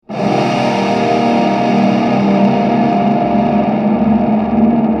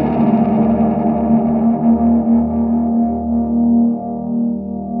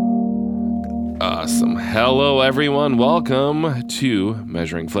everyone. Welcome to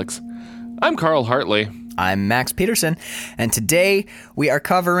Measuring Flicks. I'm Carl Hartley. I'm Max Peterson, and today we are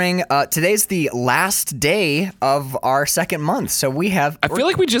covering, today's the last day of our second month, so I feel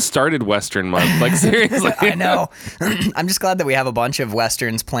like we just started Western Month, like seriously. I know. I'm just glad that we have a bunch of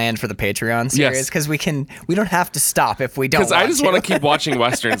Westerns planned for the Patreon series, because we don't have to stop if we don't want to. Because I just want to keep watching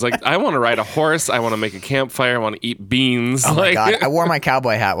Westerns. Like, I want to ride a horse, I want to make a campfire, I want to eat beans. Oh my God, I wore my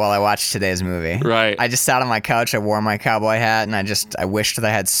cowboy hat while I watched today's movie. Right. I just sat on my couch, I wore my cowboy hat, and I wished that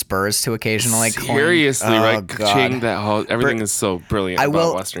I had spurs to occasionally cling. Seriously, right? God. Everything is so brilliant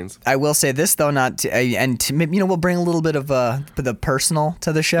about Westerns. I will say this though, we'll bring a little bit of the personal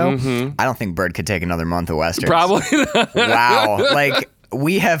to the show. Mm-hmm. I don't think Bird could take another month of Westerns. Probably not. Wow. Like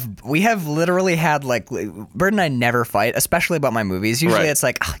we have literally had, like, Bird and I never fight, especially about my movies. Usually It's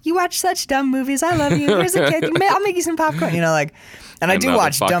like, oh, you watch such dumb movies. I love you. Here's a kid. I'll make you some popcorn. And I do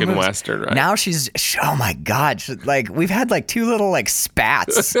watch dumb movies. Western, right? Now oh my God, like we've had like two little like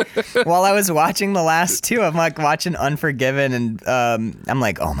spats while I was watching the last two. I'm like watching Unforgiven, and I'm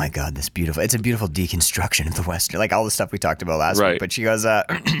like, oh my God, it's a beautiful deconstruction of the Western, like all the stuff we talked about last week. But she goes,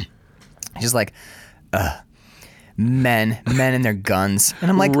 she's like, men and their guns, and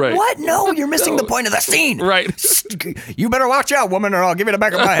I'm like, what? No, you're missing the point of the scene. Right. You better watch out, woman, or I'll give you the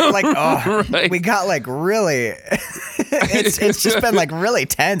back of my head. Like, we got like really. It's just been like really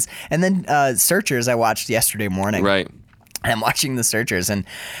tense. And then Searchers I watched yesterday morning. Right. And I'm watching The Searchers, and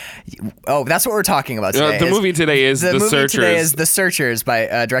that's what we're talking about today. The movie today is The Searchers. The movie today is The Searchers,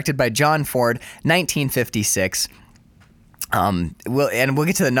 directed by John Ford, 1956. We'll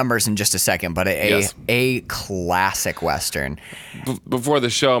get to the numbers in just a second, but a classic Western. Before the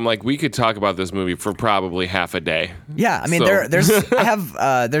show, I'm like, we could talk about this movie for probably half a day. Yeah, I mean, there's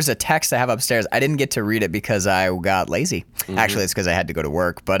a text I have upstairs. I didn't get to read it because I got lazy. Mm-hmm. Actually, it's because I had to go to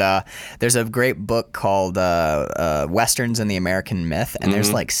work. But there's a great book called Westerns and the American Myth, and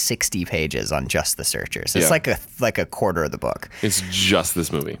there's like 60 pages on just The Searchers. It's like a quarter of the book. It's just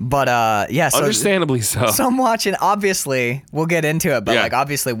this movie. But so understandably so. So I'm watching. Obviously, we'll get into it, but like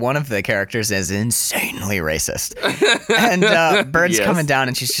obviously one of the characters is insanely racist, and Bird's coming down,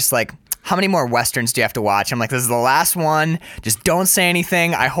 and she's just like, how many more Westerns do you have to watch? I'm like, this is the last one. Just don't say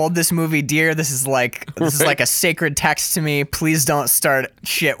anything. I hold this movie dear. This is like a sacred text to me. Please don't start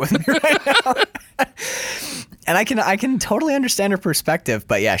shit with me right now. And I can totally understand her perspective,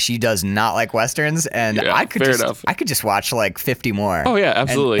 but yeah, she does not like Westerns, and I could just watch like 50 more. Oh yeah,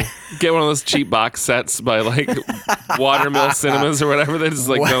 absolutely. Get one of those cheap box sets by like Watermill Cinemas or whatever that is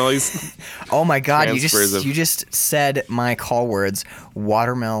like all these. Oh my God, you just said my call words,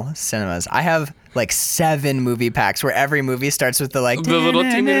 Watermill Cinemas. I have like 7 movie packs where every movie starts with the like the little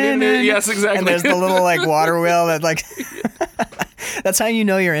yes, exactly. And there's the little like water wheel that like that's how you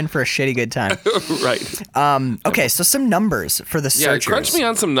know you're in for a shitty good time. Right. Okay, so some numbers for The Searchers. Yeah, crunch me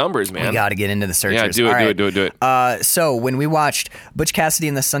on some numbers, man. We got to get into The Searchers. Yeah, do it. So when we watched Butch Cassidy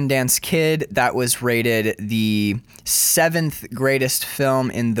and the Sundance Kid, that was rated the 7th greatest film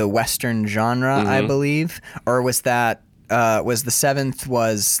in the Western genre, I believe. Or was that... was the 7th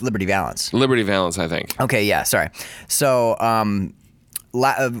was Liberty Valance? Liberty Valance, I think. Okay, yeah, sorry. So,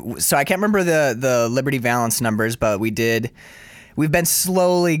 so I can't remember the Liberty Valance numbers, but we've been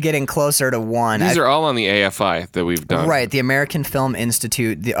slowly getting closer to one. These are all on the AFI that we've done. Right, the American Film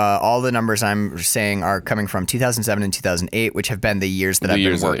Institute. All the numbers I'm saying are coming from 2007 and 2008, which have been the years that I've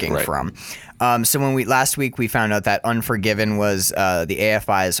been working from. So last week we found out that Unforgiven was the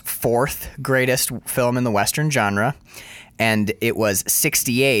AFI's 4th greatest film in the Western genre, and it was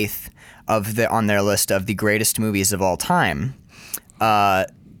 68th on their list of the greatest movies of all time. The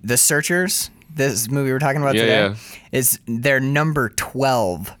Searchers, this movie we're talking about today, is their number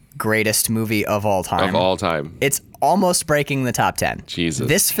 12 greatest movie of all time. Of all time. It's almost breaking the top 10. Jesus.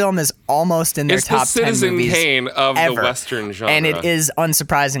 This film is almost in their top 10 movies. It's the Citizen Kane of ever. The Western genre. And it is,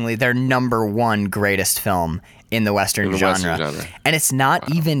 unsurprisingly, their number 1 greatest film in the Western genre. And it's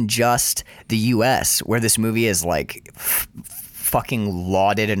not even just the U.S., where this movie is like fucking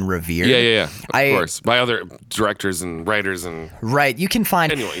lauded and revered. Yeah. Of course. By other directors and writers and... Right. You can find...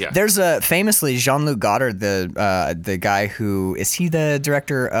 Anyway, yeah. There's famously Jean-Luc Godard, the guy who... Is he the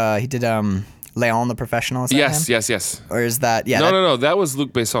director? He did Léon the Professional? Is that him? Yes. Or is that... Yeah. No. That was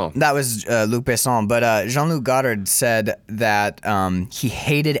Luc Besson. That was Luc Besson. But Jean-Luc Godard said that he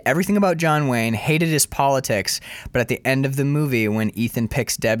hated everything about John Wayne, hated his politics, but at the end of the movie, when Ethan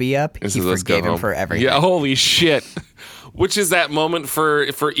picks Debbie up, he forgave him for everything. Yeah, holy shit. which is that moment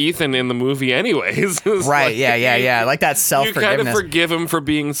for Ethan in the movie anyways. Right, like, yeah. Like that self-forgiveness. You kind of forgive him for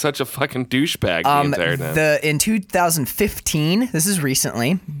being such a fucking douchebag the entire time. In 2015, this is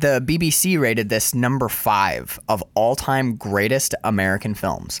recently, the BBC rated this number 5 of all-time greatest American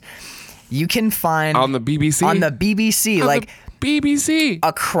films. You can find... On the BBC? On the BBC. BBC.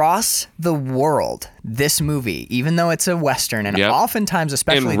 Across the world, this movie, even though it's a Western, and oftentimes,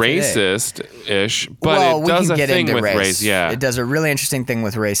 especially and racist-ish, but it does a thing with race. Yeah, it does a really interesting thing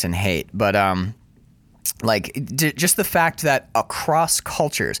with race and hate. But just the fact that across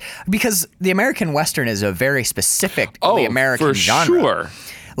cultures, because the American Western is a very specific American genre. Sure.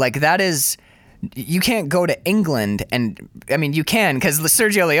 Like that is. You can't go to England, and I mean you can because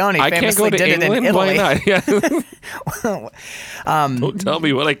Sergio Leone famously did England? It in Italy. Why not? Yeah. Don't tell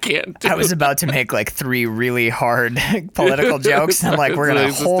me what I can't do. I was about to make like 3 really hard political jokes. I'm like, we're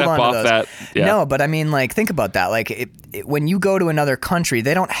gonna hold on to those. That. Yeah. No, but I mean, like, think about that. Like, when you go to another country,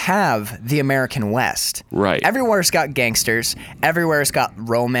 they don't have the American West. Right. Everywhere's got gangsters. Everywhere's got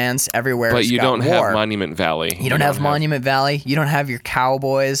romance. Everywhere's but you got don't war. have Monument Valley. You don't have Monument Valley. You don't have your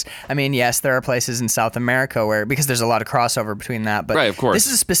cowboys. I mean, yes, there are places in South America where, because there's a lot of crossover between that, but right, of course. This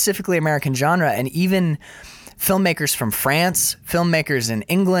is a specifically American genre, and even filmmakers from France, filmmakers in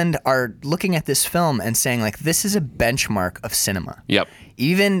England are looking at this film and saying, like, this is a benchmark of cinema. Yep.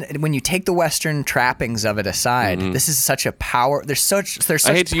 Even when you take the Western trappings of it aside, this is such a power. There's such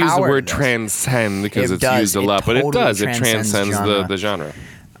I hate to use the word transcend because it's used a lot, but it does. It transcends the genre.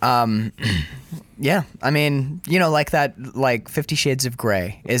 Yeah, I mean, like that, like 50 Shades of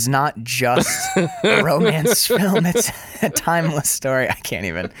Grey is not just a romance film. It's a timeless story. I can't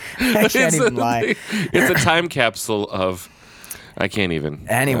even lie. It's a time capsule of, I can't even.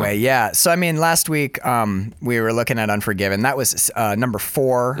 Anyway, yeah. So, I mean, last week we were looking at Unforgiven. That was number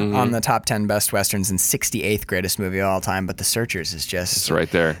 4 on the top 10 best Westerns and 68th greatest movie of all time. But The Searchers is just... It's right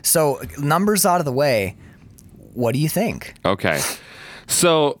there. So, numbers out of the way, what do you think? Okay.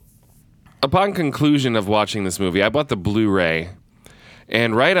 So... Upon conclusion of watching this movie, I bought the Blu-ray,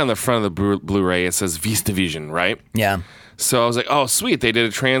 and right on the front of the Blu-ray it says VistaVision, right? Yeah. So I was like, oh, sweet, they did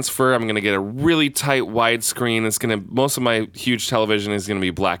a transfer. I'm going to get a really tight widescreen. Most of my huge television is going to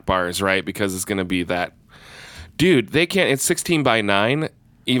be black bars, right? Because it's going to be that. Dude, they can't, it's 16:9,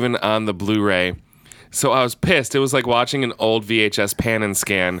 even on the Blu-ray. So I was pissed. It was like watching an old VHS pan and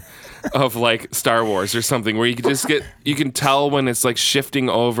scan of like Star Wars or something, where you can tell when it's like shifting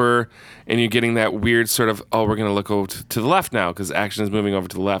over and you're getting that weird sort of, oh, we're going to look over to the left now because action is moving over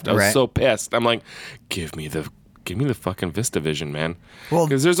to the left. I was so pissed. I'm like, give me the fucking VistaVision, man. Well,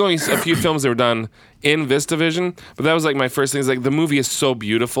 because there's only a few films that were done in VistaVision, but that was like my first thing. Is like the movie is so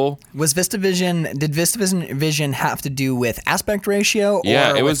beautiful. Did VistaVision have to do with aspect ratio?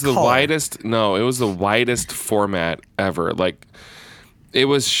 Yeah, it was the color? widest. No, it was the widest format ever. Like, it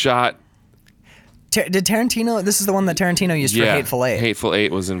was shot. Did Tarantino? This is the one that Tarantino used for Hateful Eight. Hateful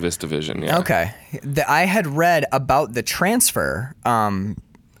Eight was in VistaVision. Yeah. Okay, I had read about the transfer.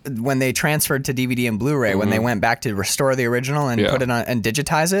 When they transferred to DVD and Blu-ray, when they went back to restore the original and put it on and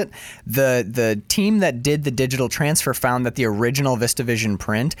digitize it, the team that did the digital transfer found that the original VistaVision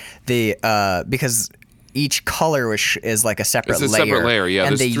print, because each color is like a separate layer. It's a separate layer, yeah.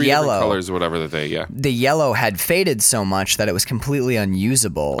 And there's 3 different colors or whatever the yellow had faded so much that it was completely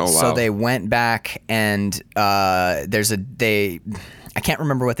unusable. Oh, wow. So they went back and I can't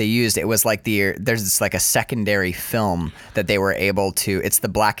remember what they used. It was like there's like a secondary film that they were able to. It's the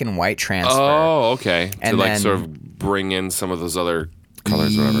black and white transfer. Oh, okay. And to sort of bring in some of those other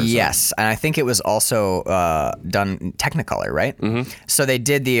colors or whatever. Yes, and I think it was also done Technicolor, right? Mm-hmm. So they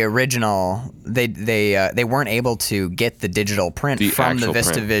did the original. They weren't able to get the digital print from the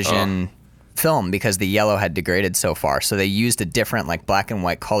VistaVision film because the yellow had degraded so far. So they used a different like black and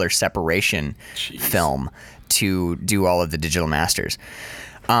white color separation film to do all of the digital masters.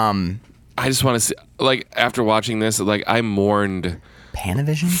 I just want to see, like, after watching this, like, I mourned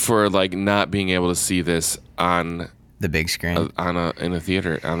Panavision for like not being able to see this on the big screen, in a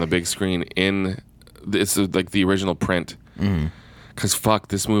theater on the big screen. It's like the original print. Because fuck,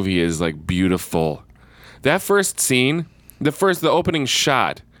 this movie is like beautiful. That first scene, the opening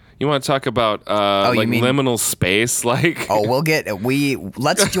shot. You want to talk about liminal space? Like, do you want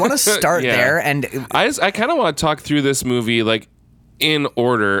to start there? And I kind of want to talk through this movie like in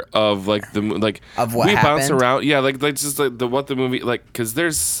order of like of what we happened? Bounce around, like just like what the movie, like, because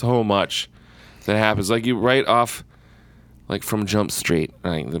there's so much that happens. Like, you right off, like from Jump Street,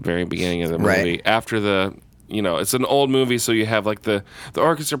 right, the very beginning of the movie, after the. It's an old movie, so you have like the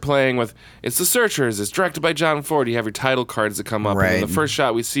orchestra playing with, it's The Searchers, it's directed by John Ford. You have your title cards that come up, and then the first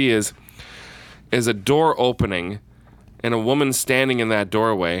shot we see is a door opening, and a woman standing in that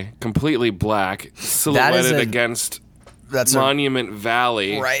doorway, completely black, silhouetted against Monument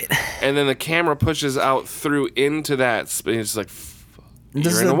Valley. Right. And then the camera pushes out through into that space. It's like,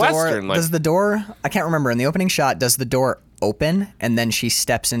 you're in a Western. Does the door, I can't remember, in the opening shot, does the door open and then she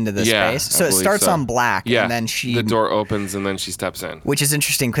steps into the space? So it starts on black and then the door opens and then she steps in. Which is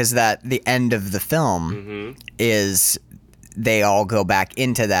interesting because the end of the film is they all go back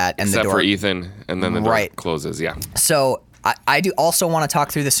into that. And Except the door, for Ethan, and then the door closes, So I do also want to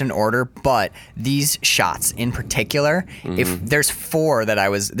talk through this in order, but these shots in particular, if there's four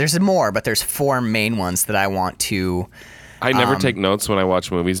there's more, but there's four main ones that I want to... I never take notes when I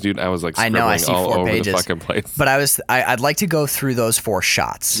watch movies, dude. I was like scribbling all over the fucking place. But I'd like to go through those four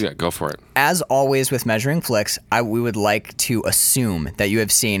shots. Yeah, go for it. As always with Measuring Flicks, we would like to assume that you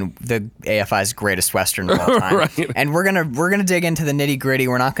have seen the AFI's greatest Western of all time. Right. And we're gonna dig into the nitty gritty.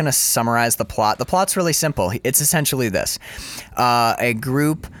 We're not gonna summarize the plot. The plot's really simple. It's essentially this: a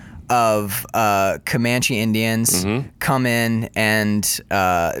group of Comanche Indians come in and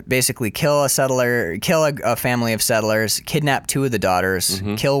basically kill a family of settlers, kidnap two of the daughters,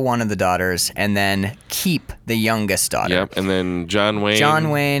 kill one of the daughters, and then keep the youngest daughter. Yep, and then John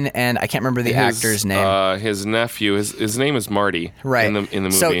Wayne, and I can't remember the actor's name. His nephew, his name is Marty. Right. In the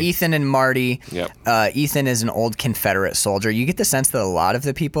movie. So Ethan and Marty. Yep. Ethan is an old Confederate soldier. You get the sense that a lot of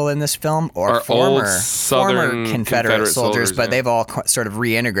the people in this film are former Confederate soldiers, but yeah. they've all sort of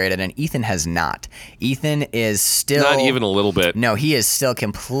reintegrated, and Ethan has not. Ethan is still... Not even a little bit. No, he is still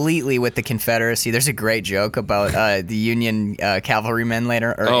completely with the Confederacy. There's a great joke about the Union cavalrymen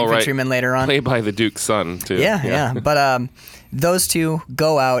infantrymen later on. Played by the Duke's son, too. Yeah. But those two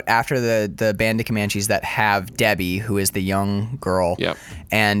go out after the band of Comanches that have Debbie, who is the young girl. Yep.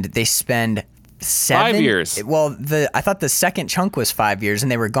 And they spend 5 years. Well, I thought the second chunk was 5 years,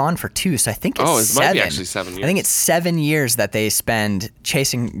 and they were gone for 2. So I think it's 7. Might be actually 7 years. I think it's 7 years that they spend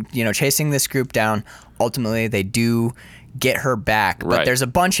chasing this group down. Ultimately, they do get her back, but there's a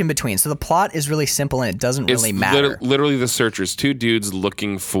bunch in between. So the plot is really simple, and it doesn't really matter. Literally, the searchers, two dudes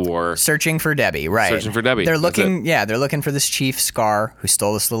searching for Debbie, right? Searching for Debbie. They're looking for this chief Scar who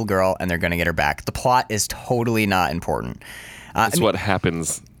stole this little girl, and they're going to get her back. The plot is totally not important. It's what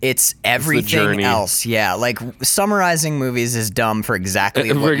happens. It's everything else. Yeah, like summarizing movies is dumb for exactly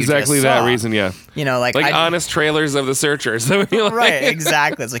that reason. Yeah, like honest trailers of the searchers. Right,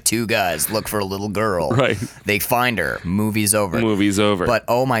 exactly. It's like two guys look for a little girl. Right, they find her. Movie's over. But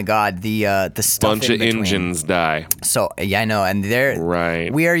oh my god, the stuff bunch of Indians die. So yeah, I know, and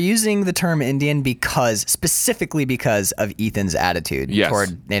we are using the term Indian specifically because of Ethan's attitude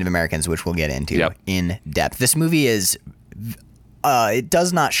toward Native Americans, which we'll get into in depth. This movie is. It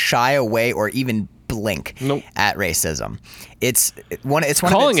does not shy away or even blink at racism. It's one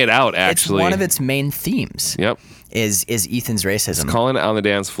of its main themes. Yep. Is Ethan's racism. It's calling it on the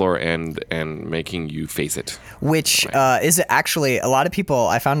dance floor and making you face it. Which is actually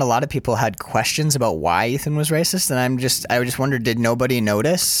I found a lot of people had questions about why Ethan was racist, and I just wondered, did nobody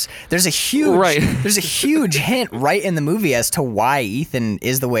notice? There's a huge hint right in the movie as to why Ethan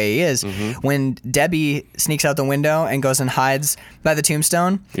is the way he is. When Debbie sneaks out the window and goes and hides by the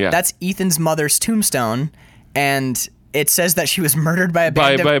tombstone, that's Ethan's mother's tombstone, and it says that she was murdered by a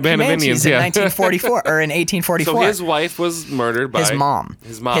band of Indians in 1944 or in 1844. So his wife was murdered by his mom.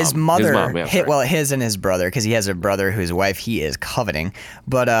 His mom. His mother. His and his brother, because he has a brother whose wife he is coveting.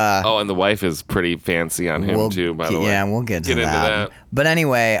 But and the wife is pretty fancy on him too. By the way, yeah, we'll get into that. But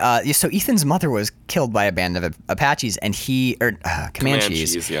anyway, so Ethan's mother was killed by a band of Apaches and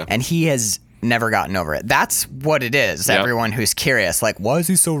Comanches, and he has never gotten over it. That's what it is. Everyone who's curious, like, why is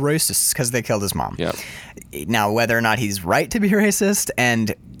he so racist? It's because they killed his mom. Yep. Now, whether or not he's right to be racist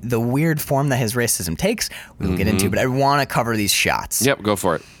and the weird form that his racism takes, we'll get into, but I want to cover these shots. Yep, go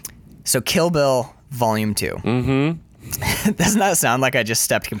for it. So Kill Bill Volume 2. Doesn't that sound like I just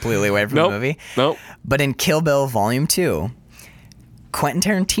stepped completely away from the movie? Nope. But in Kill Bill Volume 2, Quentin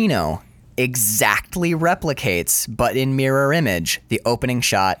Tarantino exactly replicates, but in mirror image, the opening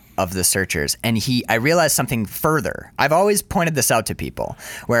shot of The Searchers. And I realized something further. I've always pointed this out to people,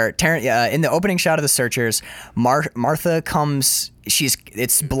 where in the opening shot of The Searchers, Martha comes,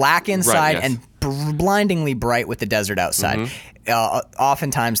 it's black inside and blindingly bright with the desert outside.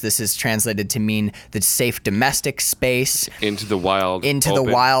 Oftentimes this is translated to mean the safe domestic space. Into the wild.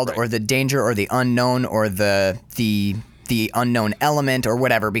 Or the danger or the unknown or the unknown element or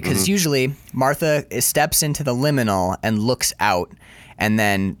whatever, because usually Martha steps into the liminal and looks out, and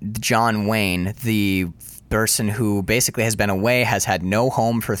then John Wayne, the person who basically has been away, has had no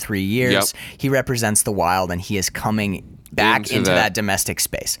home for 3 years, he represents the wild, and he is coming back into that domestic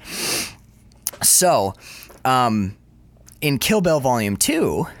space. So in Kill Bill Volume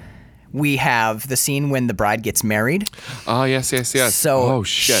 2, we have the scene when the bride gets married. Oh, yes. So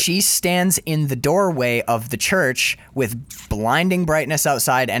shit. She stands in the doorway of the church with blinding brightness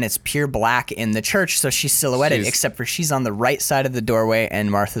outside, and it's pure black in the church, so she's silhouetted, except for she's on the right side of the doorway and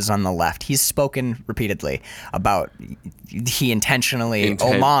Martha's on the left. He's spoken repeatedly about he intentionally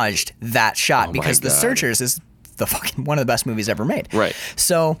homaged that shot because The Searchers is the fucking one of the best movies ever made. Right.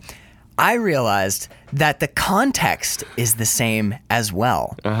 So I realized that the context is the same as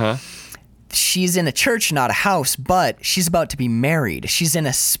well. Uh-huh. She's in a church, not a house, but she's about to be married. She's in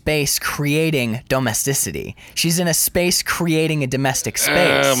a space creating domesticity. She's in a space creating a domestic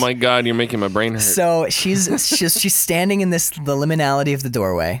space. Oh my God, you're making my brain hurt. So she's standing in the liminality of the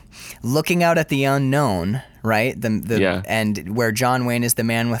doorway, looking out at the unknown, right? And where John Wayne is the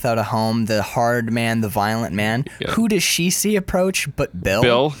man without a home, the hard man, the violent man. Yeah. Who does she see approach but Bill?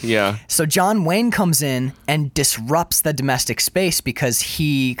 Bill, yeah. So John Wayne comes in and disrupts the domestic space because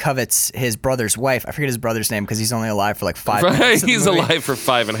he covets his brother's wife. I forget his brother's name because he's only alive for like 5 minutes. He's alive for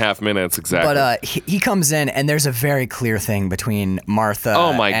 5.5 minutes, exactly. But he comes in and there's a very clear thing between Martha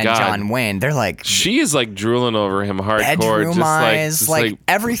and John Wayne. They're like... She is like drooling over him hardcore. Bedroom eyes, like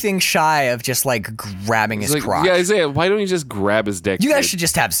everything shy of just like grabbing his crotch. Yeah, Isaiah, why don't you just grab his dick? You guys should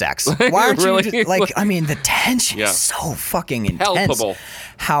just have sex. Why aren't you just, like? I mean, the tension is so fucking intense. Palpable.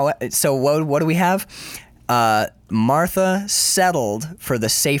 So what do we have? Martha settled for the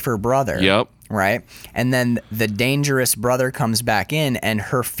safer brother. Yep. Right, and then the dangerous brother comes back in, and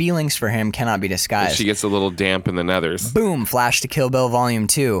her feelings for him cannot be disguised. She gets a little damp in the nethers. Boom! Flash to Kill Bill Volume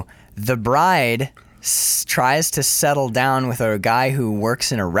 2. The bride tries to settle down with a guy who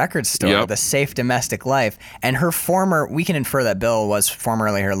works in a record store with a safe domestic life, and her we can infer that Bill was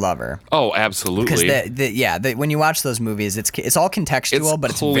formerly her lover. Oh, absolutely. Because when you watch those movies, it's all contextual,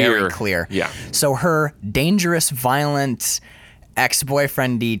 but it's very clear. Yeah. So her dangerous, violent,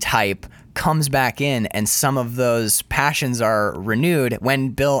 ex-boyfriend-y type comes back in, and some of those passions are renewed when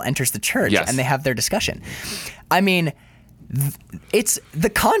Bill enters the church, and they have their discussion. I mean...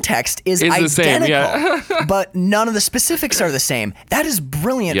 the context is identical, but none of the specifics are the same. That is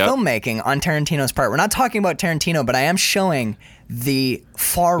brilliant filmmaking on Tarantino's part. We're not talking about Tarantino, but I am showing the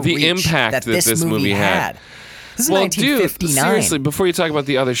reach impact that this movie had. This is 1959. Dude, seriously, before you talk about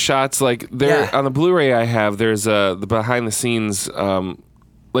the other shots, like on the Blu-ray I have, there's the behind the scenes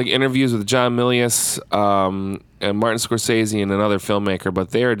like interviews with John Milius and Martin Scorsese and another filmmaker,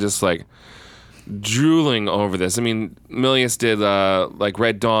 but they are just like drooling over this. I mean, Milius did like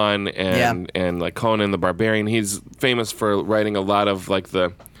Red Dawn and like Conan the Barbarian. He's famous for writing a lot of like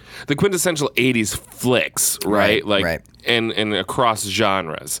the quintessential 80s flicks, right? And across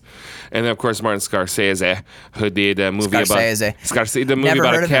genres. And then of course Martin Scorsese, who did a movie about a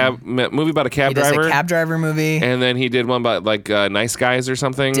cab driver. He does a cab driver movie. And then he did one about like Nice Guys or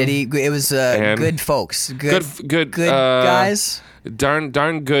something. Did he? It was Good Folks. Good guys. Darn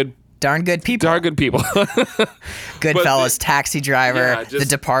good. Darn good people. Goodfellas, Taxi Driver, The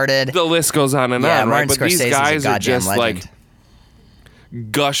Departed. The list goes on and on, right? Martin Scorsese these guys are just legend.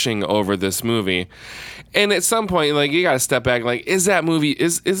 Like gushing over this movie. And at some point, like, you got to step back. Like, is that movie,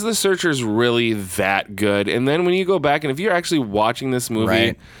 is The Searchers really that good? And then when you go back, and if you're actually watching this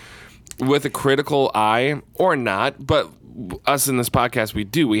movie with a critical eye or not, but us in this podcast,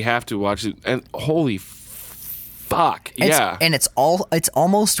 we have to watch it. And holy fuck, and it's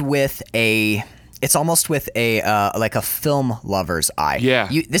almost with a like a film lover's eye. Yeah,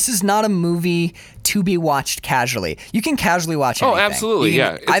 this is not a movie to be watched casually. You can casually watch anything. Oh, absolutely,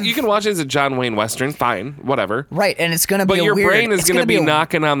 you can watch it as a John Wayne Western, fine, whatever. Right, and it's going to be but your brain is going to be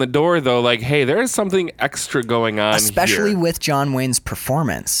knocking on the door, though, like, hey, there's something extra going on especially here. With John Wayne's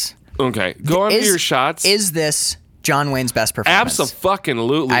performance. Okay, go on to your shots. Is this John Wayne's best performance?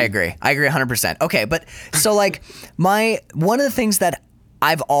 Abso-fucking-lutely. I agree 100%. Okay, but so like one of the things that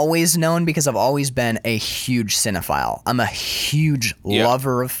I've always known, because I've always been a huge cinephile. I'm a huge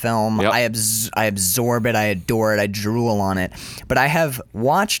lover of film. I absorb it. I adore it. I drool on it. But I've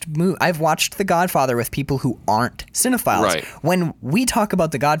watched The Godfather with people who aren't cinephiles. Right. When we talk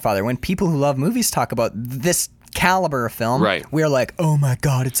about The Godfather, when people who love movies talk about this caliber of film, we're like, oh my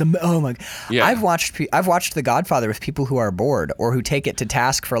god, oh my. Yeah. I've watched The Godfather with people who are bored or who take it to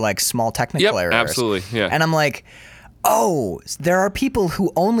task for like small technical errors. Absolutely, yeah. And I'm like, oh, there are people who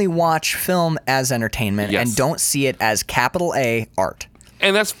only watch film as entertainment and don't see it as capital A art.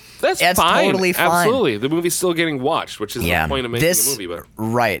 And that's fine. Totally fine. Absolutely. The movie's still getting watched, which is the point of making a movie. But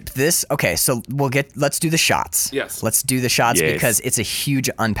right. Okay, so let's do the shots. Yes. Let's do the shots because it's a huge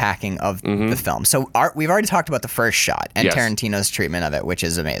unpacking of the film. So we've already talked about the first shot and Tarantino's treatment of it, which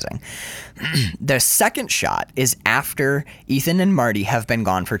is amazing. The second shot is after Ethan and Marty have been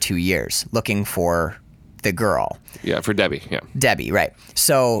gone for 2 years looking for the girl. Yeah, for Debbie. Yeah. Debbie, right.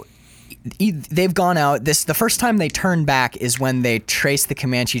 So they've gone out. The first time they turn back is when they trace the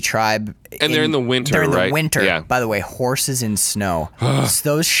Comanche tribe. And they're in the winter, They're in right? the winter. Yeah. By the way, horses in snow.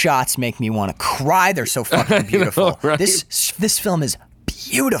 Those shots make me want to cry. They're so fucking beautiful. Know, right? This film is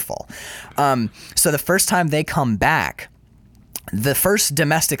beautiful. So the first time they come back, the first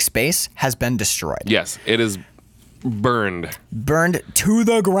domestic space has been destroyed. Yes, it is burned to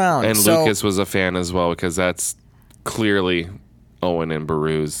the ground. And Lucas was a fan as well because that's clearly Owen and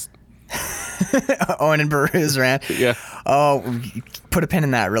Beru's. Owen and Beru's rant. Yeah. Oh, put a pin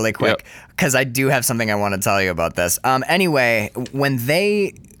in that really quick because I do have something I want to tell you about this. Anyway, when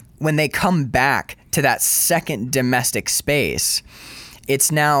they come back to that second domestic space,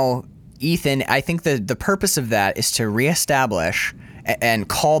 it's now Ethan. I think the purpose of that is to reestablish and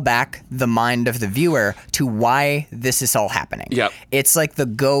call back the mind of the viewer to why this is all happening. Yep. It's like the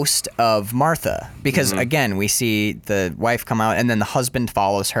ghost of Martha because, again, we see the wife come out and then the husband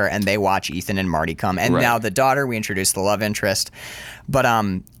follows her and they watch Ethan and Marty come. And now the daughter, we introduce the love interest. But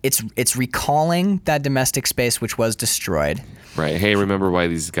it's recalling that domestic space which was destroyed. Right. Hey, remember why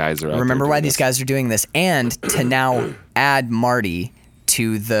these guys are out Remember there why doing these this. guys are doing this. And to now add Marty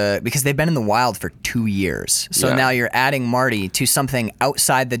because they've been in the wild for 2 years. So now you're adding Marty to something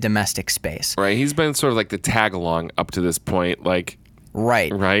outside the domestic space. Right. He's been sort of like the tag along up to this point. Like,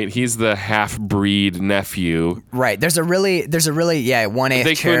 Right. He's the half-breed nephew. Right. There's a really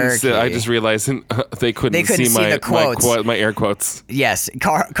 1/8 Cherokee. I just realized they couldn't see the quotes. my air quotes. Yes,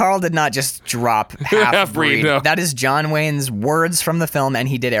 Carl did not just drop half-breed. No. That is John Wayne's words from the film, and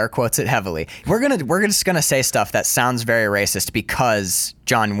he did air quotes it heavily. We're just gonna say stuff that sounds very racist because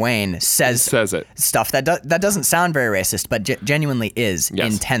John Wayne says it. Stuff that doesn't sound very racist, but genuinely is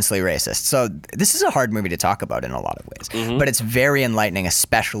intensely racist. So this is a hard movie to talk about in a lot of ways, but it's very enlightening,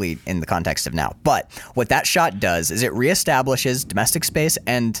 especially in the context of now. But what that shot does is it reestablishes domestic space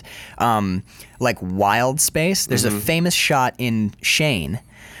and like wild space. There's a famous shot in Shane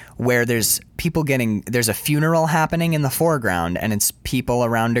where there's a funeral happening in the foreground and it's people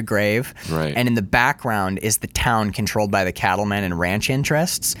around a grave. Right. And in the background is the town controlled by the cattlemen and ranch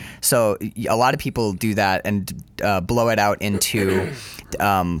interests. So a lot of people do that and blow it out into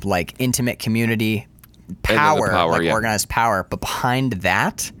like intimate community power, organized power. But behind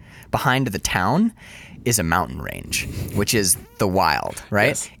the town is a mountain range, which is the wild,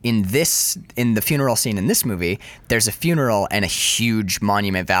 right? Yes. In the funeral scene in this movie, there's a funeral and a huge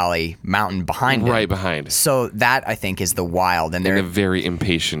Monument Valley mountain behind it. Right behind. So that, I think, is the wild. And they're a very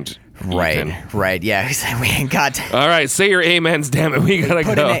impatient Ethan. Right. Yeah, he's like, we ain't got time. All right, say your amens, damn it. We gotta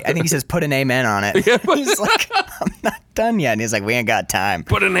go. I think he says, put an amen on it. He's like, I'm not done yet. And he's like, we ain't got time.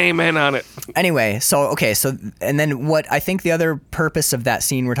 Put an amen on it. Anyway, and then what I think the other purpose of that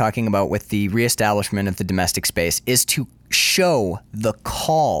scene we're talking about with the reestablishment of the domestic space is to show the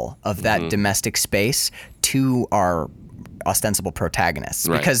call of that domestic space to our ostensible protagonists,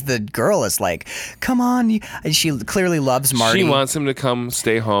 because the girl is like, come on, she clearly loves Marty. She wants him to come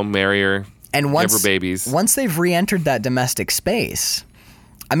stay home, marry her, and give her babies. Once they've re-entered that domestic space,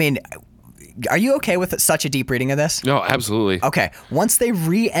 I mean, are you okay with such a deep reading of this? No, absolutely. Okay, once they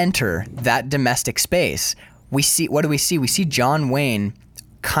re-enter that domestic space, what do we see? We see John Wayne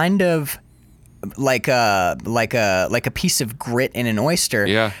kind of like a piece of grit in an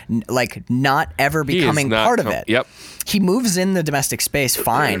oyster, like not ever becoming part of it. Yep. He moves in the domestic space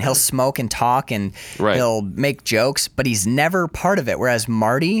fine. He'll smoke and talk and he'll make jokes, but he's never part of it. Whereas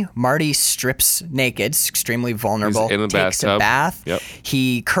Marty strips naked, extremely vulnerable, he's in the takes bathtub. a bath. Yep.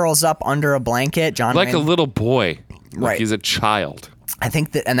 He curls up under a blanket. John like Wayne, a little boy. Right. He's a child. I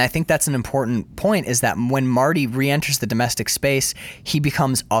think that's an important point, is that when Marty re-enters the domestic space, he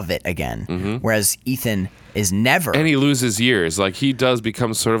becomes of it again, whereas Ethan is never. And he loses years. Like, he does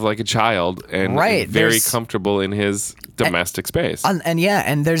become sort of like a child and very comfortable in his domestic space.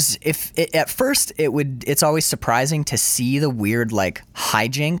 And there's at first it's always surprising to see the weird like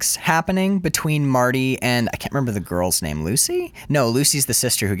hijinks happening between Marty and I can't remember the girl's name. Lucy? No, Lucy's the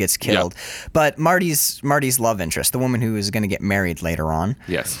sister who gets killed. Yep. But Marty's love interest, the woman who is going to get married later on.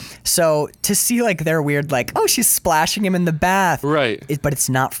 Yes. So to see like their weird like, oh, she's splashing him in the bath. Right. But it's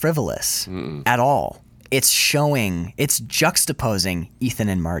not frivolous at all. It's juxtaposing Ethan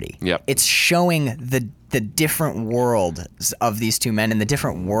and Marty. Yep. It's showing the the different worlds of these two men and the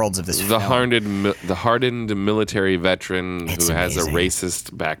different worlds of this film. The hardened military veteran who has a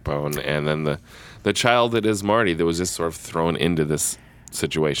racist backbone, and then the child that is Marty that was just sort of thrown into this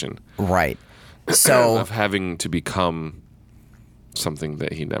situation. Right. So of having to become something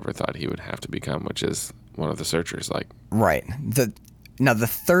that he never thought he would have to become, which is one of the searchers. Right. The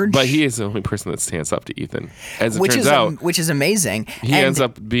third... But he is the only person that stands up to Ethan. As it turns out... Which is amazing. He ends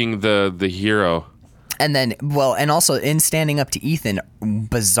up being the hero. And then, and also in standing up to Ethan,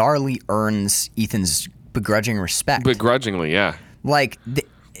 bizarrely earns Ethan's begrudging respect. Begrudgingly, yeah. Like,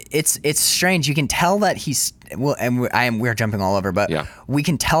 it's strange. You can tell that he's... Well, and we're jumping all over, but we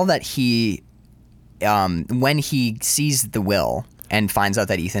can tell that he... when he sees the will and finds out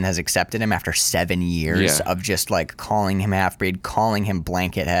that Ethan has accepted him after 7 years of just like calling him half-breed, calling him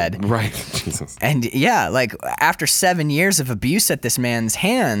blanket head. Right. Jesus. And like after 7 years of abuse at this man's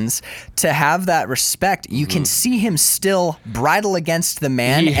hands, to have that respect, you can see him still bridle against the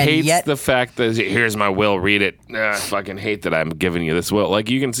man. He and hates yet the fact that here's my will, read it. I fucking hate that I'm giving you this will. Like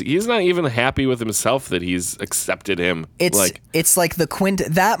you can see, he's not even happy with himself that he's accepted him. It's like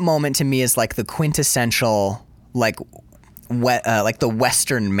that moment to me is like the quintessential like the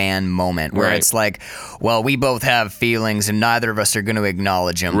Western man moment where it's like, well, we both have feelings and neither of us are going to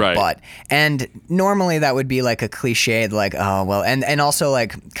acknowledge them. Right. And normally that would be like a cliched, like, oh, well, and also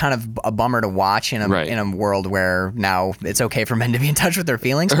like kind of a bummer to watch in a world where now it's okay for men to be in touch with their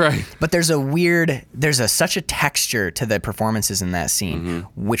feelings. Right. But there's such a texture to the performances in that scene,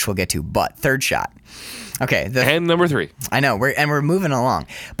 which we'll get to. But third shot. Okay. And number 3. I know we're moving along,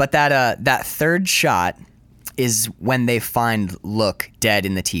 but that third shot is when they find Look dead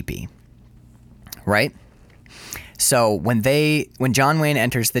in the teepee, right? So when John Wayne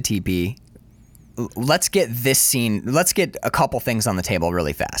enters the teepee, let's get this scene. Let's get a couple things on the table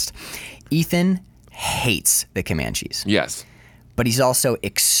really fast. Ethan hates the Comanches. Yes. But he's also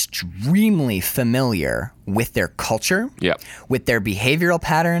extremely familiar with their culture, with their behavioral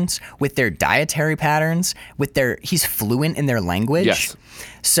patterns, with their dietary patterns, he's fluent in their language. Yes.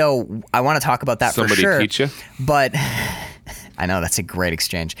 So I want to talk about that for sure. Somebody teach you? But I know that's a great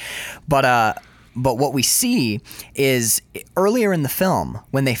exchange. But what we see is earlier in the film,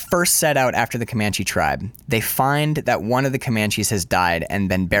 when they first set out after the Comanche tribe, they find that one of the Comanches has died and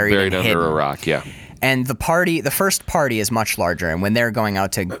been buried under a rock, yeah. And the first party is much larger. And when they're going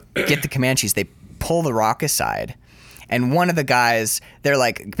out to get the Comanches, they pull the rock aside. And one of the guys, they're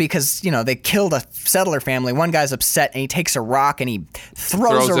like, because, they killed a settler family, one guy's upset and he takes a rock and he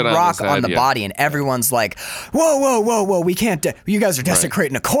throws a rock on the body. And everyone's like, whoa, we can't, you guys are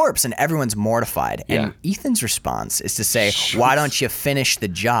desecrating a corpse. And everyone's mortified. Yeah. And Ethan's response is to say, why don't you finish the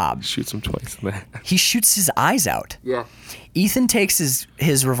job? Shoots him twice. He shoots his eyes out. Yeah. Ethan takes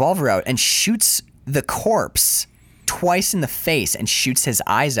his revolver out and shoots the corpse twice in the face and shoots his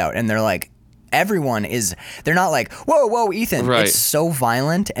eyes out. And they're like, they're not like, whoa, Ethan. Right. It's so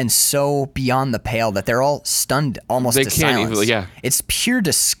violent and so beyond the pale that they're all stunned almost to silence. It's pure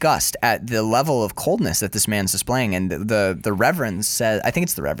disgust at the level of coldness that this man's displaying. And the Reverend says, I think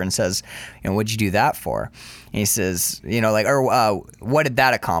it's the Reverend says, what'd you do that for? And he says, what did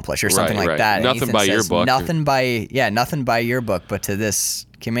that accomplish or something like that? And Nothing by your book. Nothing by your book, but to this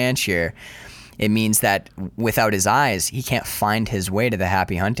Comanche, it means that without his eyes, he can't find his way to the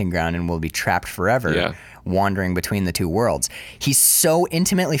happy hunting ground and will be trapped forever, wandering between the two worlds. He's so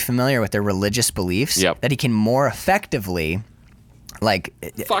intimately familiar with their religious beliefs that he can more effectively,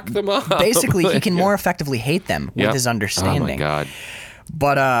 fuck them up. Basically, he can more effectively hate them with his understanding. Oh my God.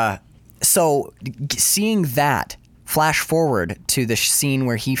 But so seeing that, flash forward to the scene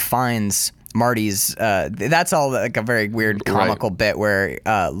where he finds Marty's, that's all like a very weird comical bit where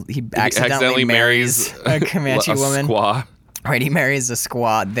he accidentally marries a Comanche woman. Squaw. Right, he marries a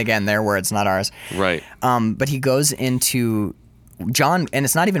squaw. Again, their words, not ours. Right. But he goes into John, and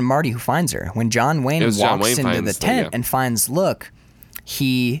it's not even Marty who finds her. When John Wayne walks into the tent and finds Look,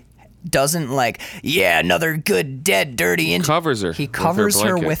 he doesn't another good dead dirty Indian. Covers her. He covers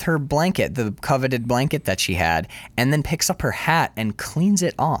her with her blanket, the coveted blanket that she had, and then picks up her hat and cleans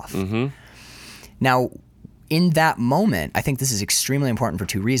it off. Mm-hmm. Now, in that moment, I think this is extremely important for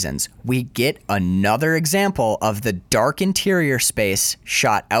two reasons. We get another example of the dark interior space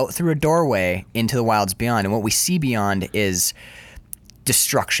shot out through a doorway into the wilds beyond. And what we see beyond is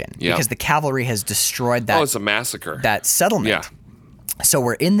destruction because the cavalry has destroyed that. Oh, it's a massacre. That settlement. Yeah. So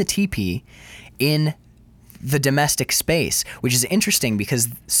we're in the teepee in the domestic space, which is interesting because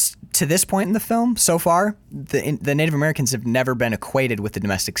to this point in the film, so far, the Native Americans have never been equated with the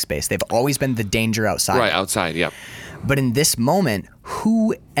domestic space. They've always been the danger outside. Right, outside, yep. But in this moment,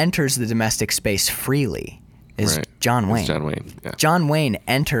 who enters the domestic space freely is John Wayne. It's John Wayne, yeah. John Wayne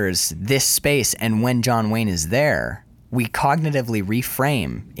enters this space, and when John Wayne is there, we cognitively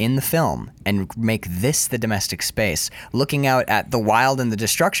reframe in the film and make this the domestic space, looking out at the wild and the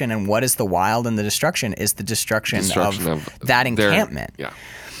destruction. And what is the wild and the destruction? Is the destruction of that encampment. Yeah.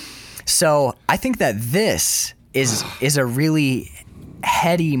 So I think that this is a really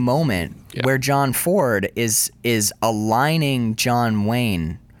heady moment where John Ford is aligning John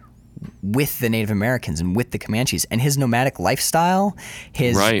Wayne with the Native Americans and with the Comanches, and his nomadic lifestyle,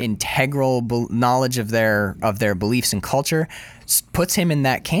 his integral knowledge of their beliefs and culture puts him in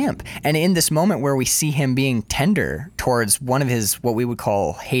that camp. And in this moment where we see him being tender towards one of his, what we would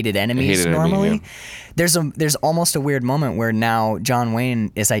call hated enemies normally, there's almost a weird moment where now John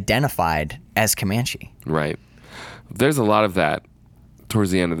Wayne is identified as Comanche. Right. There's a lot of that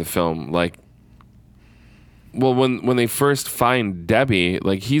towards the end of the film. Like, well, when they first find Debbie,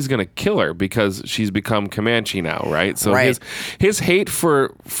 like, he's gonna kill her because she's become Comanche now, right? So his hate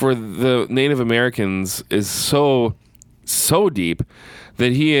for the Native Americans is so deep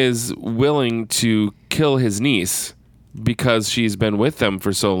that he is willing to kill his niece because she's been with them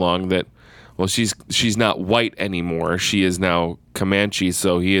for so long that, well, she's not white anymore. She is now Comanche,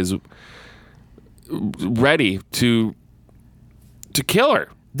 so he is ready to kill her.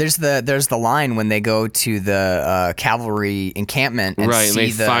 There's the line when they go to the cavalry encampment and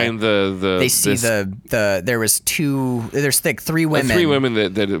see there's like three women. Three women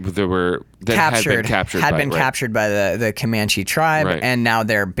that had been captured by the Comanche tribe, and now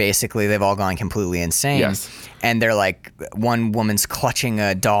they've all gone completely insane. Yes. And they're like, one woman's clutching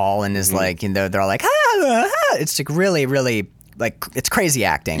a doll and is like, they're like, it's like really, really, like, it's crazy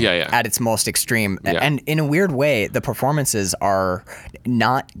acting at its most extreme. And in a weird way, the performances are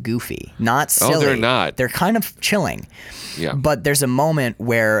not goofy, not silly. Oh, they're not. They're kind of chilling. Yeah. But there's a moment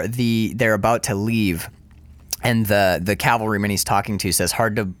where they're about to leave, and the cavalryman he's talking to says,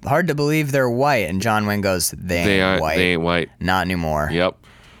 hard to believe they're white. And John Wayne goes, they ain't white. Not anymore. Yep.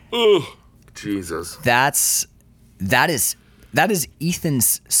 Ugh. Jesus. That is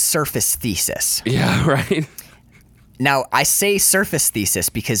Ethan's surface thesis. Yeah, right. Now, I say surface thesis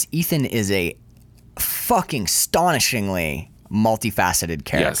because Ethan is a fucking astonishingly multifaceted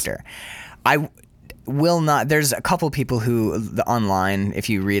character. Yes. I will not. There's a couple people who online, if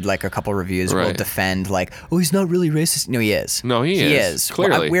you read like a couple reviews, will defend like, oh, he's not really racist. No, he is. No, he is.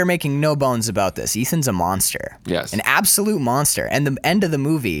 Clearly. We're making no bones about this. Ethan's a monster. Yes. An absolute monster. And the end of the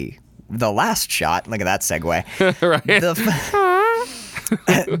movie, the last shot, look at that segue.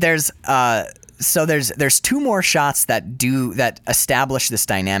 So there's two more shots that establish this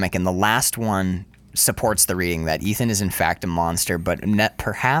dynamic, and the last one supports the reading that Ethan is in fact a monster, but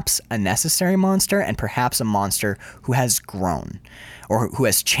perhaps a necessary monster, and perhaps a monster who has grown or who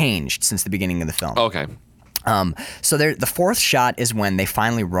has changed since the beginning of the film. Okay. So the fourth shot is when they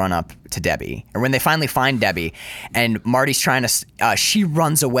finally run up to Debbie, or when they finally find Debbie, and Marty's trying to. She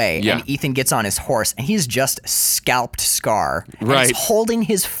runs away, and Ethan gets on his horse, and he's just scalped Scar. Right. He's holding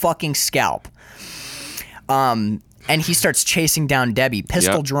his fucking scalp. And he starts chasing down Debbie,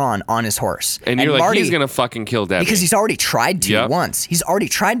 pistol drawn on his horse. And you're like, Marty, he's going to fucking kill Debbie. Because he's already tried to once. He's already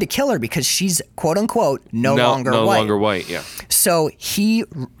tried to kill her because she's, quote unquote, no longer white. Yeah. So he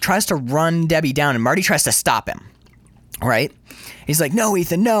tries to run Debbie down, and Marty tries to stop him. Right? He's like, no,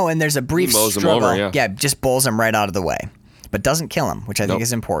 Ethan, no. And there's a brief struggle. Him over, just bowls him right out of the way. But doesn't kill him, which I think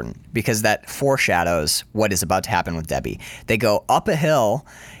is important, because that foreshadows what is about to happen with Debbie. They go up a hill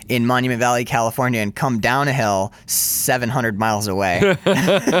in Monument Valley, California, and come down a hill 700 miles away.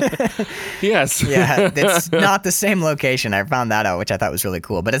 Yes. Yeah, it's not the same location. I found that out, which I thought was really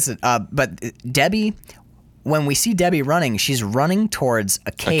cool. But Debbie, when we see Debbie running, she's running towards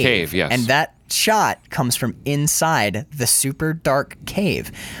a cave. A cave, yes. And that shot comes from inside the super dark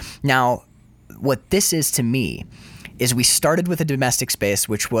cave. Now, what this is to me is we started with a domestic space,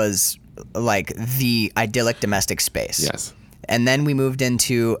 which was like the idyllic domestic space. Yes. And then we moved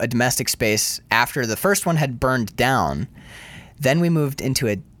into a domestic space after the first one had burned down. Then we moved into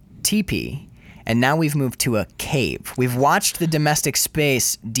a teepee. And now we've moved to a cave. We've watched the domestic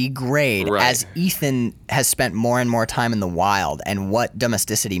space degrade as Ethan has spent more and more time in the wild, and what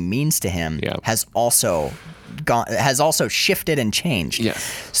domesticity means to him has also shifted and changed.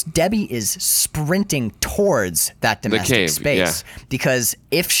 Yes. So Debbie is sprinting towards that domestic space because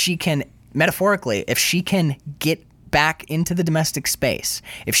if she can, metaphorically, if she can get back into the domestic space,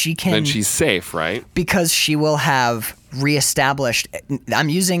 if she can, then she's safe, right? Because she will have reestablished. I'm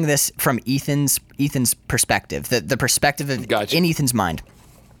using this from Ethan's perspective, the perspective of in Ethan's mind.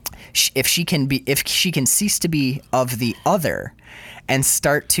 If she can cease to be of the other and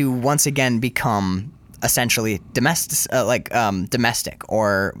start to once again become essentially domestic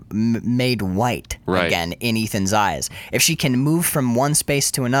or made white again in Ethan's eyes. If she can move from one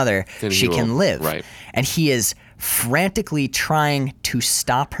space to another, then she can live. Right. And he is frantically trying to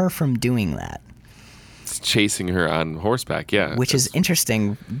stop her from doing that. It's chasing her on horseback, yeah. Which is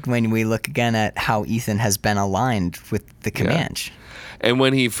interesting when we look again at how Ethan has been aligned with the Comanche. Yeah. And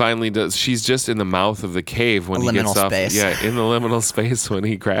when he finally does, she's just in the mouth of the cave when he gets off. Space. Yeah, in the liminal space when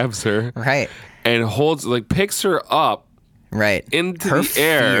he grabs her. Right. And picks her up. Right. Into her the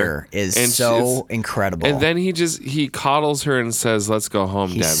air. Fear is so incredible. And then he coddles her and says, "Let's go home,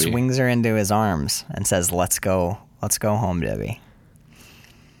 Debbie." He swings her into his arms and says, "Let's go home, Debbie."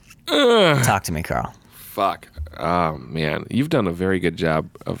 Talk to me, Carl. Fuck. Oh, man. You've done a very good job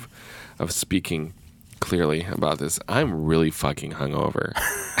of speaking clearly about this. I'm really fucking hungover.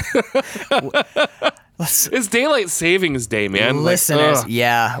 It's daylight savings day, man. Listeners,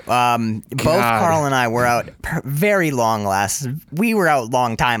 both Carl and I were out we were out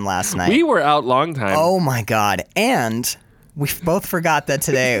long time last night. We were out long time. Oh my God. And we both forgot that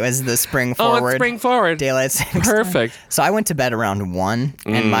today was the spring forward. Oh, it's spring forward. Daylight savings Perfect. time. So I went to bed around 1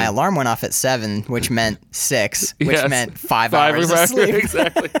 and my alarm went off at 7, which meant 6, which meant 5 hours of sleep.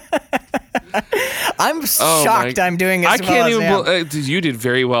 Exactly. I'm shocked I'm doing as well as I am. You did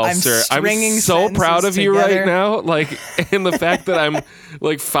very well, sir. I'm stringing so proud of you together. right now. And the fact that I'm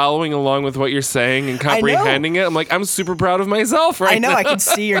following along with what you're saying and comprehending it. I'm super proud of myself right now. I know. I can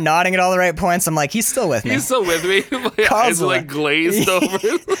see you're nodding at all the right points. I'm like, he's still with me. He's still with me. My eyes are glazed over.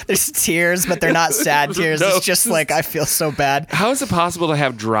 There's tears, but they're not sad tears. No. It's just I feel so bad. How is it possible to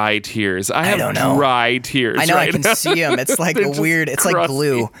have dry tears? I have dry tears. I know. Right I can see them. It's like weird. It's like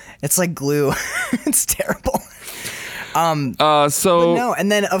glue. It's like glue. It's terrible.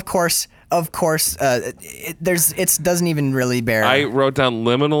 And then of course, it doesn't even really bear. I wrote down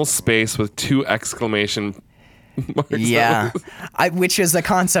liminal space with 2 exclamation marks. Yeah, which is a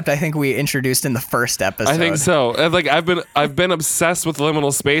concept I think we introduced in the first episode. I think so. I've been obsessed with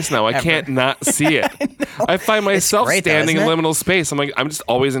liminal space now. I can't not see it. I find myself standing in liminal space. I'm just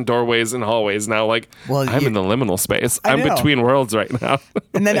always in doorways and hallways now. I'm in the liminal space. I'm between worlds right now.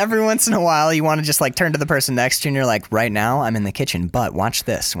 And then every once in a while, you want to just turn to the person next to you, and you're like, right now, I'm in the kitchen, but watch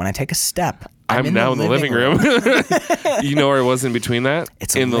this. When I take a step, I'm now in the living room. You know where I was in between that?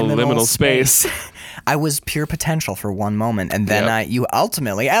 It's in the liminal space. I was pure potential for one moment, and then you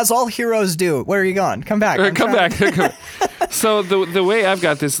ultimately, as all heroes do, where are you going? Come back. Come back. So the way I've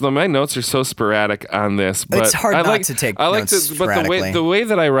got this, my notes are so sporadic on this, but it's hard not to take notes sporadically. But the way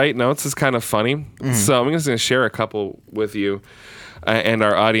that I write notes is kind of funny. Mm-hmm. So I'm just going to share a couple with you and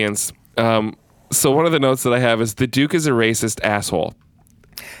our audience. So one of the notes that I have is the Duke is a racist asshole.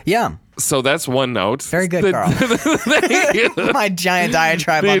 Yeah. So that's one note. Very good, Carl. My giant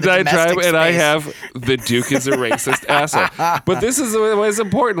diatribe on the domestic space. And I have the Duke is a racist asshole. But this is why it's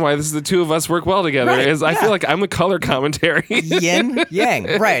important, why this is the two of us work well together, I feel like I'm the color commentary. Yin,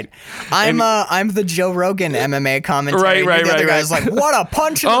 yang, right. I'm the Joe Rogan MMA commentary. Right. The other guy's like, what a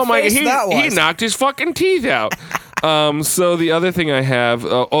punch in the face that was. He knocked his fucking teeth out. So the other thing I have,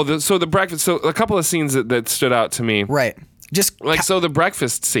 the breakfast, so a couple of scenes that stood out to me. Right. Just the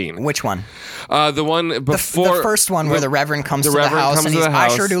breakfast scene. Which one? The one before the first one where the Reverend comes to the house and he's, I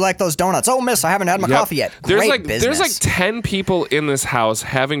sure do like those donuts. Oh, miss, I haven't had my coffee yet. There's 10 people in this house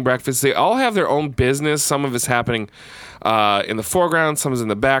having breakfast. They all have their own business. Some of it's happening in the foreground, some is in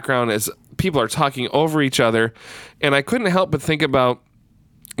the background as people are talking over each other. And I couldn't help but think about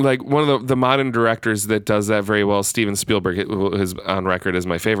one of the modern directors that does that very well, Steven Spielberg, who is on record as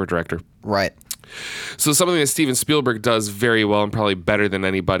my favorite director. Right. So something that Steven Spielberg does very well and probably better than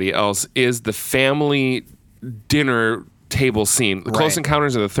anybody else is the family dinner table scene. The Close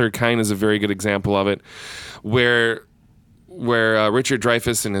Encounters of the Third Kind is a very good example of it, where Richard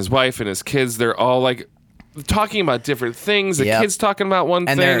Dreyfuss and his wife and his kids, they're all talking about different things. The kid's talking about one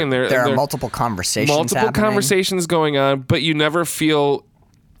thing, and there are multiple conversations going on, but you never feel,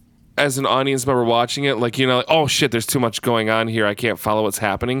 as an audience member watching it, oh shit, there's too much going on here. I can't follow what's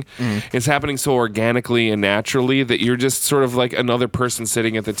happening. It's happening so organically and naturally that you're just sort of like another person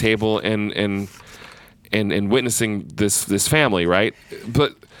sitting at the table and witnessing this family, right?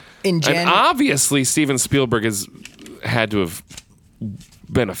 But and obviously Steven Spielberg had to have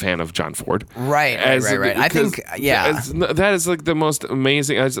been a fan of John Ford. Right. I think, that is the most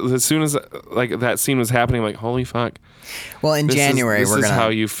amazing. As soon as that scene was happening, I'm like, holy fuck. Well, in January, this is how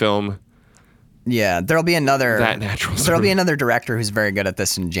you film Yeah, there'll be another that natural. There'll be another director who's very good at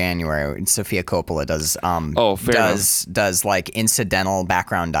this in January. Sofia Coppola does like incidental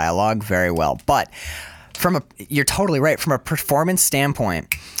background dialogue very well. But you're totally right. From a performance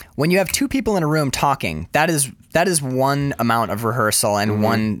standpoint, when you have two people in a room talking, that is one amount of rehearsal and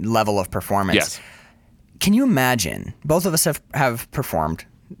one level of performance. Yes. Can you imagine? Both of us have performed.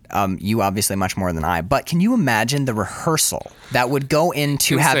 You obviously much more than I, but can you imagine the rehearsal that would go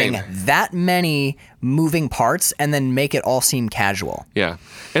into having that many moving parts and then make it all seem casual? Yeah,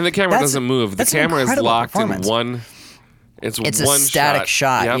 and the camera doesn't move. The camera is locked in one. It's a one static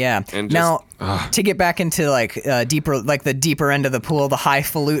shot. Yep. Yeah. And now, to get back into the deeper end of the pool, the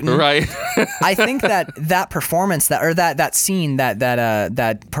highfalutin. Right. I think that performance that scene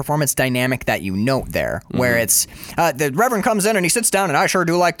that performance dynamic that you note there, where it's the Reverend comes in and he sits down and I sure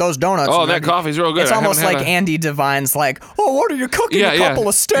do like those donuts. Oh, that coffee's real good. It's almost like Andy Devine's like, oh, what are you cooking? A couple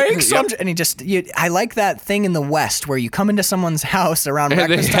of steaks? Yep. And I like that thing in the West where you come into someone's house around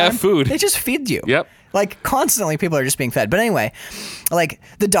breakfast time. They have food. They just feed you. Yep. Like, constantly people are just being fed. But anyway, like,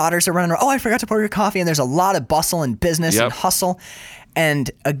 the daughters are running around, oh, I forgot to pour your coffee. And there's a lot of bustle and business and hustle.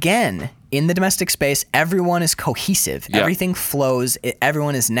 And again, in the domestic space, everyone is cohesive. Yep. Everything flows.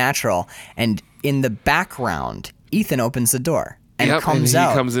 Everyone is natural. And in the background, Ethan opens the door and comes out.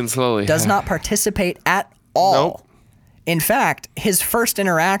 He comes in slowly. Does not participate at all. Nope. In fact, his first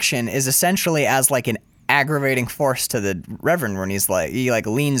interaction is essentially as like an aggravating force to the Reverend when he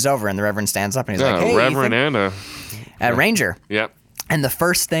leans over and the Reverend stands up and he's like, hey, Reverend Ethan. and Ranger. Yep. And the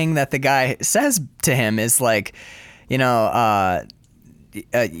first thing that the guy says to him is like, you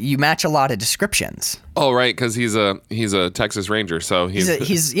match a lot of descriptions. Oh, right, because he's a Texas Ranger, so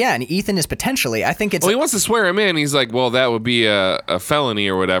and Ethan is potentially. I think it's. Well, he wants to swear him in. He's like, well, that would be a felony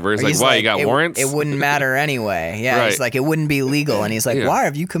or whatever. He's like, why, you got warrants? It wouldn't matter anyway. Yeah, right. He's like, it wouldn't be legal, and he's like, why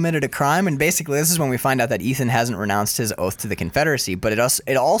have you committed a crime? And basically, this is when we find out that Ethan hasn't renounced his oath to the Confederacy, but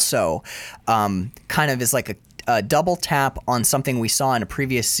it also kind of is like a double tap on something we saw in a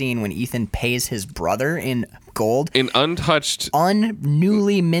previous scene when Ethan pays his brother in gold. In untouched...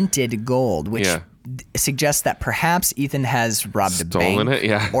 newly minted gold, which suggests that perhaps Ethan has robbed a bank. Stolen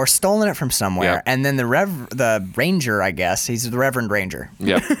it, or stolen it from somewhere. Yeah. And then the Ranger, I guess, he's the Reverend Ranger.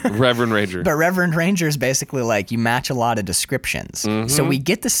 Yeah, Reverend Ranger. But Reverend Ranger is basically like, you match a lot of descriptions. Mm-hmm. So we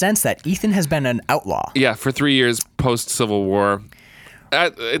get the sense that Ethan has been an outlaw. Yeah, for 3 years post-Civil War.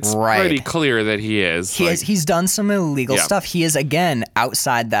 It's pretty clear that he is. He's done some illegal stuff. He is, again,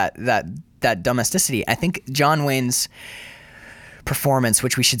 outside that domesticity. I think John Wayne's performance,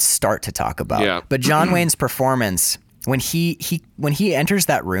 which we should start to talk about, but John Wayne's performance, when he enters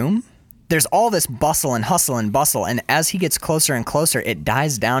that room, there's all this bustle and hustle and bustle, and as he gets closer and closer, it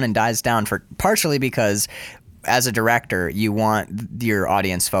dies down for partially because as a director, you want your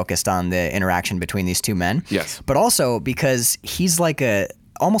audience focused on the interaction between these two men. Yes. But also because he's like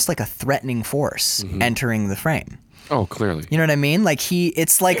almost like a threatening force entering the frame. Oh, clearly. You know what I mean? Like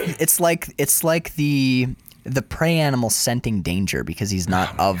it's like the prey animal scenting danger because he's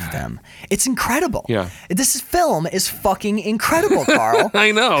not of them. It's incredible. Yeah. This film is fucking incredible, Carl.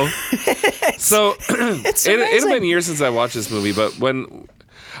 I know. So it's it had been years since I watched this movie, but when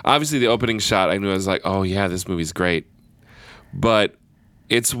obviously the opening shot, I knew I was like, oh yeah, this movie's great. But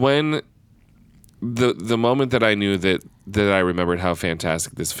it's when the moment that I knew that I remembered how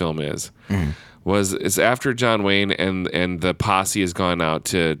fantastic this film is. It's after John Wayne and the posse has gone out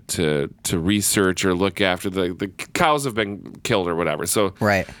to research or look after the cows have been killed or whatever. So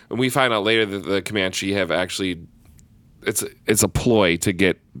right. And we find out later that the Comanche have actually it's a ploy to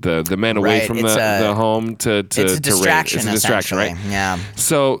get the men away from the home to it's a distraction. It's a distraction, right? Yeah.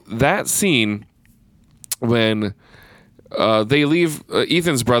 So that scene when they leave,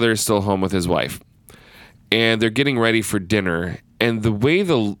 Ethan's brother is still home with his wife, and they're getting ready for dinner. And the way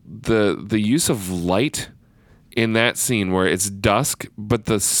the use of light in that scene where it's dusk, but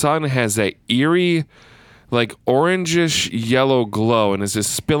the sun has that eerie, like orangish yellow glow and is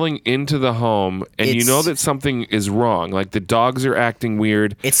just spilling into the home, and you know that something is wrong. Like the dogs are acting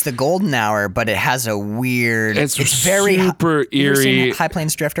weird. It's the golden hour, but it has a weird. It's very super eerie. High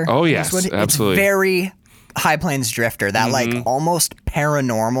Plains Drifter. Oh yes, absolutely. It's very High Plains Drifter. That like almost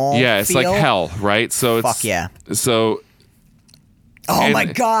paranormal. Yeah, it's feel. like hell, right? So it's fuck yeah. So. Oh my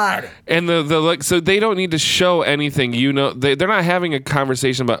God! And the so they don't need to show anything. You know, they're not having a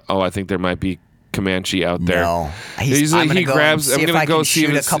conversation about. Oh, I think there might be Comanche out there. No, I'm gonna go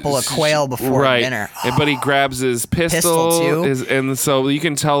shoot a couple of quail before dinner. But he grabs his pistol too. And so you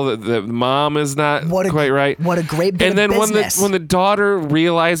can tell that the mom is not quite right. What a great bit of business. when the daughter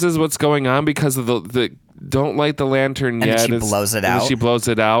realizes what's going on because of the don't light the lantern and yet, she blows it out. She blows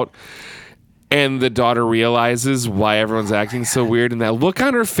it out. And the daughter realizes why everyone's acting so weird, and that look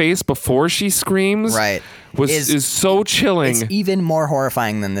on her face before she screams Right. is so chilling. It's even more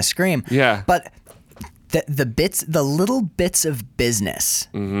horrifying than the scream. Yeah. But the little bits of business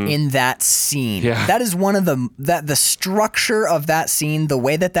in that scene, that is one of the structure of that scene, the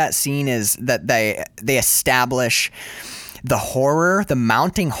way that scene is, that they establish the horror, the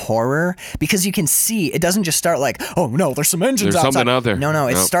mounting horror, because you can see it doesn't just start like, oh no, there's some engines outside. There's something out there. No,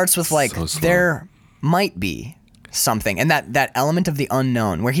 it starts with like, so there might be something, and that element of the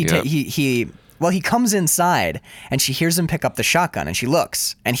unknown where he comes inside and she hears him pick up the shotgun and she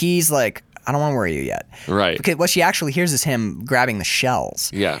looks and he's like, I don't want to worry you yet. Right. Because what she actually hears is him grabbing the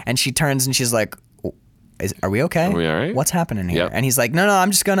shells. Yeah. And she turns and she's like, are we okay? Are we all right? What's happening here? Yep. And he's like, no, I'm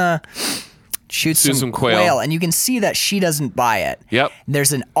just gonna shoot some quail. And you can see that she doesn't buy it. Yep.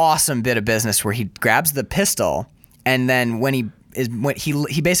 There's an awesome bit of business where he grabs the pistol, and then when he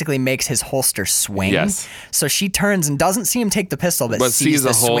basically makes his holster swing. Yes. So she turns and doesn't see him take the pistol, but sees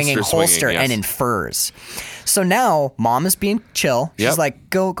the swinging holster yes. and infers. So now Mom is being chill. She's like,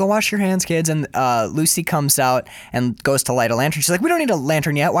 go wash your hands, kids. And Lucy comes out and goes to light a lantern. She's like, we don't need a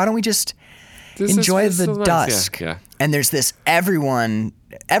lantern yet. Why don't we just enjoy the dusk? Yeah. And there's this, everyone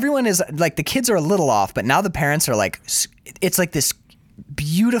is like, the kids are a little off, but now the parents are like, it's like this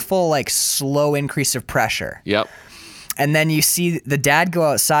beautiful, like slow increase of pressure. Yep. And then you see the dad go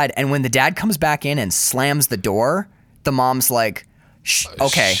outside, and when the dad comes back in and slams the door, the mom's like,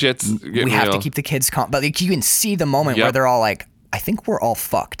 okay, we have to keep the kids calm. But like, you can see the moment where they're all like, I think we're all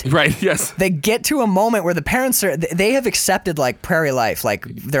fucked. Right, yes. They get to a moment where the parents they have accepted like prairie life. Like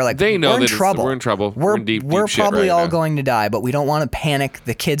they're like, they know we're in trouble. We're in trouble. We're in deep probably shit right all now. going to die, but we don't want to panic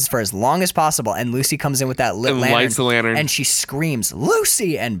the kids for as long as possible. And Lucy comes in with that lit lantern. Lights the lantern. And she screams,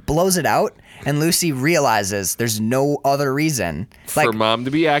 Lucy, and blows it out. And Lucy realizes there's no other reason for Mom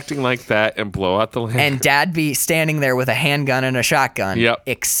to be acting like that and blow out the lantern. And Dad be standing there with a handgun and a shotgun. Yep.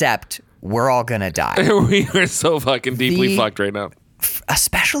 Except we're all going to die. We are so fucking deeply fucked right now.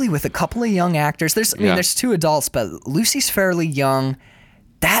 Especially with a couple of young actors. There's two adults, but Lucy's fairly young.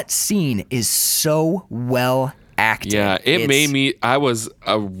 That scene is so well acted. Yeah, it made me. I was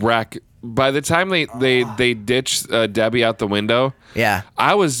a wreck. By the time they ditched Debbie out the window,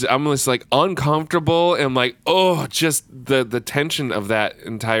 I'm just like uncomfortable and like, oh, just the tension of that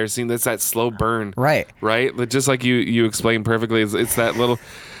entire scene. That's that slow burn, right? Just like you explained perfectly. It's that little.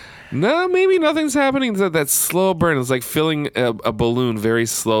 No, maybe nothing's happening. That slow burn is like filling a balloon very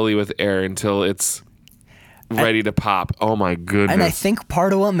slowly with air until it's ready to pop. Oh my goodness! And I think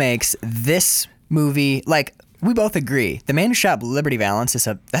part of what makes this movie, like, we both agree, The Man Who Shot Liberty Valance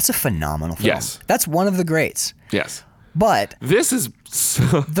that's a phenomenal film. Yes, that's one of the greats. Yes. But this is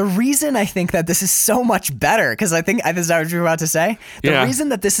the reason I think that this is so much better, because I think this is what you were about to say. The reason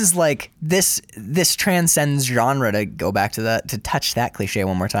that this is like this transcends genre, to go back to that, to touch that cliche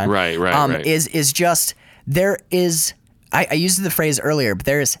one more time. Right. Is just there is. I used the phrase earlier, but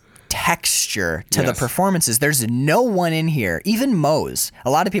there is texture to the performances. There's no one in here, even Mose. A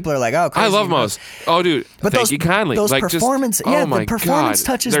lot of people are like, "Oh, crazy I love Mose." Oh, dude, but thank you kindly. Those like, performances, the performance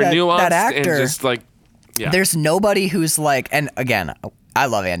touches They're that actor. And just like. Yeah. There's nobody who's like, and again, I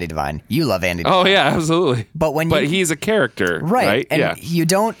love Andy Devine. You love Andy Devine. Oh yeah, absolutely. But he's a character, right? And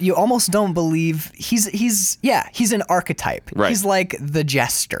you almost don't believe he's an archetype. Right. He's like the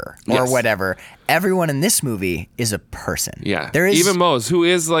jester or whatever. Everyone in this movie is a person. Yeah. There is even Mose, who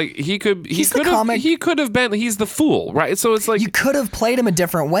is like he could have been he's the fool, right? So it's like you could have played him a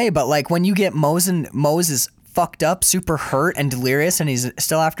different way, but like when you get Mose is fucked up, super hurt and delirious, and he's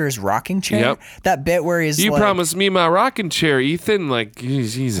still after his rocking chair. Yep. That bit where he's you promised me my rocking chair, Ethan. Like,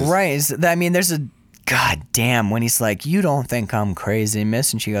 Jesus. Right. I mean, there's a god damn when he's like, you don't think I'm crazy,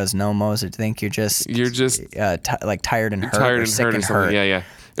 miss? And she goes, no, Mose, I think you're just like tired and hurt. Tired or sick and hurt. Yeah.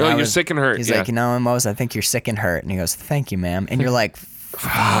 Oh, you're sick and hurt. He's like, Mose, I think you're sick and hurt. And he goes, thank you, ma'am. And you're like,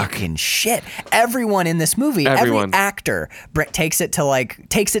 fucking shit. Everyone in this movie, every actor takes it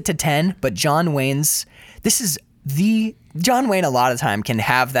to 10, but John Wayne a lot of time can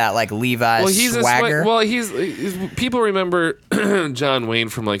have that like Levi's swagger. He's people remember John Wayne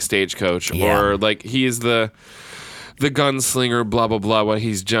from like Stagecoach or like he's the gunslinger, blah blah blah. What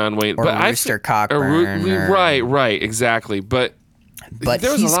he's John Wayne, or but Rooster Cockburn, right, exactly. But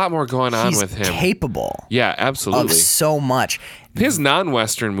there's a lot more going on with him. Capable, absolutely, of so much. His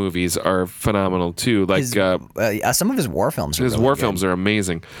non-Western movies are phenomenal too. Like some of his war films. Films are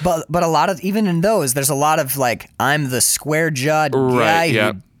amazing. But a lot of, even in those, there's a lot of like, I'm the square-jawed guy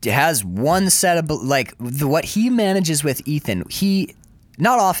who has one set of like what he manages with Ethan.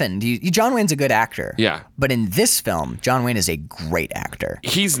 not often. John Wayne's a good actor. Yeah. But in this film, John Wayne is a great actor.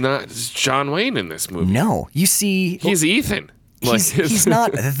 He's not John Wayne in this movie. No, you see, he's Ethan. He's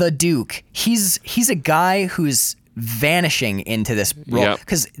not the Duke. He's a guy who's vanishing into this role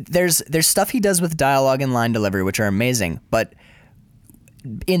because there's stuff he does with dialogue and line delivery which are amazing, but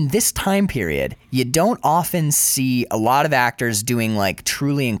in this time period, you don't often see a lot of actors doing like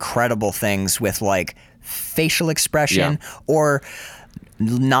truly incredible things with like facial expression or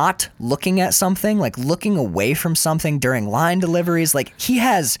not looking at something, like looking away from something during line deliveries. Like he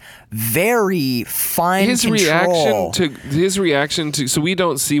has very fine control. His reaction to, so we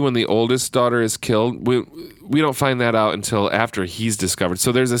don't see when the oldest daughter is killed. We don't find that out until after he's discovered.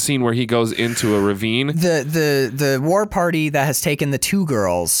 So there's a scene where he goes into a ravine. The war party that has taken the two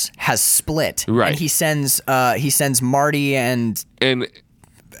girls has split. Right. And he sends Marty and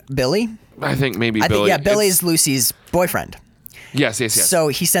Billy. I think maybe Billy. Yeah, Billy's Lucy's boyfriend. Yes. So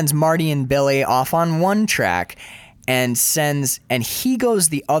he sends Marty and Billy off on one track and he goes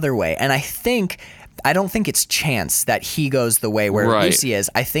the other way. And I don't think it's chance that he goes the way where Lucy is.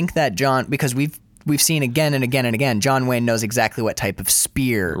 I think that because we've seen again and again and again, John Wayne knows exactly what type of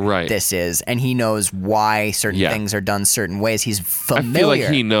spear this is, and he knows why certain things are done certain ways. He's familiar. I feel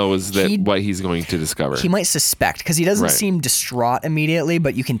like he knows what he's going to discover. He might suspect because he doesn't seem distraught immediately,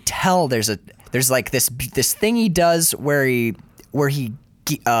 but you can tell there's like this thing he does where he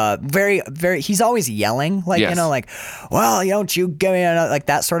very, very, he's always yelling, like, like, well, don't you give me another, like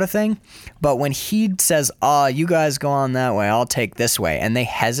that sort of thing. But when he says, you guys go on that way, I'll take this way, and they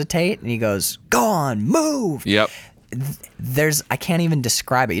hesitate, and he goes, go on, move. Yep. I can't even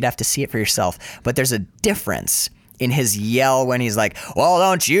describe it. You'd have to see it for yourself. But there's a difference in his yell when he's like, well,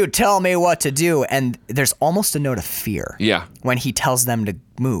 don't you tell me what to do. And there's almost a note of fear. Yeah. When he tells them to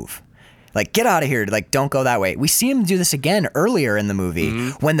move. Like, get out of here. Like, don't go that way. We see him do this again earlier in the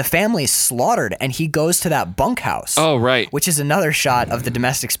movie when the family's slaughtered and he goes to that bunkhouse. Oh, right. Which is another shot of the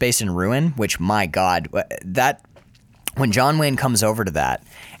domestic space in ruin, which, my God, when John Wayne comes over to that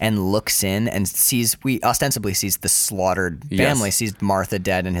and looks in and ostensibly sees the slaughtered family, sees Martha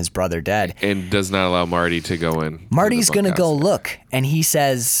dead and his brother dead. And does not allow Marty to go in. Marty's going to go look, and he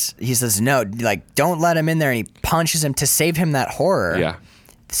says, no, like, don't let him in there, and he punches him to save him that horror. Yeah.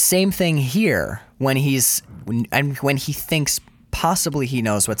 Same thing here when he thinks possibly he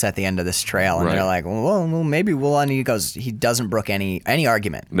knows what's at the end of this trail, and they're like, well, maybe we'll. And he goes, he doesn't brook any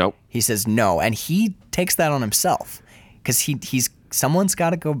argument. Nope. He says no, and he takes that on himself because someone's got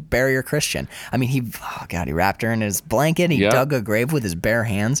to go bury your Christian. I mean, he wrapped her in his blanket. He dug a grave with his bare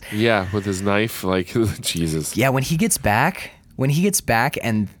hands. Yeah, with his knife, like Jesus. Yeah, when he gets back,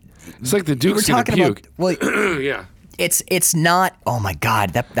 and it's like the Duke's gonna puke. Yeah. It's not. Oh my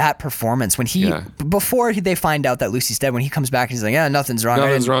God, that performance when before they find out that Lucy's dead, when he comes back, he's like, yeah, nothing's wrong.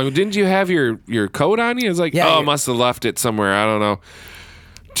 Nothing's wrong. Didn't you have your coat on you? It's like, must have left it somewhere. I don't know.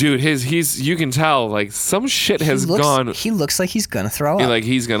 Dude, you can tell like some shit has gone. He looks like he's gonna throw up. Like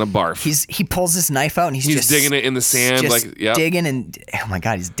he's gonna barf. He pulls his knife out and he's just digging it in the sand, digging, and oh my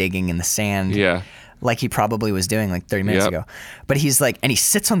God, he's digging in the sand. Yeah. Like he probably was doing like 30 minutes ago. But he's like, and he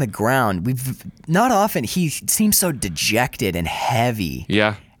sits on the ground. Not often, he seems so dejected and heavy.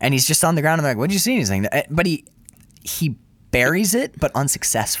 Yeah. And he's just on the ground and they're like, what'd you see? And he's like, but he buries it, but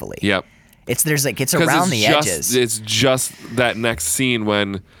unsuccessfully. Yep. It's around the edges. It's just that next scene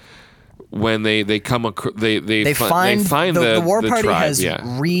when they come they find the war party tribe,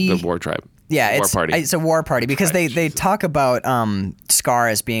 the war tribe. Yeah, it's a war party because they talk about Scar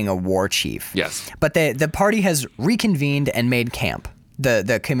as being a war chief. Yes. But the party has reconvened and made camp.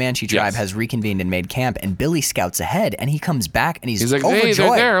 The Comanche tribe has reconvened and made camp, and Billy scouts ahead, and he comes back, and he's like, overjoyed. Hey,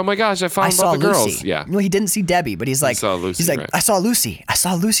 they're there. Oh my gosh, I found all the girls. Lucy. Yeah. Well, he didn't see Debbie, but he's like, saw Lucy, he's like, I saw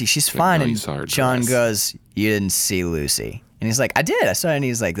Lucy. She's fine. No, and John goes, you didn't see Lucy. And he's like, I did. I saw her. And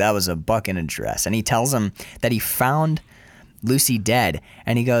he's like, that was a buck in a dress. And he tells him that he found Lucy dead,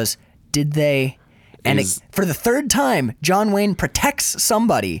 and he goes, did they... And for the third time, John Wayne protects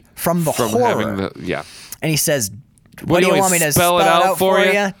somebody from horror. And he says, what do you want me to spell it out for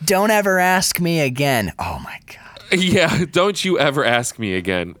you? Don't ever ask me again. Oh, my God. Yeah, don't you ever ask me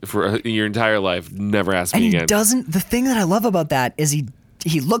again for your entire life. Never ask me again. The thing that I love about that is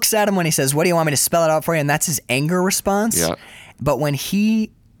he looks at him when he says, what do you want me to spell it out for you? And that's his anger response. Yeah. But when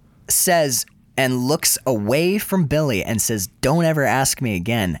he says... and looks away from Billy and says, don't ever ask me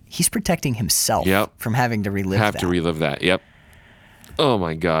again, he's protecting himself from having to relive that. Yep. Oh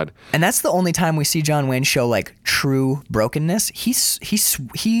my God. And that's the only time we see John Wayne show like true brokenness. He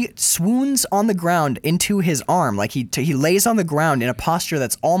swoons on the ground into his arm. Like he lays on the ground in a posture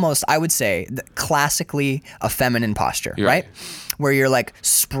that's almost, I would say, classically a feminine posture, right? Where you're like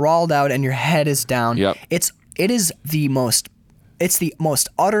sprawled out and your head is down. Yep. It's the most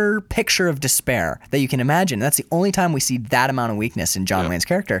utter picture of despair that you can imagine. That's the only time we see that amount of weakness in John Wayne's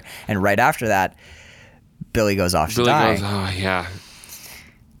character. And right after that, Billy goes off to die. Oh yeah.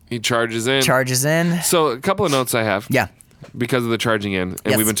 He charges in. So a couple of notes I have. Yeah. Because of the charging in,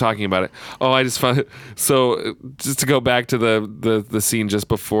 and we've been talking about it. Oh, I just found it. So just to go back to the scene just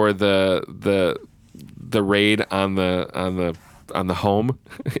before the raid on the home,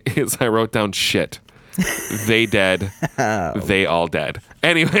 is I wrote down shit. They dead. They all dead.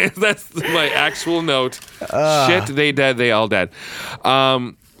 Anyway, that's my actual note. Shit, they dead. They all dead.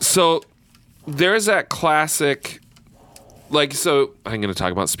 So there's that classic. Like, so I'm going to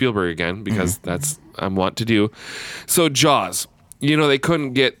talk about Spielberg again because that's I'm want to do. So Jaws, they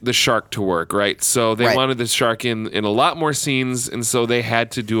couldn't get the shark to work, right? So they wanted the shark in a lot more scenes, and so they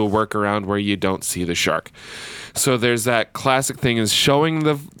had to do a workaround where you don't see the shark. So there's that classic thing is showing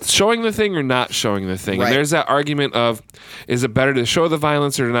the thing or not showing the thing. Right. And there's that argument of, is it better to show the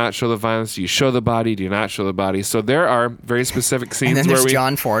violence or to not show the violence? Do you show the body? Do you not show the body? So there are very specific scenes and then there's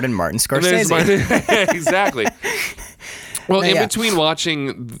John Ford and Martin Scorsese. Exactly. Well, in between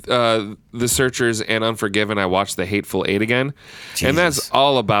watching The Searchers and Unforgiven, I watched The Hateful Eight again. Jesus. And that's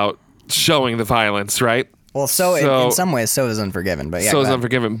all about showing the violence, right? Well, in some ways, so is Unforgiven. But yeah, so is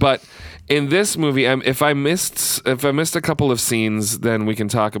Unforgiven. But in this movie, if I missed a couple of scenes, then we can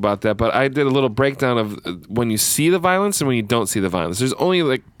talk about that. But I did a little breakdown of when you see the violence and when you don't see the violence. There's only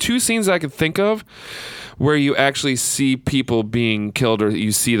like 2 scenes I could think of where you actually see people being killed or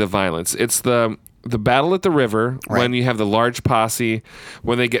you see the violence. It's the battle at the river, when you have the large posse,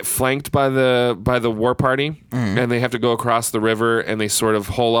 when they get flanked by the war party, and they have to go across the river, and they sort of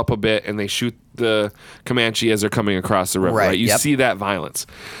hole up a bit, and they shoot the Comanche as they're coming across the river. Right? You see that violence.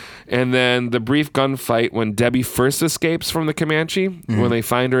 And then the brief gunfight when Debbie first escapes from the Comanche, when they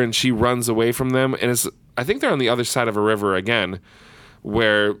find her and she runs away from them, and I think they're on the other side of a river again,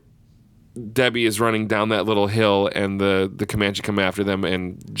 where Debbie is running down that little hill and the Comanche come after them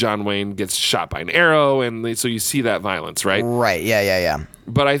and John Wayne gets shot by an arrow and so you see that violence, right? Right, yeah.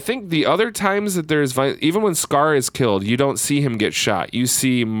 But I think the other times that there's violence, even when Scar is killed, you don't see him get shot. You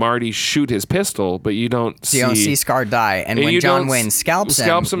see Marty shoot his pistol, but you don't see Scar die. And when John Wayne scalps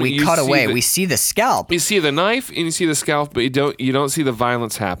him, we cut away. We see the scalp. You see the knife and you see the scalp, but you don't see the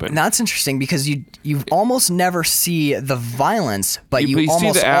violence happen. That's interesting because you almost never see the violence, but you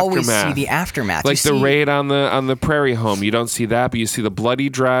almost always see the aftermath. Like the raid on the prairie home, you don't see that, but you see the bloody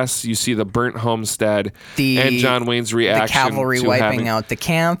dress, you see the burnt homestead, and John Wayne's reaction. The cavalry wiping out the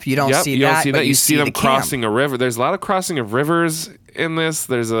camp. You don't see that. But you see them crossing a river. There's a lot of crossing of rivers in this.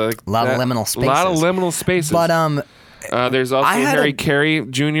 There's a lot of liminal spaces. But there's also Harry Carey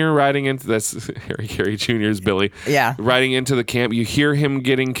Jr. riding into this. Harry Carey Jr.'s Billy. Yeah. Riding into the camp. You hear him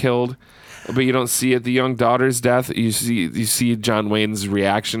getting killed, but you don't see it. The young daughter's death. You see John Wayne's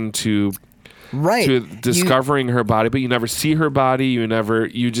reaction to discovering her body, but you never see her body.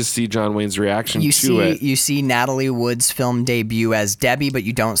 You just see John Wayne's reaction to it. You see Natalie Wood's film debut as Debbie, but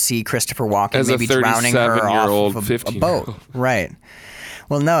you don't see Christopher Walken as maybe drowning her off of a boat. Right.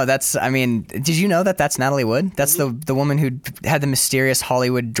 Well, no, did you know that that's Natalie Wood? That's the woman who had the mysterious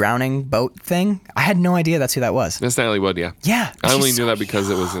Hollywood drowning boat thing? I had no idea that's who that was. That's Natalie Wood, yeah. Yeah. I only knew that because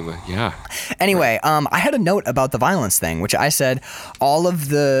it was in the, yeah. Anyway, I had a note about the violence thing, which I said all of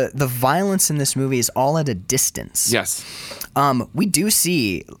the violence in this movie is all at a distance. Yes. We do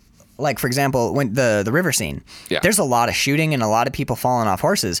see... Like, for example, when the river scene, there's a lot of shooting and a lot of people falling off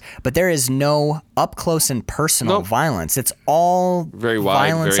horses, but there is no up close and personal violence. It's all very wide,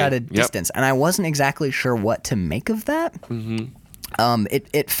 violence at a distance. And I wasn't exactly sure what to make of that. Mm-hmm.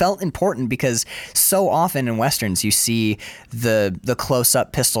 It felt important because so often in Westerns, you see the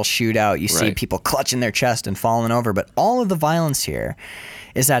close-up pistol shootout. You see people clutching their chest and falling over. But all of the violence here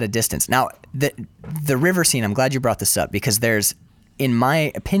is at a distance. Now, the river scene, I'm glad you brought this up because in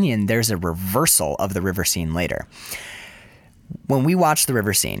my opinion, there's a reversal of the river scene later. When we watch the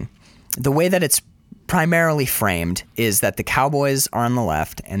river scene, the way that it's primarily framed is that the cowboys are on the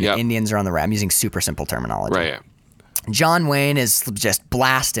left and the Indians are on the right. I'm using super simple terminology. Right. John Wayne is just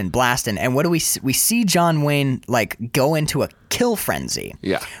blasting. And what do we see? We see John Wayne like go into a kill frenzy.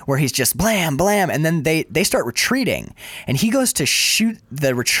 Yeah. Where he's just blam, blam. And then they start retreating. And he goes to shoot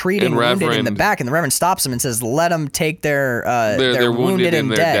the retreating wounded in the back. And the Reverend stops him and says, let them take their wounded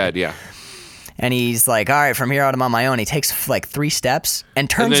and they're dead. Yeah. And he's like, all right, from here out, I'm on my own. He takes like 3 steps and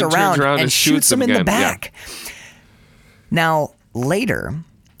turns around and shoots him in the back. Yeah. Now, later,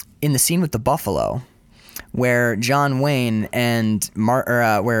 in the scene with the buffalo, where John Wayne and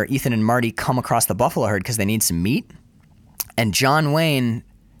where Ethan and Marty come across the buffalo herd because they need some meat, and John Wayne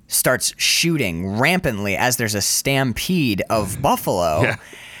starts shooting rampantly as there's a stampede of buffalo. Yeah.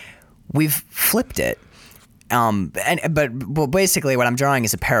 We've flipped it. But basically what I'm drawing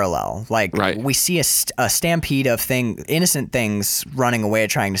is a parallel. Like, we see a stampede of innocent things running away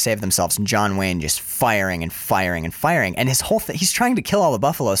trying to save themselves, and John Wayne just firing and firing and firing. And his whole thing, he's trying to kill all the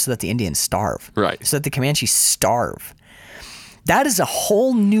buffalo so that the Indians starve. Right. So that the Comanches starve. That is a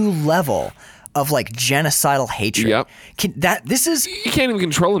whole new level of like genocidal hatred. Yep. He can't even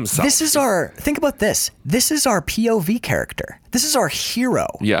control himself. Think about this. This is our POV character. This is our hero.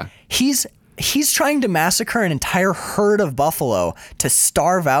 Yeah. He's trying to massacre an entire herd of buffalo to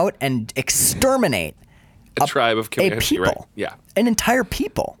starve out and exterminate a tribe of Comanche, people. Right? Yeah. An entire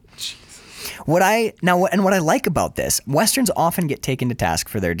people. Jeez. What I like about this, Westerns often get taken to task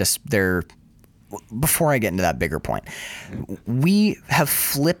for their before I get into that bigger point, we have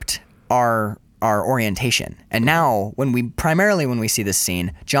flipped our orientation. And now when we see this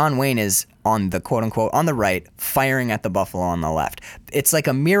scene, John Wayne is on the quote unquote on the right, firing at the buffalo on the left. It's like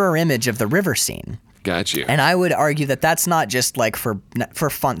a mirror image of the river scene. Got you. And I would argue that that's not just like for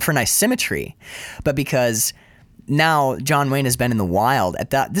fun, for nice symmetry, but because now John Wayne has been in the wild.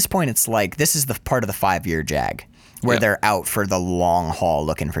 At this point, it's like this is the part of the 5-year jag where they're out for the long haul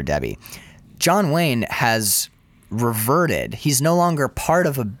looking for Debbie. John Wayne has reverted. He's no longer part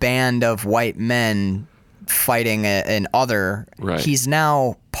of a band of white men fighting an other. Right. He's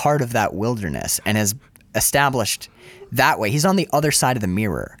now part of that wilderness and has established that way. He's on the other side of the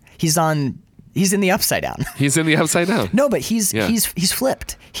mirror. He's in the upside down. He's in the upside down. No, but he's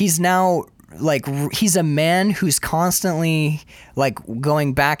flipped. He's now like he's a man who's constantly like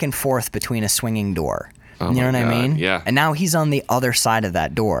going back and forth between a swinging door. Oh, you know what I mean? Yeah. And now he's on the other side of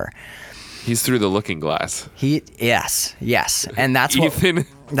that door. He's through the looking glass. Yes, and that's what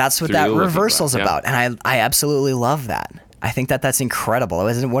that reversal's about, and I absolutely love that. I think that's incredible.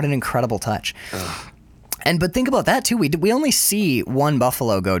 What an incredible touch. But think about that too. We only see one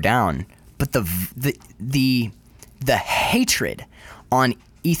buffalo go down, but the hatred on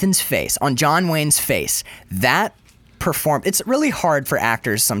Ethan's face, on John Wayne's face, that it's really hard for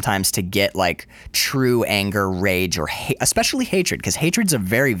actors sometimes to get like true anger, rage, or especially hatred, because hatred's a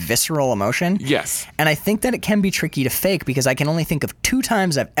very visceral emotion. Yes. And I think that it can be tricky to fake, because I can only think of 2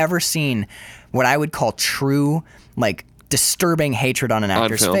 times I've ever seen what I would call true, like disturbing hatred on an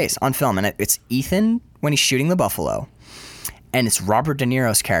actor's face on film. And it's Ethan when he's shooting the buffalo, and it's Robert De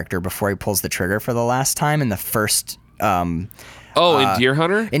Niro's character before he pulls the trigger for the last time in the first in Deer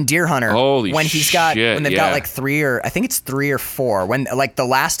Hunter? In Deer Hunter. Holy when shit, they've got like 3 or I think it's 3 or 4. When like the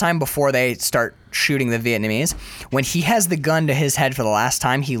last time before they start shooting the Vietnamese, when he has the gun to his head for the last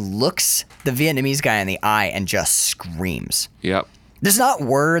time, he looks the Vietnamese guy in the eye and just screams. Yep. There's not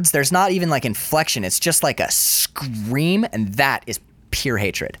words, there's not even like inflection. It's just like a scream, and that is pure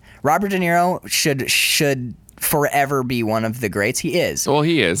hatred. Robert De Niro should forever be one of the greats. He is. Well,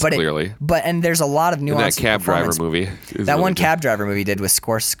 he is, clearly. And there's a lot of nuance. And that Cab Driver movie. That really one Cab Driver movie did with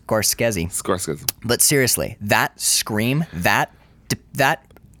Scorsese. But seriously, that scream, that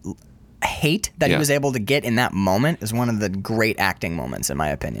hate that he was able to get in that moment is one of the great acting moments, in my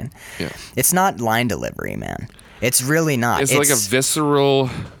opinion. Yeah. It's not line delivery, man. It's really not. It's like a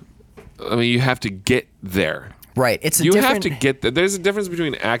visceral... I mean, you have to get there. Right. You have to get there. There's a difference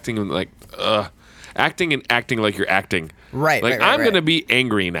between acting and like... acting and acting like you're acting. Right. Like, I'm going to be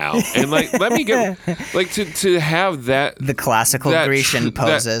angry now. And like, let me get, like, to have that. The classical Grecian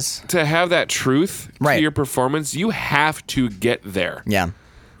poses. To have that truth to your performance, you have to get there. Yeah.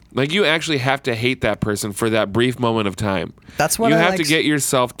 Like, you actually have to hate that person for that brief moment of time. That's what you have to get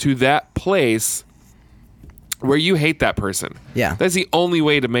yourself to that place where you hate that person. Yeah. That's the only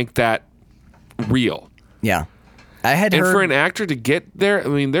way to make that real. Yeah. For an actor to get there, I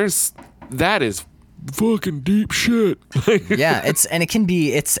mean, that is fucking deep shit. Yeah, it's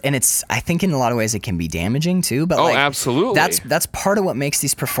I think in a lot of ways it can be damaging too, but absolutely. That's part of what makes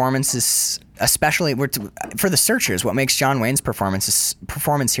these performances, especially for the Searchers, what makes John Wayne's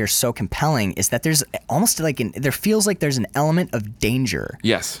performance here so compelling is that there's almost there feels like there's an element of danger.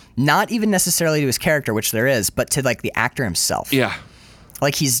 Yes. Not even necessarily to his character, which there is, but to like the actor himself. Yeah.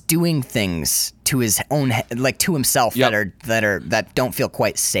 Like he's doing things to his own, like to himself that don't feel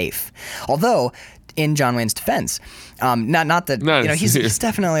quite safe. Although, in John Wayne's defense, he's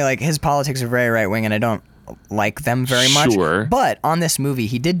definitely like his politics are very right wing, and I don't like them very much. Sure. But on this movie,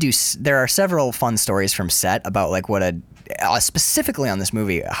 he did do. There are several fun stories from set about like what specifically on this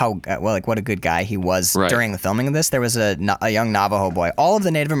movie, what a good guy he was during the filming of this. There was a young Navajo boy. All of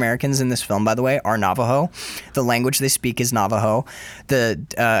the Native Americans in this film, by the way, are Navajo. The language they speak is Navajo.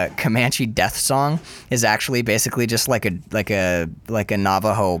 The Comanche death song is actually basically just like a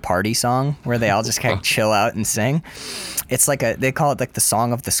Navajo party song where they all just kind of chill out and sing. It's like they call it like the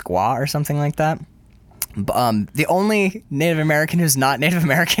song of the squaw or something like that. The only Native American who's not Native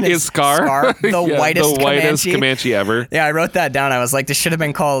American is Scar, the whitest Comanche ever. Yeah, I wrote that down. I was like, this should have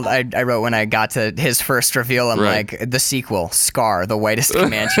been called. I wrote when I got to his first reveal. I'm like, the sequel, Scar, the whitest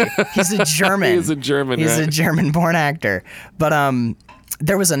Comanche. He's a German. He's a German-born actor. But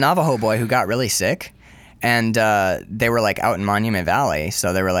there was a Navajo boy who got really sick, and they were like out in Monument Valley,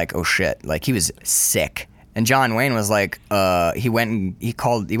 so they were like, oh shit, like he was sick. And John Wayne was like, he went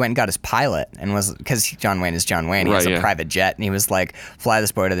and got his pilot, and was, because John Wayne is John Wayne, he has a private jet, and he was like, fly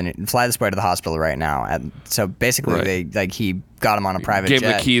this boy to the hospital right now. So basically, he got him on a private jet. Gave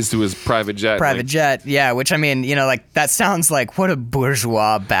him the keys to his private jet. Jet, yeah. Which, I mean, like that sounds like what a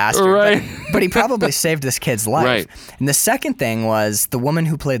bourgeois bastard. Right. But he probably saved this kid's life. Right. And the second thing was the woman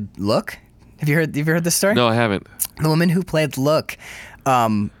who played Look. Have you heard this story? No, I haven't. The woman who played Look.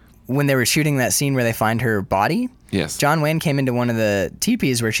 When they were shooting that scene where they find her body, yes, John Wayne came into one of the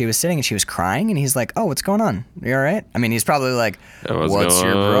teepees where she was sitting and she was crying, and he's like, "Oh, what's going on? You all right?" I mean, he's probably like, "What's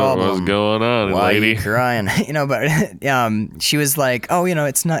your problem? What's going on, Why lady? Are you crying?" But she was like, "Oh,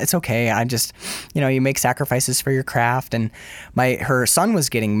 it's okay. I just, you make sacrifices for your craft." And her son was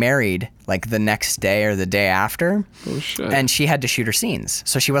getting married like the next day or the day after, and she had to shoot her scenes,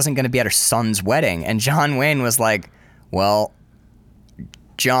 so she wasn't going to be at her son's wedding. And John Wayne was like, "Well,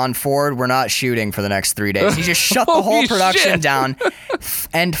 John Ford, we're not shooting for the next 3 days." He just shut the whole production down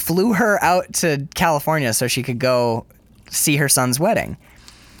and flew her out to California so she could go see her son's wedding.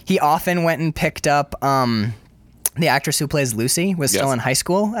 He often went and picked up the actress who plays Lucy was still in high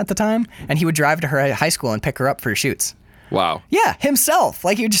school at the time, and he would drive to her high school and pick her up for shoots. Wow. Yeah, himself.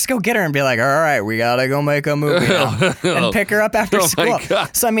 Like, he would just go get her and be like, all right, we gotta go make a movie now. And pick her up after school. My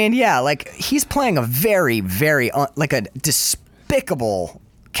God. So, I mean, yeah, like, he's playing a very, very, like a despicable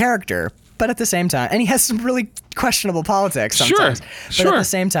character, but at the same time, and he has some really questionable politics sometimes. But at the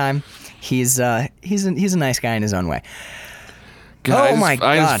same time, he's a nice guy in his own way. God,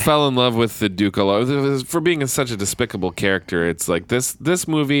 I just fell in love with the Duke for being such a despicable character. It's like this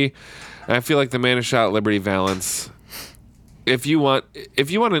movie. I feel like The Man Who Shot Liberty Valance. If you want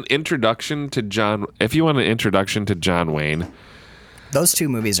an introduction to John Wayne, those two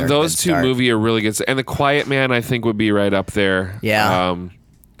movies are really good. And The Quiet Man, I think, would be right up there. Yeah.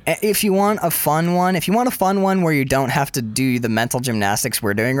 If you want a fun one, where you don't have to do the mental gymnastics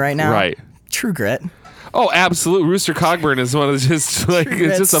we're doing right now, right? True Grit. Oh, absolutely. Rooster Cogburn is one of just like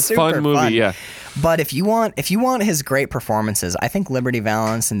it's just a fun movie, fun. Yeah. But if you want his great performances, I think Liberty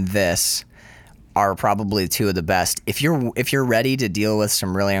Valance and this are probably two of the best. If you're ready to deal with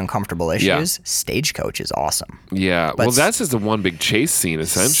some really uncomfortable issues, Stagecoach is awesome. Yeah. Well, that's just the one big chase scene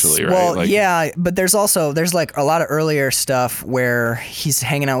essentially, right? Well, yeah, but there's like a lot of earlier stuff where he's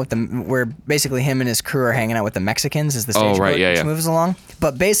hanging out with where basically him and his crew are hanging out with the Mexicans as the Stagecoach moves along.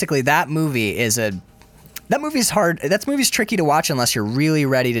 But basically that movie's hard. That movie's tricky to watch unless you're really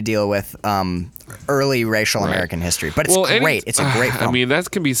ready to deal with early racial American history. But it's great. It's a great film. I mean,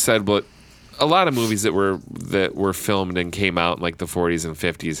 that can be said, but a lot of movies that were filmed and came out in like the 40s and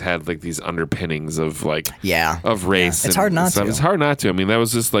 50s had like these underpinnings of like of race. It's hard not to. It's hard not to. I mean, that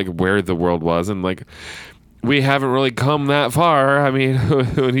was just like where the world was, and like we haven't really come that far. I mean,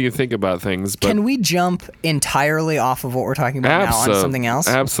 when you think about things. But can we jump entirely off of what we're talking about now on something else?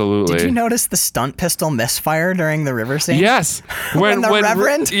 Absolutely. Did you notice the stunt pistol misfire during the river scene? Yes. When the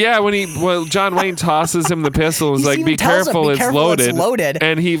Reverend? Yeah, when John Wayne tosses him the pistol, it's like, be careful, it's loaded.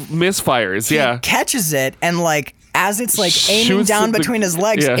 And he misfires, He catches it and like, as it's like aiming down between his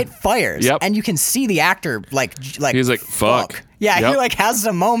legs, it fires. Yep. And you can see the actor like he's like, fuck. Yeah, he like has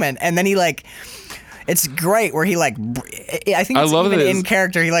a moment, and then he like... It's great where he like, I think it's even in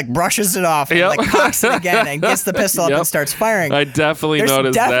character, he like brushes it off and like cocks it again and gets the pistol up and starts firing. I definitely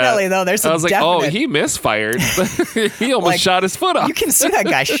noticed that. There's I was like, oh, he misfired. He almost shot his foot off. You can see that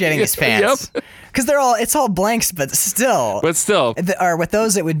guy shitting his pants. Because it's all blanks, but still. Or with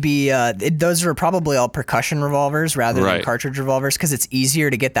those, it would be, those are probably all percussion revolvers rather than cartridge revolvers, because it's easier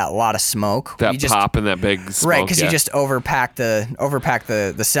to get that lot of smoke. That pop and that big smoke. Right, because you just overpack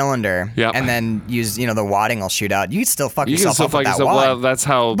the cylinder, and then use, the wadding will shoot out. You can still fuck yourself up with that wad. Well, that's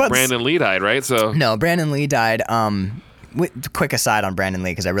how Brandon Lee died, right? So no, Brandon Lee died quick aside on Brandon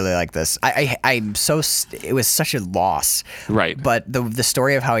Lee, because I really like this. It was such a loss. Right. But the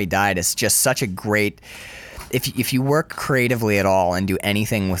story of how he died is just such a great. If you work creatively at all and do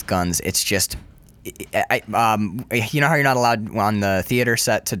anything with guns, it's just. You know how you're not allowed on the theater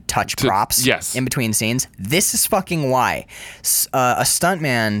set to touch props in between scenes? This is fucking why. A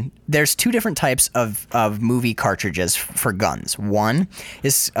stuntman, there's two different types of movie cartridges for guns. One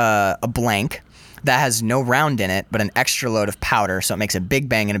is a blank that has no round in it, but an extra load of powder, so it makes a big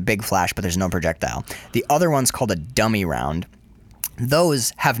bang and a big flash, but there's no projectile. The other one's called a dummy round.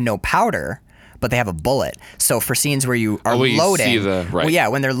 Those have no powder, but they have a bullet. So for scenes where you are loading,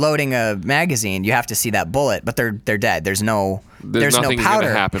 when they're loading a magazine, you have to see that bullet, but they're dead. There's no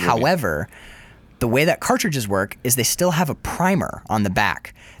powder. However, the way that cartridges work is they still have a primer on the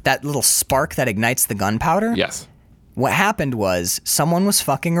back. That little spark that ignites the gunpowder. Yes. What happened was someone was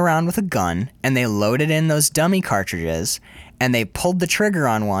fucking around with a gun and they loaded in those dummy cartridges and they pulled the trigger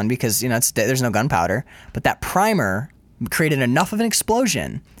on one because there's no gunpowder, but that primer created enough of an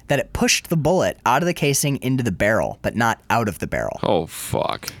explosion that it pushed the bullet out of the casing into the barrel, but not out of the barrel. Oh,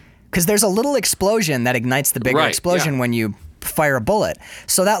 fuck. Because there's a little explosion that ignites the bigger explosion when you fire a bullet.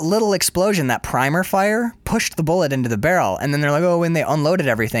 So that little explosion, that primer fire, pushed the bullet into the barrel. And then they're like, when they unloaded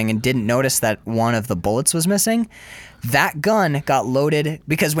everything and didn't notice that one of the bullets was missing, that gun got loaded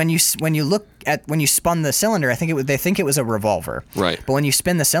because when you spun the cylinder, they think it was a revolver. Right. But when you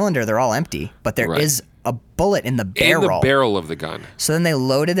spin the cylinder, they're all empty. But there is a bullet in the barrel. In the barrel of the gun. So then they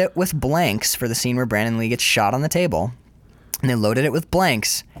loaded it with blanks for the scene where Brandon Lee gets shot on the table. And they loaded it with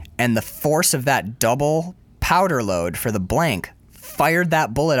blanks. And the force of that double powder load for the blank fired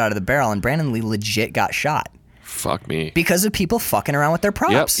that bullet out of the barrel. And Brandon Lee legit got shot. Fuck me. Because of people fucking around with their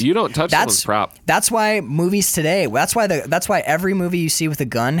props. Yep, you don't touch someone's prop. That's why movies today, that's why every movie you see with a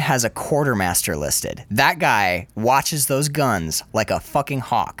gun has a quartermaster listed. That guy watches those guns like a fucking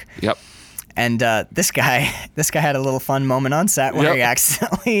hawk. Yep. And this guy had a little fun moment on set where he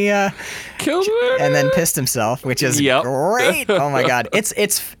accidentally killed it and then pissed himself, which is great. Oh my god,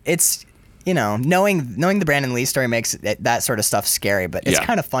 it's knowing the Brandon Lee story makes that sort of stuff scary, but it's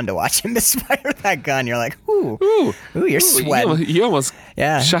kind of fun to watch him misfire that gun. You're like, ooh, you're sweating. You almost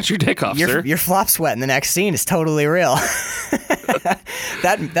shot your dick off, sir. Your flop sweat in the next scene is totally real.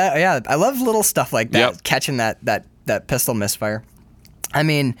 I love little stuff like that, catching that pistol misfire. I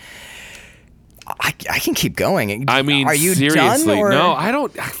mean, I can keep going. I mean, are you seriously? done? Or? No, I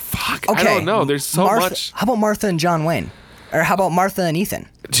don't. Fuck, okay. I don't know. There's so much. How about Martha and John Wayne? Or how about Martha and Ethan?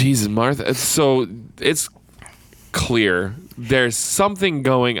 Jesus, Martha. So it's clear there's something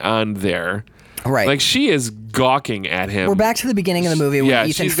going on there. Right. Like she is gawking at him. We're back to the beginning of the movie when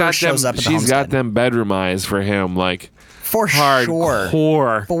Ethan first shows up at the homestead. She's got them bedroom eyes for him, like for hardcore.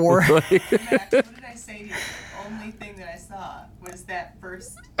 Sure. What did I say to you? The only thing that I saw was that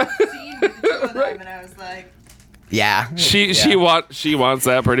first scene with the two of them, and I was like, yeah. She wants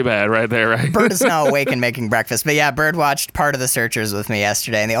that pretty bad right there, right? Bird is now awake and making breakfast. But yeah, Bird watched part of The Searchers with me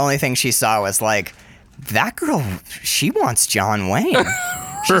yesterday, and the only thing she saw was like, that girl, she wants John Wayne.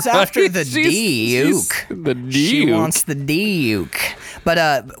 She's after the Duke. The Duke. She wants the Duke.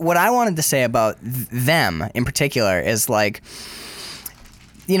 But what I wanted to say about them in particular is like,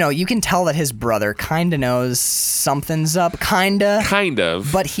 you can tell that his brother kind of knows something's up, kind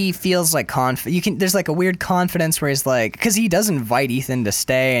of. But he feels like there's like a weird confidence where he's like, because he does invite Ethan to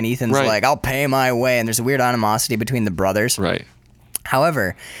stay, and Ethan's like, I'll pay my way, and there's a weird animosity between the brothers. Right.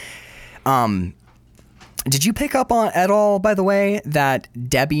 However, did you pick up on at all, by the way, that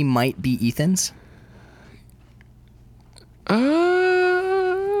Debbie might be Ethan's?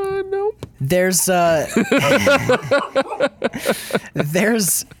 Nope. There's a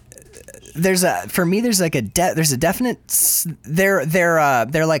definite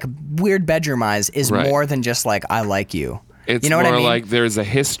their like weird bedroom eyes is more than just like I like you. It's what I mean? Like there's a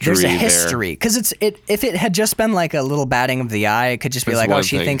history. There's a history because if it had just been like a little batting of the eye, it could just be like, oh,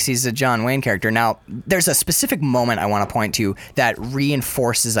 she thinks he's a John Wayne character. Now there's a specific moment I want to point to that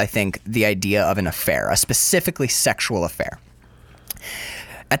reinforces, I think, the idea of an affair, a specifically sexual affair.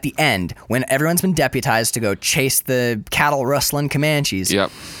 At the end, when everyone's been deputized to go chase the cattle rustling Comanches,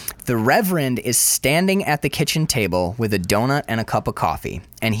 the Reverend is standing at the kitchen table with a donut and a cup of coffee,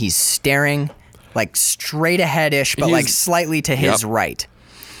 and he's staring like straight ahead-ish, but like slightly to his right.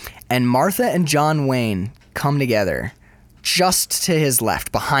 And Martha and John Wayne come together just to his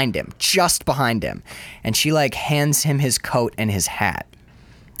left, just behind him. And she like hands him his coat and his hat.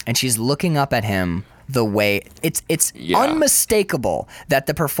 And she's looking up at him the way it's unmistakable that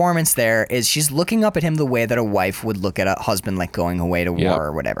the performance there is she's looking up at him the way that a wife would look at a husband like going away to war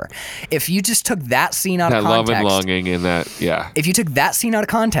or whatever. If you just took that scene out of context, that love and longing in that, if you took that scene out of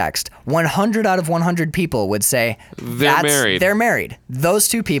context, 100 out of 100 people would say they're married. Those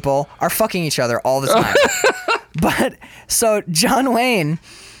two people are fucking each other all the time. But so John Wayne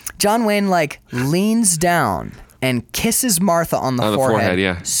like leans down and kisses Martha on the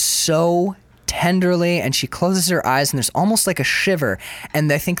forehead so tenderly, and she closes her eyes and there's almost like a shiver.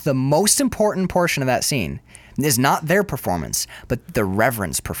 And I think the most important portion of that scene is not their performance, but the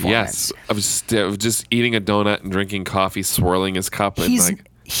Reverend's performance. Yes, of just eating a donut and drinking coffee, swirling his cup.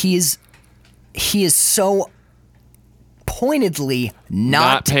 He is so pointedly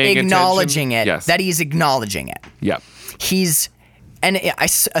not acknowledging it that he's acknowledging it. Yep. And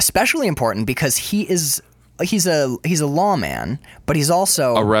it's especially important because he's a lawman, but he's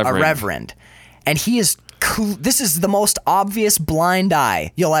also a reverend. And he is this is the most obvious blind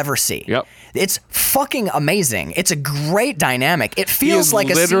eye you'll ever see. Yep. It's fucking amazing. It's a great dynamic. It feels like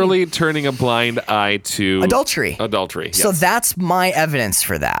literally turning a blind eye to adultery. Yes. So that's my evidence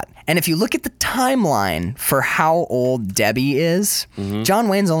for that. And if you look at the timeline for how old Debbie is, John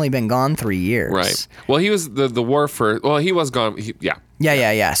Wayne's only been gone 3 years. Right. Well, he was the war for. Well, he was gone.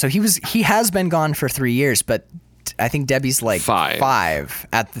 Yeah. So he has been gone for 3 years, but I think Debbie's like 5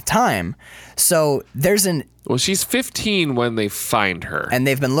 at the time. So there's Well, she's 15 when they find her, and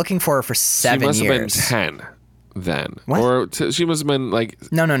they've been looking for her for 7 years. She must have been 10 then, what? Or she must have been like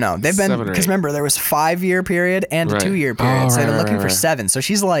no. They've been because remember there was 5-year period and a 2-year period, so they've been looking for 7. So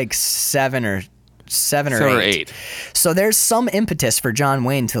she's like 7 or 8. So there's some impetus for John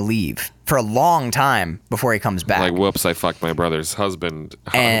Wayne to leave for a long time before he comes back. Like, whoops, I fucked my brother's husband.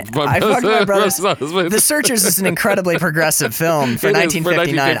 I fucked my brother's husband. The Searchers is an incredibly progressive film for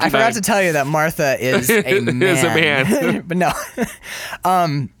 1959. I forgot to tell you that Martha is a man. Is a man. But no.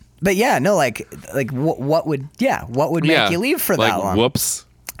 But yeah, no, like what would make you leave for that long? Whoops.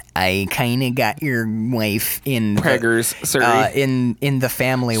 I kind of got your wife in Preggers, sorry. in the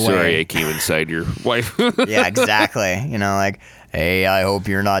family way. Sorry, I came inside your wife. Yeah, exactly. You know, like, hey, I hope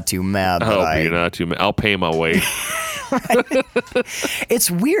you're not too mad. I'll pay my way.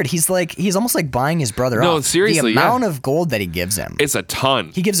 It's weird. He's almost like buying his brother off. No, seriously. The amount of gold that he gives him. It's a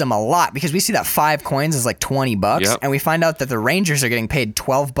ton. He gives him a lot because we see that 5 coins is like $20, and we find out that the Rangers are getting paid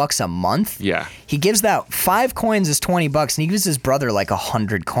 $12 a month. Yeah. He gives that 5 coins is $20, and he gives his brother like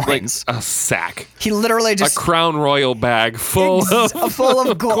 100 coins. Like a sack. He literally just a Crown Royal bag full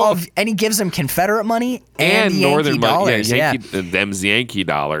of gold, and he gives him Confederate money and Northern Yankee dollars. money. Them's Yankee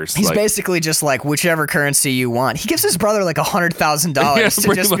dollars. He's basically just like whichever currency you want. He gives his brother like $100,000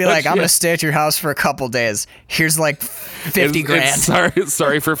 to just be like, I'm gonna stay at your house for a couple days. Here's like 50 grand.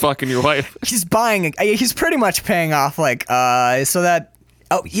 Sorry for fucking your wife. He's pretty much paying off like so that.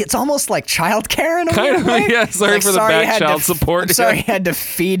 Oh, it's almost like childcare in a kind of way. Yeah, sorry for the back child support. I'm sorry, he had to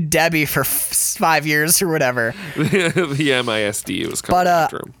feed Debbie for 5 years or whatever. The MISD was coming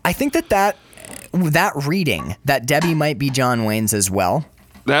after him. I think that reading that Debbie might be John Wayne's as well.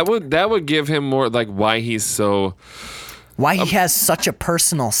 That would give him more like why he has such a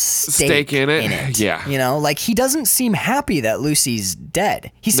personal stake in it. Yeah. You know, like he doesn't seem happy that Lucy's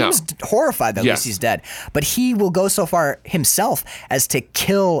dead. He seems horrified that Lucy's dead, but he will go so far himself as to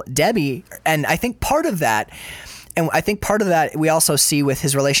kill Debbie. And I think part of that we also see with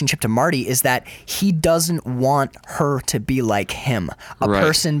his relationship to Marty is that he doesn't want her to be like him, a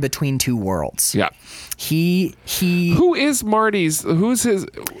person between two worlds. Yeah. Who is Marty's?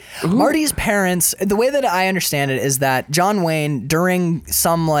 Marty's parents? The way that I understand it is that John Wayne, during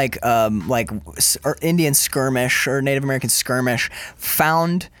some like Indian skirmish or Native American skirmish,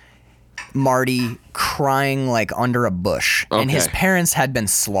 found Marty crying like under a bush, and his parents had been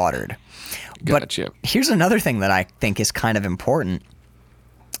slaughtered. Gotcha. But here's another thing that I think is kind of important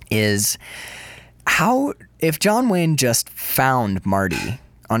is if John Wayne just found Marty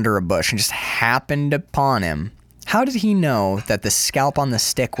under a bush and just happened upon him, how did he know that the scalp on the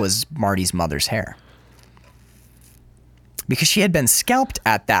stick was Marty's mother's hair? Because she had been scalped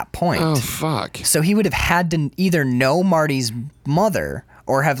at that point. Oh, fuck. So he would have had to either know Marty's mother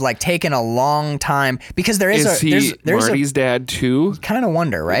or have like taken a long time because there's Marty's dad too? Kind of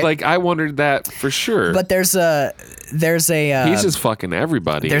wonder, right? Like I wondered that for sure. But there's a he's just fucking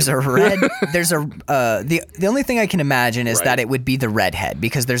everybody. The only thing I can imagine is that it would be the redhead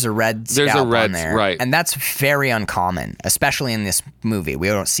because there's a red scalp on there. Right. And that's very uncommon, especially in this movie. We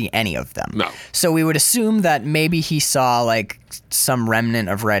don't see any of them. No. So we would assume that maybe he saw like some remnant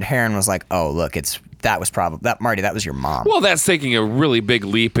of red hair and was like, oh, look, it's that was probably Marty. That was your mom. Well, that's taking a really big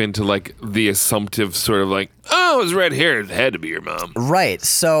leap into like the assumptive sort of like, oh, it was red hair. It had to be your mom. Right.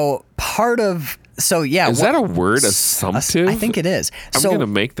 So yeah. Is that a word? Assumptive? I think it is. I'm going to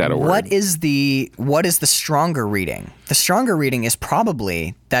make that a word. What is the stronger reading? The stronger reading is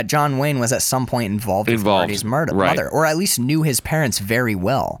probably that John Wayne was at some point involved with Marty's mother, or at least knew his parents very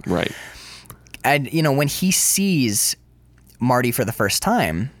well. Right. And when he sees Marty for the first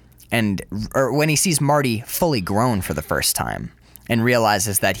time, or when he sees Marty fully grown for the first time and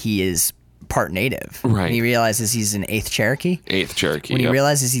realizes that he is part native. Right. And he realizes he's an 8th Cherokee. 8th Cherokee. When he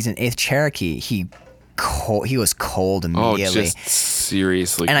realizes he's an 8th Cherokee, he was cold immediately. Oh, just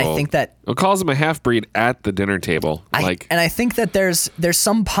seriously and cold. I think that it calls him a half-breed at the dinner table. And I think that there's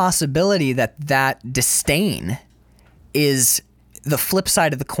some possibility that disdain is the flip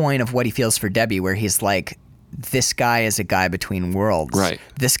side of the coin of what he feels for Debbie, where he's like, this guy is a guy between worlds. Right.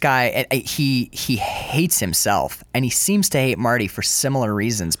 This guy, he hates himself, and he seems to hate Marty for similar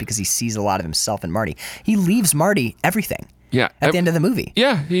reasons because he sees a lot of himself in Marty. He leaves Marty everything. Yeah. At the end of the movie.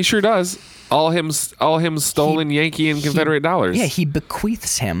 Yeah, he sure does. All him stolen Yankee and Confederate dollars. Yeah, he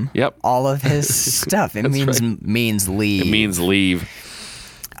bequeaths him Yep. all of his stuff. It means leave. It means leave.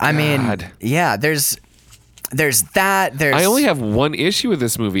 I mean, yeah, there's that. I only have one issue with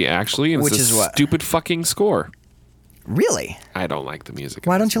this movie, actually, and it's a stupid fucking score. Really? I don't like the music.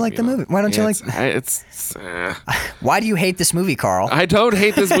 Why don't you like the movie? Why don't you like? Why do you hate this movie, Carl? I don't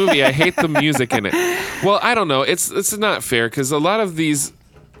hate this movie. I hate the music in it. Well, I don't know. It's not fair because a lot of the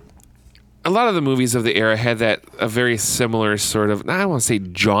movies of the era had a very similar sort of, I don't want to say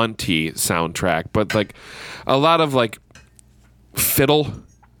jaunty soundtrack, but like a lot of like fiddle.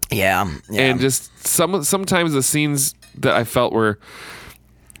 Yeah. And just sometimes the scenes that I felt were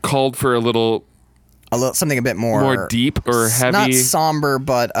called for a little something a bit more deep or heavy, not somber,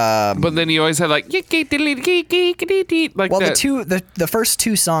 but then you always had like well, that. the first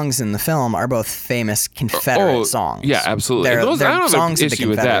two songs in the film are both famous Confederate songs. Yeah, absolutely. They're I don't have songs an issue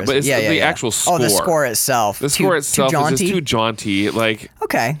with that, but it's the actual score. Oh, the score itself. The score itself is just too jaunty. Like,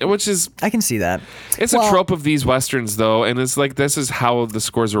 okay, which is, I can see that. It's a trope of these westerns, though, and it's like this is how the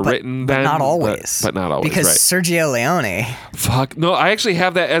scores were written. But not always. But not always. Because right. Sergio Leone. Fuck no! I actually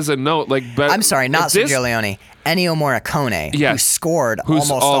have that as a note. Like, but I'm sorry, not Sergio Leone. Ennio Morricone, who scored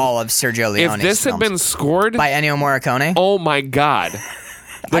almost all of Sergio Leone's If this had been scored by Ennio Morricone, oh my god!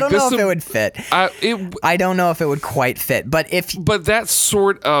 I don't know if it would fit. I don't know if it would quite fit, but that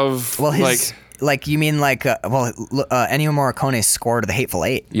sort of you mean Ennio Morricone scored The Hateful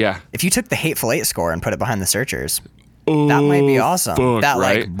Eight. Yeah. If you took the Hateful Eight score and put it behind The Searchers, that might be awesome. Fuck, that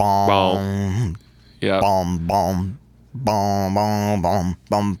right? like bomb, yeah, bomb, bomb, bomb, bomb, bomb,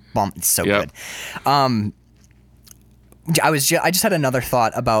 bomb, bomb. It's so good. I just had another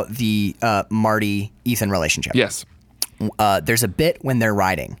thought about the Marty Ethan relationship. Yes. There's a bit when they're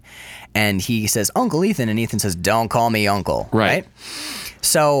riding, and he says, "Uncle Ethan," and Ethan says, "Don't call me uncle." Right?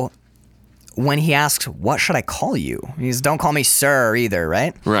 So when he asks, "What should I call you?" he says, "Don't call me sir either."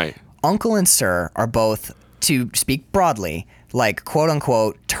 Right? Right. Uncle and sir are both, to speak broadly, like quote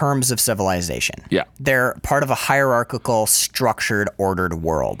unquote terms of civilization. Yeah. They're part of a hierarchical, structured, ordered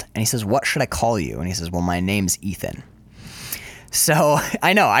world. And he says, "What should I call you?" And he says, "Well, my name's Ethan." So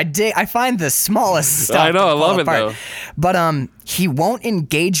I know I find the smallest stuff. I know, I love apart. it though. But he won't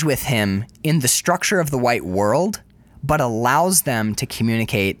engage with him in the structure of the white world, but allows them to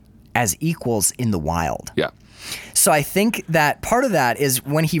communicate as equals in the wild. Yeah. So I think that part of that is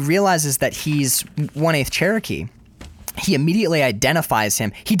when he realizes that he's 1/8 Cherokee, he immediately identifies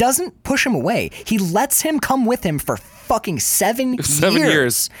him. He doesn't push him away. He lets him come with him for fucking 7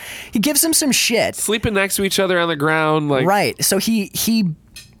 years. He gives him some shit. Sleeping next to each other on the ground, like right. So he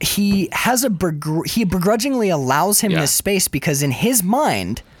has he begrudgingly allows him this space because in his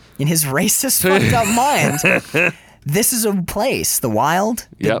mind, in his racist fucked up mind, this is a place, the wild,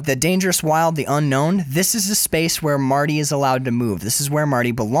 the dangerous wild, the unknown. This is a space where Marty is allowed to move. This is where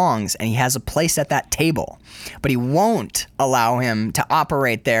Marty belongs, and he has a place at that table. But he won't allow him to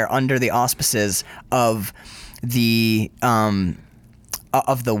operate there under the auspices of the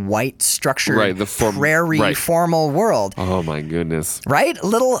white structured prairie formal world. Oh my goodness. Right?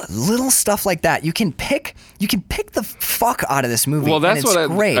 Little stuff like that. You can pick the fuck out of this movie. Well, that's what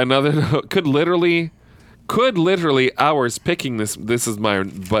great. Another note, could literally hours picking this is my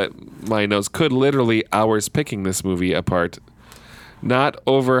notes, could literally hours picking this movie apart. Not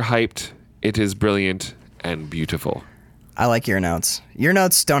overhyped, it is brilliant and beautiful. I like your notes. Your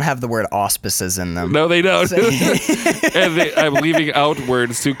notes don't have the word auspices in them. No, they don't. And I'm leaving out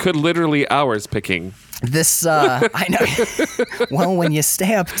words to could literally hours picking. This I know. Well, when you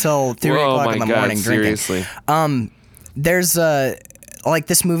stay up till 3 o'clock in the morning drinking, seriously. There's like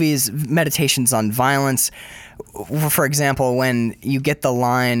this movie's meditations on violence. For example, when you get the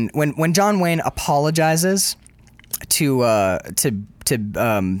line when John Wayne apologizes to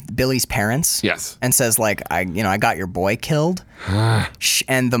Billy's parents, Yes, and says like I got your boy killed,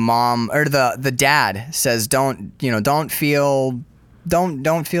 and the mom or the dad says don't feel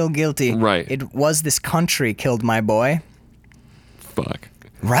guilty. Right. It was this country killed my boy. fuck.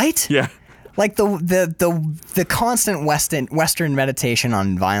 Right? Yeah. Like the constant Western meditation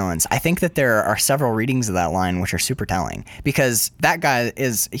on violence. I think that there are several readings of that line which are super telling, because that guy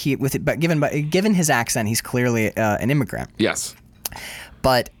given his accent, he's clearly an immigrant. Yes.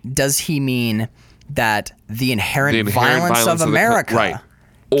 But does he mean that the inherent violence of America right.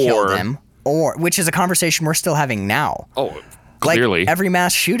 killed him, or which is a conversation we're still having now? Oh, clearly. Like every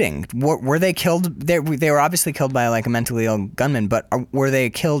mass shooting, were they killed? They were obviously killed by like a mentally ill gunman, but were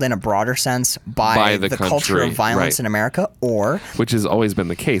they killed in a broader sense by the culture of violence in America, or which has always been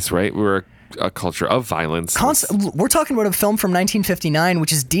the case, right? We're a culture of violence. We're talking about a film from 1959,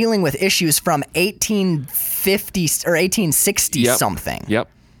 which is dealing with issues from 1850 or 1860 something. Yep.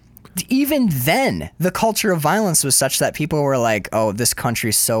 Even then, the culture of violence was such that people were like, "Oh, this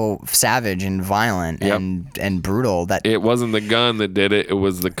country's so savage and violent and brutal that it wasn't the gun that did it; it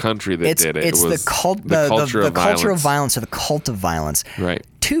was the country that did it. It's it was the culture of violence, or the cult of violence." Right.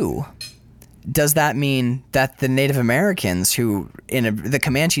 2, does that mean that the Native Americans the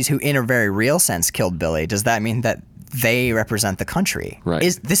Comanches who in a very real sense killed Billy, does that mean that they represent the country? Right.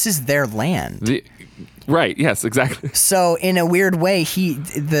 This is their land. Right. Yes. Exactly. So in a weird way,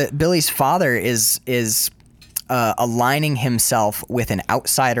 Billy's father is aligning himself with an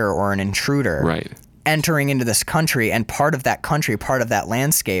outsider or an intruder, right, entering into this country, and part of that country, part of that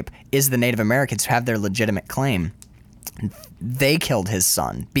landscape, is the Native Americans who have their legitimate claim. They killed his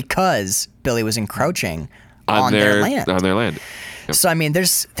son because Billy was encroaching on their land. On their land. Yep. So I mean,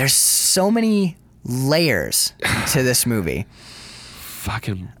 there's so many layers to this movie.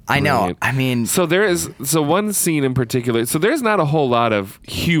 Fucking brilliant. I know. I mean, so one scene in particular. So there's not a whole lot of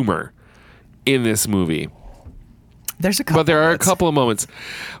humor in this movie. There's a couple, but there are a couple of moments.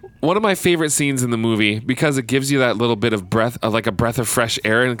 One of my favorite scenes in the movie, because it gives you that little bit of breath, like a breath of fresh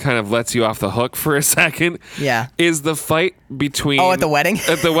air, and kind of lets you off the hook for a second. Yeah, is the fight between at the wedding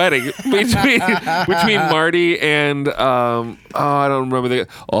between Marty and I don't remember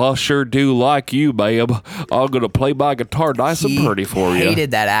I sure do like you, babe. I'm gonna play my guitar nice and pretty for you. He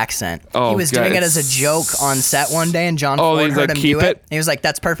hated that accent. Oh, he was doing it as a joke on set one day, and John Ford heard him do it. He was like,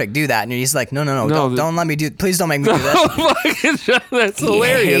 "That's perfect, do that." And he's like, "No, don't let me do. Please don't make me do that." That's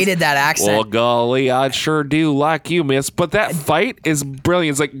hilarious. He hated that accent. Well, golly, I sure do like you, miss. But that fight is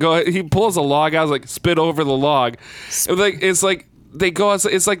brilliant. It's like he pulls a log out, like spit over the log. It's like they go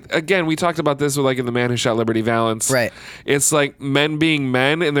outside. It's like, again, we talked about this with like in The Man Who Shot Liberty Valance. Right. It's like men being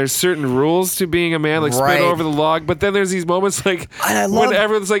men, and there's certain rules to being a man, like spit over the log. But then there's these moments like when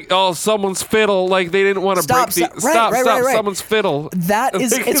everyone's like, "Oh, someone's fiddle!" Like they didn't want to break the stop. Someone's fiddle. That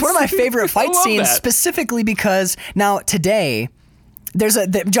is, it's one of my favorite fight scenes, specifically because now today.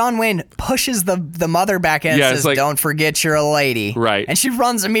 John Wayne pushes the mother back in and says, like, "Don't forget you're a lady." Right. And she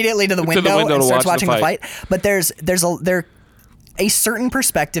runs immediately to the window and starts watching the fight. But there's a certain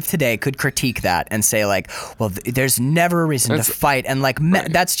perspective today could critique that and say like, well, there's never a reason to fight, and like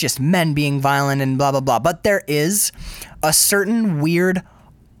that's just men being violent and blah blah blah. But there is a certain weird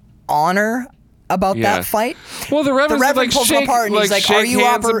honor about that fight. Well, the Reverend like pulls him apart and he's like, "Are you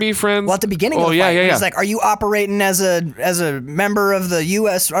be friends?" Well, at the beginning of the fight, he's like, "Are you operating as a member of the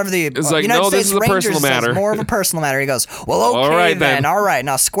U.S. or the United States this is a Rangers?" personal matter. More of a personal matter. He goes, "Well, okay then. All right,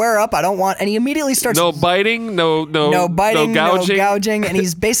 now square up. I don't want." And he immediately starts no biting, no biting, no gouging, and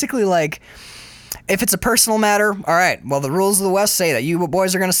he's basically like, if it's a personal matter, all right, well, the rules of the West say that you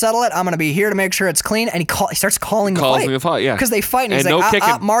boys are going to settle it. I'm going to be here to make sure it's clean. And he starts calling the fight. Yeah. Because they fight, and he's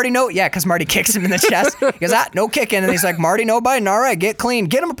like, Marty, no. Yeah, because Marty kicks him in the chest. He goes, no kicking. And he's like, Marty, no biting. All right, get clean.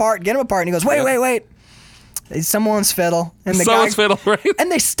 Get him apart. And he goes, wait. It's someone's fiddle. And someone's fiddle, right? And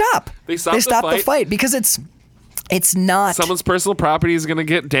they stop. They stop the fight because it's not someone's personal property is going to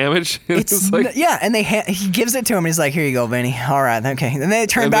get damaged. It's like, and he gives it to him. And he's like, "Here you go, Vinny. All right, okay." And they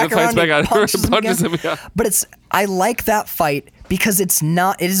turn back around and punches him. Yeah. But I like that fight because it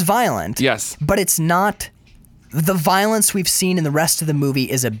is violent. Yes. But it's not the violence we've seen in the rest of the movie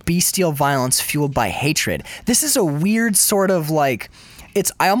is a bestial violence fueled by hatred. This is a weird sort of like,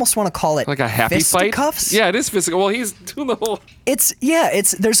 I almost want to call it like a happy fight. Yeah, it is physical. Well, he's doing the whole.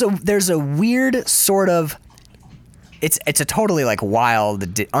 There's a weird sort of it's a totally like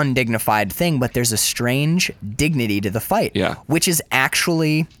wild, undignified thing, but there's a strange dignity to the fight, which is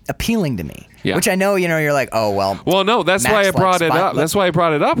actually appealing to me. Yeah. Which I know, you're like, oh, well. Well, no, that's why I brought it up. That's why I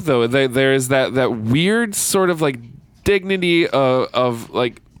brought it up, though. There is that weird sort of like dignity of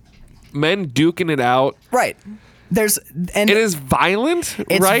like men duking it out. Right. It is violent,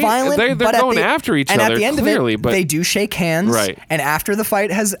 it's right? Violent, they're going after each other, at the end clearly, of it, but they do shake hands. Right. And after the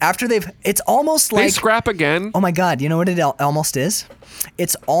fight it's almost like... They scrap again. Oh my God, you know what it almost is?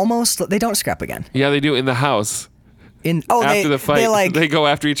 It's almost... They don't scrap again. Yeah, they do in the house. After the fight, they go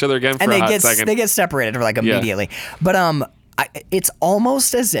after each other again for a hot second. They get separated like immediately. Yeah. But it's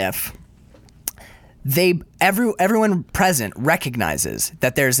almost as if everyone present recognizes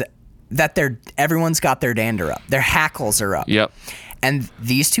that everyone's got their dander up. Their hackles are up. Yep. And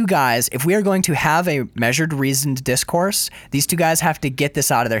these two guys, if we are going to have a measured, reasoned discourse, these two guys have to get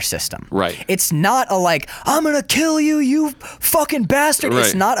this out of their system. Right. It's not a like, I'm going to kill you, you fucking bastard. Right.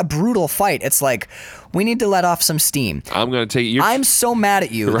 It's not a brutal fight. It's like, we need to let off some steam. I'm so mad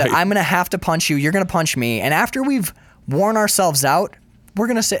at you that I'm going to have to punch you. You're going to punch me. And after we've worn ourselves out, we're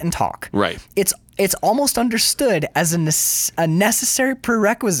going to sit and talk. Right. It's almost understood as a necessary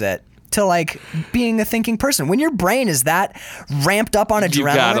prerequisite to like being a thinking person. When your brain is that ramped up on adrenaline, you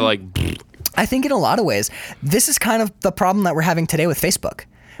gotta like. I think in a lot of ways, this is kind of the problem that we're having today with Facebook.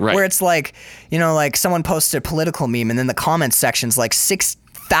 Right. Where it's like, like someone posts a political meme and then the comments section's like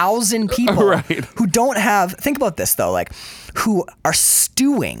 6,000 people who don't have, think about this though, like who are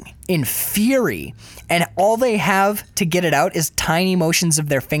stewing in fury and all they have to get it out is tiny motions of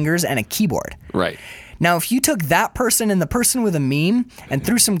their fingers and a keyboard. Right. Now, if you took that person and the person with a meme and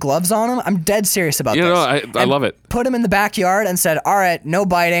threw some gloves on them, I'm dead serious about this. I love it. Put them in the backyard and said, all right, no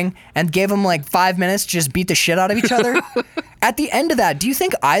biting, and gave them like 5 minutes to just beat the shit out of each other. At the end of that, do you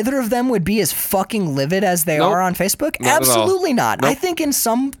think either of them would be as fucking livid as they are on Facebook? Absolutely not. Nope. I think in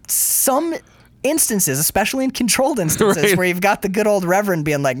some instances, especially in controlled instances where you've got the good old reverend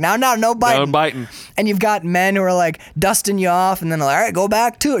being like, no biting. No biting. And you've got men who are like dusting you off and then like, all right, go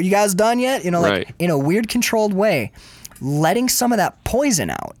back to it. You guys done yet? Like in a weird controlled way, letting some of that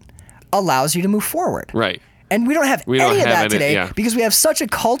poison out allows you to move forward. Right. And we don't have any of that today because we have such a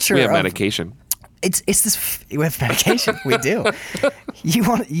culture of medication. It's this with medication. We do. You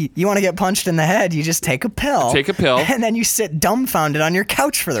want to get punched in the head, you just take a pill. And then you sit dumbfounded on your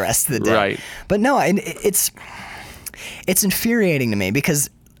couch for the rest of the day. Right. But no, it's infuriating to me because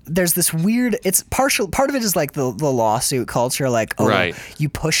there's this weird, part of it is like the lawsuit culture, like, you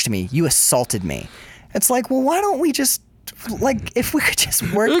pushed me, you assaulted me. It's like, well, why don't we just, like, if we could just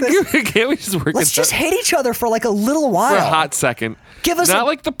work this. Can't we just work Let's just hit each other for like a little while. For a hot second. Give us not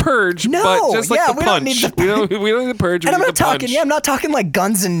like the purge, but just like the punch. Don't need the purge. We don't need the purge. And I'm not talking like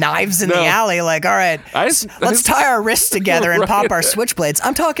guns and knives in the alley. Like, all right, let's tie our wrists together and pop our switchblades.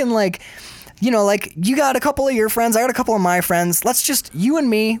 I'm talking like, like you got a couple of your friends, I got a couple of my friends. Let's just, you and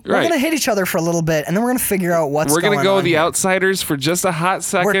me, we're going to hit each other for a little bit, and then we're going to figure out what's going on. We're going to go the outsiders for just a hot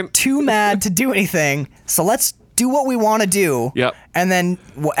second. We're too mad to do anything, so let's do what we want to do. Yep. And then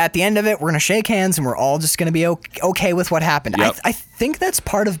at the end of it, we're going to shake hands and we're all just going to be okay with what happened. Yep. I think that's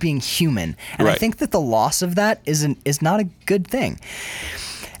part of being human. And I think that the loss of that is not a good thing.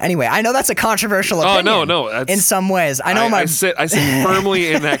 Anyway, I know that's a controversial opinion. Oh, no. In some ways. I sit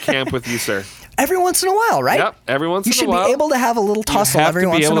firmly in that camp with you, sir. Every once in a while, right? Yep, every once in a while. You should be able to have a little tussle every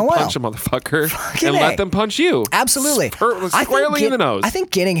once in a while. You have to be able to punch a motherfucker and let them punch you. Absolutely. Squarely in the nose. I think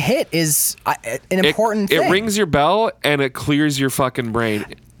getting hit is an important thing. It rings your bell and it clears your fucking brain.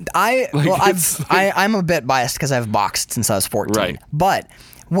 I'm a bit biased because I've boxed since I was 14. Right. But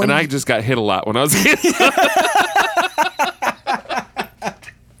I just got hit a lot when I was a kid.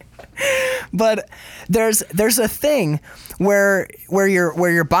 But there's a thing where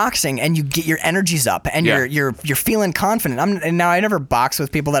you're boxing and you get your energy's up and you're feeling confident. And now I never box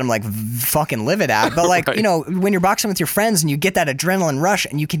with people that I'm like fucking livid at, but like when you're boxing with your friends and you get that adrenaline rush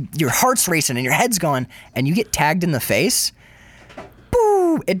and your heart's racing and your head's going and you get tagged in the face,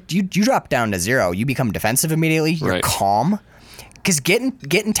 boo! You drop down to zero. You become defensive immediately. You're calm because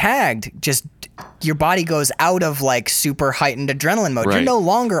getting tagged just. Your body goes out of like super heightened adrenaline mode. You're no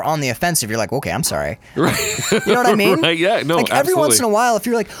longer on the offensive. You're like, okay, I'm sorry. Right. You know what I mean? Right, yeah, no, like every once in a while, if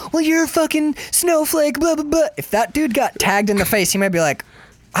you're like, well, you're a fucking snowflake, blah, blah, blah. If that dude got tagged in the face, he might be like,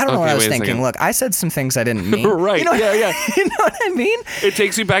 I don't know what I was wait a thinking. second. Look, I said some things I didn't mean. Right. You know, Yeah. You know what I mean? It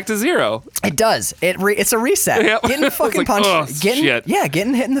takes you back to zero. It does. It's a reset. Yep. Getting fucking It's like, punched. oh, shit.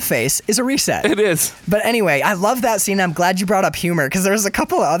 Getting hit in the face is a reset. It is. But anyway, I love that scene. I'm glad you brought up humor because there's a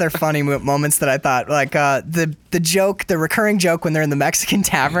couple of other funny moments that I thought, like the joke, the recurring joke when they're in the Mexican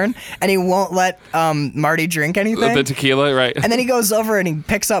tavern and he won't let Marty drink anything. The tequila, right? And then he goes over and he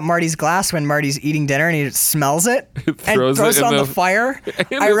picks up Marty's glass when Marty's eating dinner and he smells it and Throws throws it it in on the the- fire.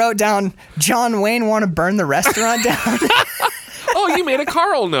 I wrote down, John Wayne want to burn the restaurant down. Oh, you made a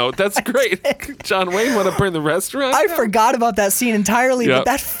Carl note. That's great. John Wayne want to burn the restaurant? I forgot about that scene entirely, Yep. but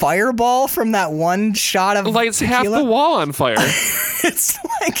that fireball from that one shot of Lights half tequila, the wall on fire. it's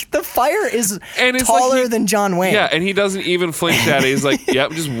like the fire is And it's taller like he- than John Wayne. Yeah, and he doesn't even flinch at it. He's like,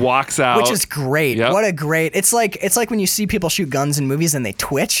 yep, just walks out. Which is great. Yep. What a great. It's like when you see people shoot guns in movies and they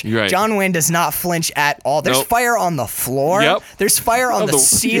twitch. Right. John Wayne does not flinch at all. There's Nope. fire on the floor. Yep. There's fire on the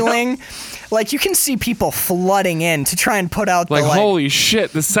ceiling. Like you can see people flooding in to try and put out like, the holy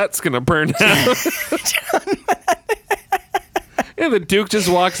shit, the set's going to burn down. And the Duke just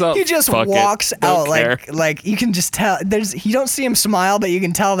walks out. He just Fuck walks it. Don't out care. like you can just tell you don't see him smile, but you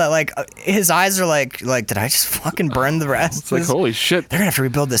can tell that like his eyes are like did I just fucking burn the rest? It's like, holy shit. They're gonna have to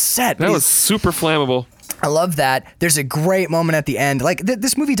rebuild this set. That was super flammable. I love that. There's a great moment at the end. Like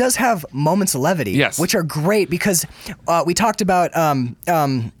this movie does have moments of levity, Yes. which are great because we talked about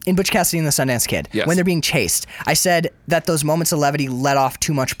in Butch Cassidy and the Sundance Kid Yes. when they're being chased. I said that those moments of levity let off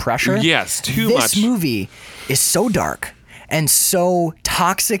too much pressure. Yes, too This much. movie is so dark and so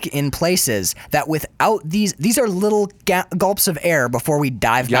toxic in places that without these are little gulps of air before we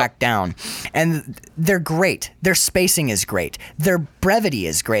dive Yep. back down. And they're great. Their spacing is great. Their brevity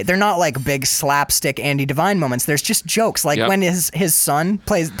is great. They're not like big slapstick Andy Devine moments. There's just jokes. Like Yep. when his son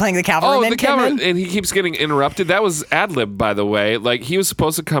playing the Oh, cavalryman the came camera, in. and he keeps getting interrupted. That was ad-lib, by the way. Like, he was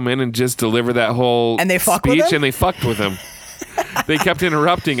supposed to come in and just deliver that whole And they fuck with speech, him? and they fucked with him. They kept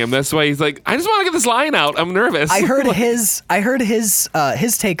interrupting him. That's why he's like, I just want to get this line out. I'm nervous. I heard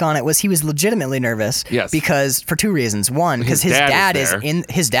his take on it was he was legitimately nervous. Yes. Because for two reasons. One, because his dad is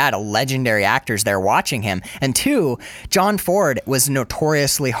a legendary actor is there watching him. And two, John Ford was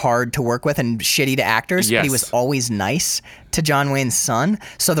notoriously hard to work with and shitty to actors, but he Yes. was always nice to John Wayne's son.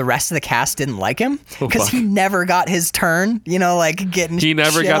 So the rest of the cast didn't like him because he never got his turn, like getting He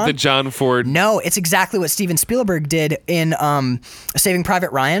never shit got on. the John Ford. No, it's exactly what Steven Spielberg did in Saving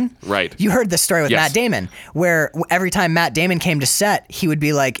Private Ryan. Right. You heard the story with Yes. Matt Damon, where every time Matt Damon came to set, he would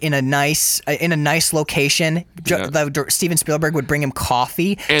be like in a nice location. Yeah. Steven Spielberg would bring him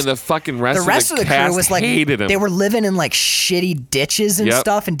coffee. And the fucking rest The of the crew cast was like hated him. they were living in like shitty ditches and Yep.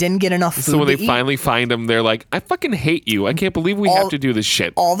 stuff and didn't get enough food. So when they to eat. finally find him, they're like, I fucking hate you. I can't believe we have to do this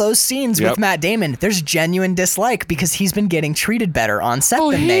shit. All those scenes Yep. with Matt Damon, there's genuine dislike because he's been getting treated better on set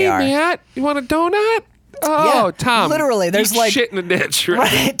Oh, than hey, they are. Matt, you want a donut? Oh, Yeah, Tom. literally, there's eat like- shit in the ditch,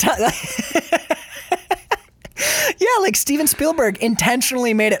 right? Right. Yeah, like Steven Spielberg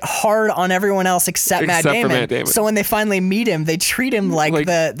intentionally made it hard on everyone else except Matt Except for Damon. Matt Damon. So when they finally meet him, they treat him like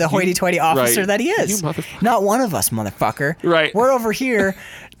the hoity-toity officer right. that he is. You motherfucker. Not one of us, motherfucker. Right. We're over here.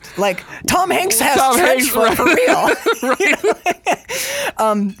 Like Tom Hanks has Tom trench Hanks, foot for right.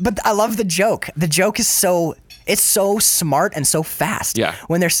 real. But I love the joke. The joke is so smart and so fast. Yeah.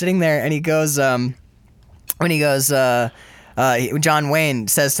 When they're sitting there and he goes, John Wayne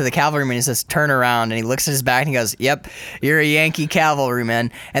says to the cavalryman, he says, turn around. And he looks at his back and he goes, yep, you're a Yankee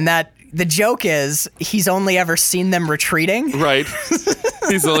cavalryman. And the joke is he's only ever seen them retreating. Right.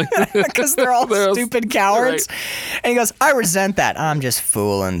 He's only Because they're all stupid cowards. Right. And he goes, I resent that. I'm just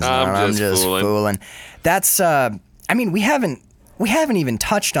fooling. Son. I'm just fooling. That's, we haven't even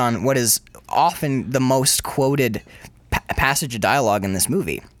touched on what is often the most quoted passage of dialogue in this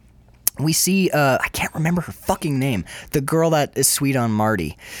movie. We see, I can't remember her fucking name, the girl that is sweet on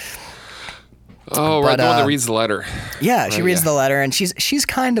Marty. Oh, right, the one that reads the letter. Yeah, she reads the letter, and she's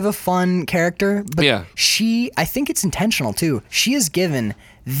kind of a fun character, but Yeah. I think it's intentional too. She is given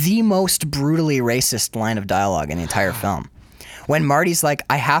the most brutally racist line of dialogue in the entire film. When Marty's like,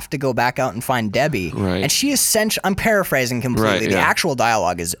 I have to go back out and find Debbie, Right. and she essentially, I'm paraphrasing completely, Right, the yeah. actual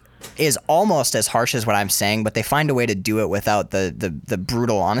dialogue is almost as harsh as what I'm saying, but they find a way to do it without the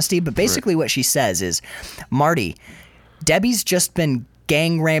brutal honesty. But basically what she says is, Marty, Debbie's just been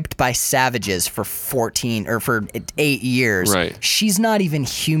gang raped by savages for 8 years. Right. She's not even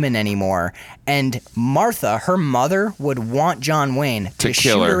human anymore. And Martha, her mother, would want John Wayne to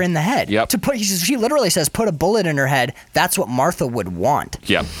kill shoot her. her in the head. Yep. She literally says, put a bullet in her head. That's what Martha would want.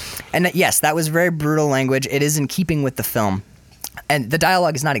 Yeah. And yes, that was very brutal language. It is in keeping with the film. And the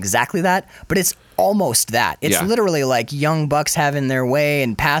dialogue is not exactly that, but it's almost that. It's literally like young bucks having their way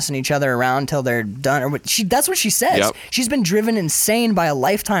and passing each other around till they're done. Or that's what she says. Yep. She's been driven insane by a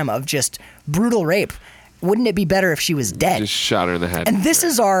lifetime of just brutal rape. Wouldn't it be better if she was dead? Just shot her in the head. And this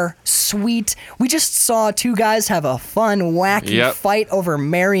is our sweet. We just saw two guys have a fun, wacky fight over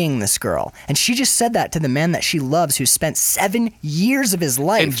marrying this girl. And she just said that to the man that she loves, who spent 7 years of his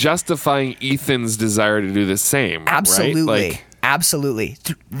life. And justifying Ethan's desire to do the same. Absolutely. Right? Absolutely.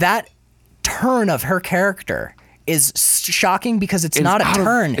 That turn of her character is shocking because it's not a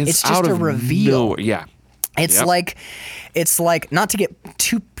turn. It's just a reveal. Nowhere. Yeah. It's like not to get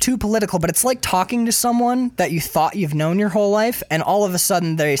too political, but it's like talking to someone that you thought you've known your whole life, and all of a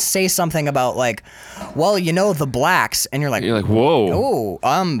sudden they say something about like, well, the blacks, and you're like, whoa,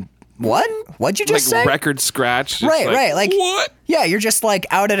 what'd you just say? Record scratch, right, like what? Yeah, you're just like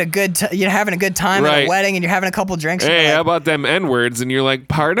out at you're having a good time at a wedding, and you're having a couple drinks. Hey, how about them N-words? And you're like,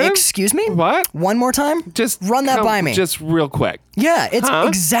 pardon? Excuse me? What? One more time? Just run that by me, just real quick. Yeah, it's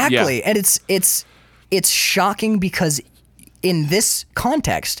exactly, and it's shocking because in this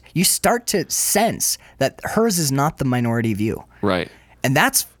context, you start to sense that hers is not the minority view. Right. And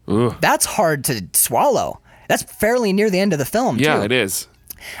that's hard to swallow. That's fairly near the end of the film, too. Yeah, it is.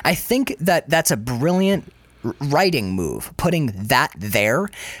 I think that that's a brilliant writing move, putting that there,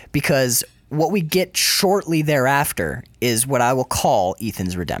 because what we get shortly thereafter is what I will call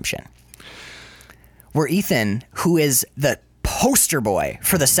Ethan's redemption. Where Ethan, who is the poster boy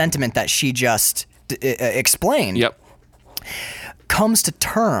for the sentiment that she just explained, comes to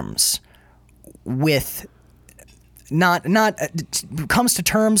terms with comes to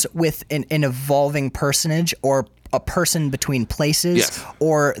terms with an evolving personage, or a person between places,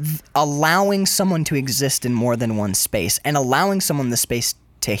 or allowing someone to exist in more than one space, and allowing someone the space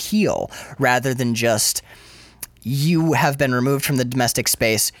to heal, rather than just, you have been removed from the domestic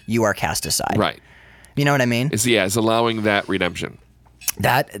space, you are cast aside. Right. You know what I mean? It's allowing that redemption.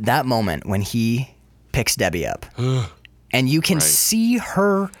 That moment when he picks Debbie up and you can see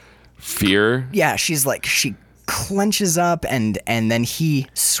her fear. Yeah, she's like, she clenches up and then he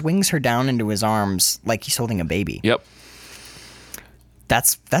swings her down into his arms like he's holding a baby. Yep.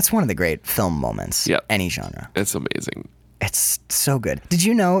 That's one of the great film moments. Yep. Any genre. It's amazing. It's so good. Did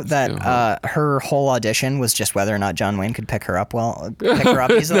you know that her whole audition was just whether or not John Wayne could pick her up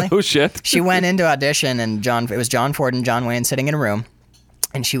easily? No shit. She went into audition and it was John Ford and John Wayne sitting in a room,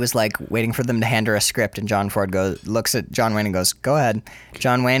 and she was like waiting for them to hand her a script, and John Ford looks at John Wayne and goes, "Go ahead."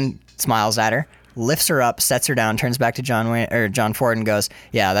 John Wayne smiles at her, lifts her up, sets her down, turns back to John Ford and goes,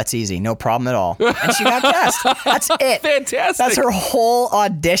 "Yeah, that's easy. No problem at all." And she got cast. That's it. Fantastic. That's her whole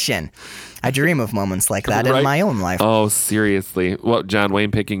audition. I dream of moments like that in my own life. Oh, seriously? What, John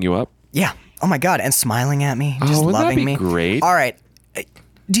Wayne picking you up? Yeah. Oh my God. And smiling at me, just loving me. Great. All right.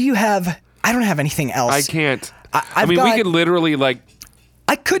 Do you have? I don't have anything else. I can't. We could literally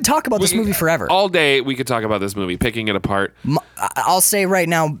I could talk about this movie forever. All day we could talk about this movie, picking it apart. I'll say right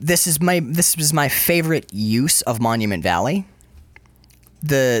now, this is my favorite use of Monument Valley.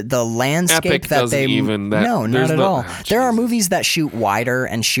 The landscape Epic that they no, not at all. Oh, there are movies that shoot wider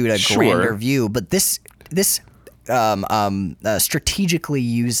and shoot a grander view, but this strategically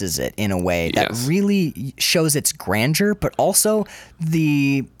uses it in a way that really shows its grandeur, but also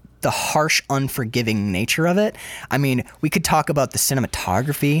the harsh, unforgiving nature of it. I mean, we could talk about the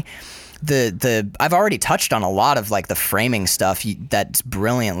cinematography. I've already touched on a lot of the framing stuff that's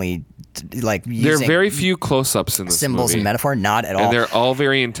brilliantly using. There are very few close-ups in this symbols movie. and metaphor, not at all. And they're all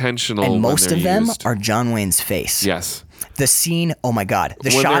very intentional. And most of them used. are John Wayne's face. Yes. The scene. Oh my God.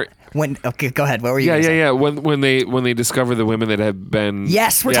 The shot. Okay, go ahead. What were you? Yeah. When they discover the women that have been.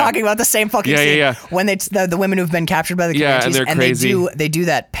 Yes, we're talking about the same fucking scene. Yeah. When the women who've been captured by the Comanches, and they're crazy. They do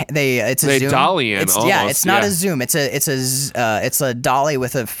that. It's a zoom. They dolly in. It's not a zoom. It's a dolly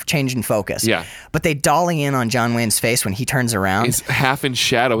with a change in focus. Yeah. But they dolly in on John Wayne's face when he turns around. He's half in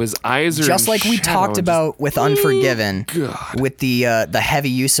shadow. His eyes are just in like we shadow. talked about with Unforgiven. God. With the heavy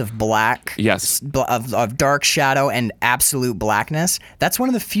use of black. Yes. Of dark shadow and absolute blackness. That's one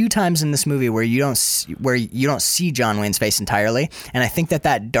of the few times in this movie where you don't see John Wayne's face entirely, and I think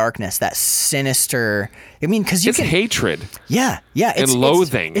that darkness, that sinister. I mean, because it's hatred. Yeah, and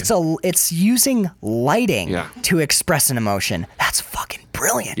loathing. It's using lighting Yeah. to express an emotion. That's fucking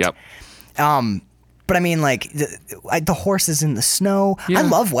brilliant. Yep. But I mean, like, the horses in the snow. Yeah. I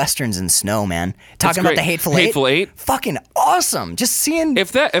love Westerns in snow, man. Talking about great. the Hateful Hateful Eight. Eight? Fucking awesome. Just seeing...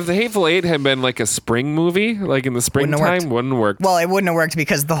 If the Hateful Eight had been like a spring movie, like in the springtime, wouldn't have worked. Well, it wouldn't have worked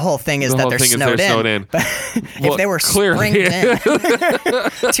because the whole thing is that they're snowed in. But if they were springed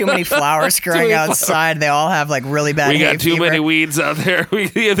in, too many flowers growing outside, they all have like really bad hay fever. We got too many weeds out there.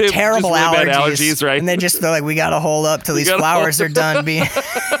 Terrible really allergies. bad allergies, right? And they're like, we got to hold up till these flowers are done being...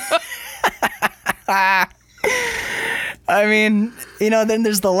 I mean, then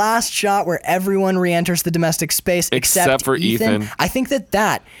there's the last shot where everyone re-enters the domestic space except for Ethan. I think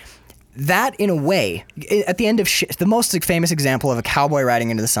that in a way, at the end of the most famous example of a cowboy riding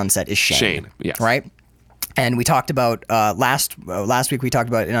into the sunset is Shane. Shane, yes. Right? And we talked about last week. We talked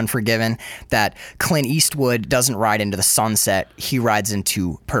about in Unforgiven that Clint Eastwood doesn't ride into the sunset; he rides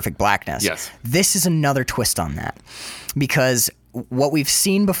into perfect blackness. Yes. This is another twist on that, because what we've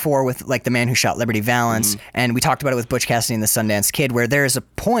seen before with like The Man Who Shot Liberty Valance, and we talked about it with Butch Cassidy and the Sundance Kid, where there's a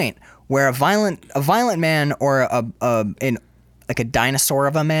point where a violent man or like a dinosaur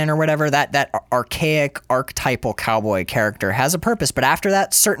of a man or whatever, that archaic archetypal cowboy character has a purpose, but after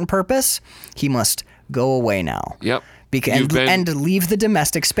that certain purpose, he must go away now. Yep. And leave the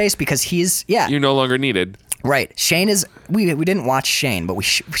domestic space because you're no longer needed. Right. Shane is... We didn't watch Shane, but we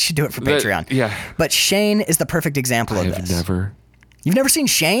should do it for Patreon. Yeah. But Shane is the perfect example of this. Never. You've never seen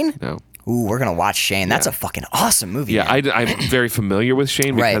Shane? No. Ooh, we're going to watch Shane. That's a fucking awesome movie. Yeah, man. I'm very familiar with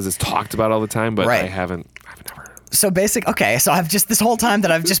Shane because it's talked about all the time, but Right. I haven't never... So so I've just, this whole time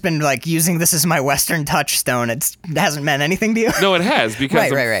that I've just been like using this as my Western touchstone, it hasn't meant anything to you? No, it has,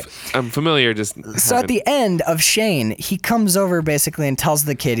 because Right. I'm familiar, So at the end of Shane, he comes over basically and tells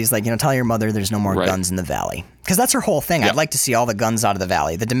the kid, he's like, tell your mother there's no more guns in the valley. Because that's her whole thing. I'd like to see all the guns out of the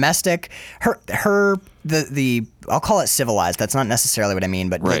valley. The domestic, the I'll call it civilized. That's not necessarily what I mean,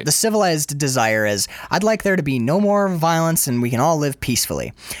 but the civilized desire is, I'd like there to be no more violence and we can all live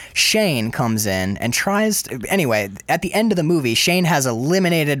peacefully. Shane comes in and tries to, anyway, at the end of the movie, Shane has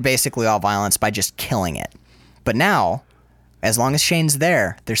eliminated basically all violence by just killing it. But now, as long as Shane's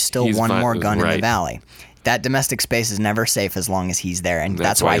there, there's still one more gun in the valley. That domestic space is never safe as long as he's there, and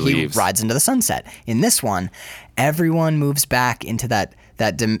that's why he rides into the sunset. In this one, everyone moves back into that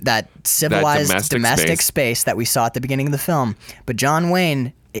civilized domestic space that we saw at the beginning of the film. But John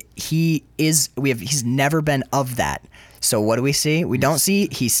Wayne, he's never been of that. So what do we see? We don't see.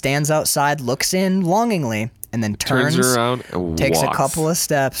 He stands outside, looks in longingly, and then turns around and takes walks. a couple of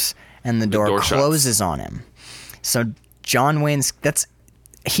steps, and the door closes on him. So John Wayne's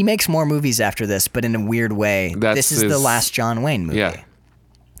he makes more movies after this, but in a weird way. This is the last John Wayne movie.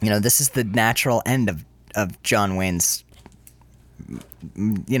 Yeah. This is the natural end of John Wayne's,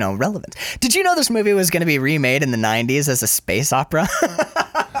 relevance. Did you know this movie was going to be remade in the 90s as a space opera?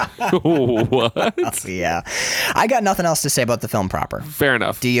 What? Yeah. I got nothing else to say about the film proper. Fair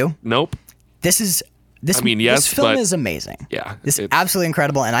enough. Do you? Nope. This film is amazing. Yeah. It's absolutely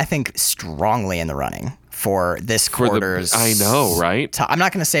incredible, and I think strongly in the running for this quarter's... I know, right? I'm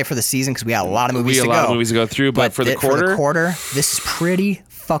not going to say for the season because we got a lot of movies to go. We got a lot of movies to go through, but for the quarter, this is pretty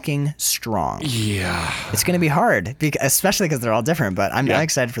fucking strong. Yeah. It's going to be hard, especially because they're all different, but I'm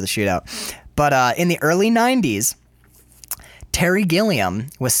excited for the shootout. But in the early 90s, Terry Gilliam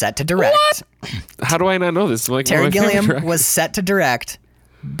was set to direct. What? How do I not know this? Terry Gilliam was set to direct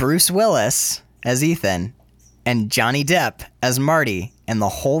Bruce Willis as Ethan and Johnny Depp as Marty, and the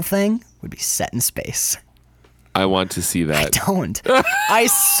whole thing would be set in space. I want to see that. I don't. I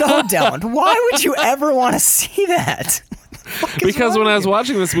so don't. Why would you ever want to see that? Because when I was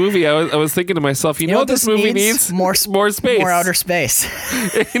watching this movie, I was thinking to myself, you know what this movie needs? More space. More outer space.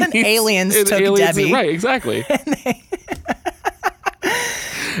 And aliens took Debbie. Right, exactly.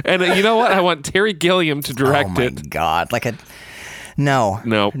 And you know what? I want Terry Gilliam to direct it. Oh my God. No,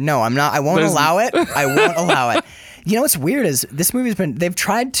 I'm not. I won't allow it. I won't allow it. You know what's weird is this movie's they've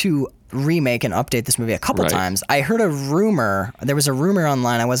tried to remake and update this movie a couple times. I heard a rumor. There was a rumor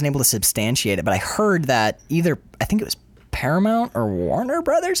online. I wasn't able to substantiate it, but I heard that I think it was Paramount or Warner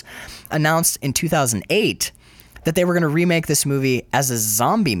Brothers announced in 2008 that they were going to remake this movie as a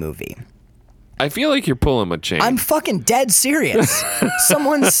zombie movie. I feel like you're pulling my chain. I'm fucking dead serious.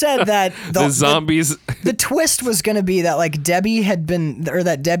 Someone said that the zombies. The twist was going to be that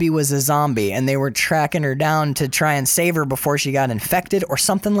Debbie was a zombie and they were tracking her down to try and save her before she got infected or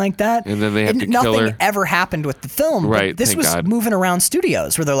something like that. And then they have to kill her. Nothing ever happened with the film. Right. This was moving around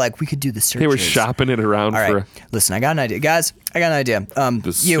studios where they're like, we could do the searches. They were shopping it around. All right. Listen, I got an idea, guys. I got an idea.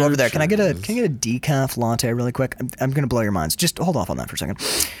 You over there, can I get a decaf latte really quick? I'm going to blow your minds. Just hold off on that for a second.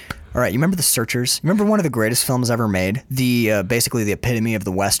 All right, you remember The Searchers? Remember one of the greatest films ever made? The basically the epitome of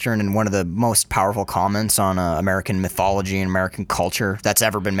the Western and one of the most powerful comments on American mythology and American culture that's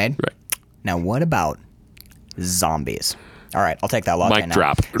ever been made? Right. Now, what about zombies? All right, I'll take that latte Mic now.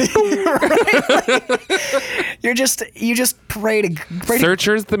 drop. You just pray to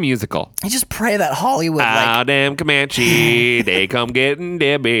Searchers the musical. you just pray that Hollywood Ah, damn Comanche, they come getting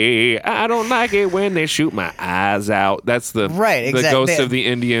Debbie. I don't like it when they shoot my eyes out. That's the Exactly. the ghost of the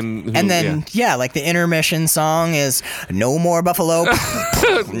Indian. and then like the intermission song is no more buffalo,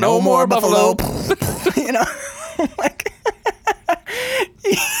 No more buffalo. you know, like.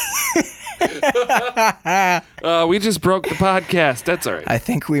 We just broke the podcast. That's all right. I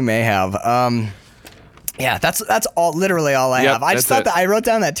think we may have. Yeah, that's all. Literally all I Yep, have. I just that's thought that I wrote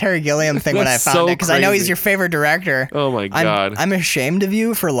down that Terry Gilliam thing when I That's found so it because I know he's crazy. your favorite director. Oh my God. I'm ashamed of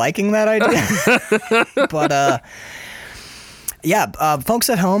you for liking that idea. But folks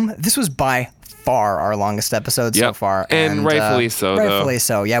at home, this was by far our longest episode so Yep. far, And rightfully so, though. Rightfully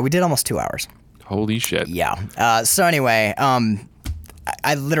so. Yeah, we did almost 2 hours. Holy shit. Yeah. So anyway,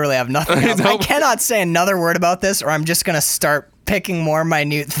 I literally have nothing else. I know. cannot say another word about this, or I'm just gonna start picking more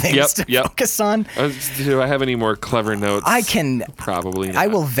minute things to focus on. Do I have any more clever notes? I can. Probably not. I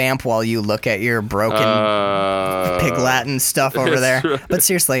will vamp while you look at your broken Pig Latin stuff over there. right. But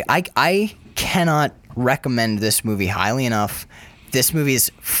seriously, I cannot recommend this movie highly enough. This movie is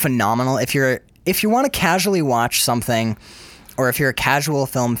phenomenal. If you want to casually watch something, or if you're a casual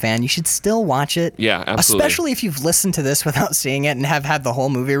film fan, you should still watch it. Yeah, absolutely. Especially if you've listened to this without seeing it and have had the whole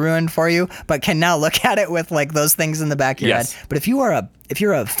movie ruined for you, but can now look at it with like those things in the back of your Yes. head. But if you're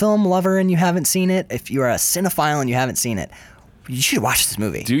a film lover and you haven't seen it, if you're a cinephile and you haven't seen it, you should watch this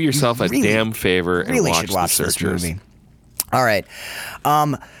movie. Do yourself a damn favor and Really watch should watch The this Searchers. movie. All right.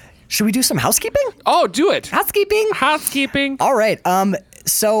 Should we do some housekeeping? Oh, do it. Housekeeping? Housekeeping. All right.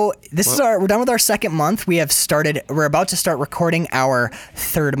 So this is we're done with our second month. We're about to start recording our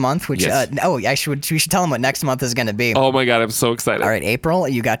third month, which, Yes. we should tell them what next month is going to be. Oh my God, I'm so excited. All right, April,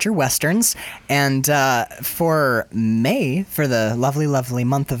 you got your Westerns. And for May, for the lovely, lovely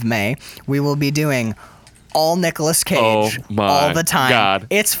month of May, we will be doing all Nicolas Cage Oh my all the time. God.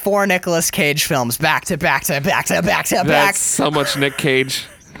 It's 4 Nicolas Cage films back to back to back to back to back. That's so much Nick Cage.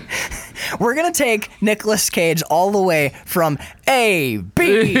 We're going to take Nicolas Cage all the way from A,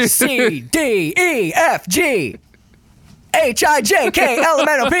 B, C, D, E, F, G, H, I, J, K, L, M,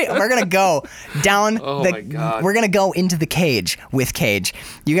 N, O, P. We're going to go down my God. We're going to go into the cage with Cage.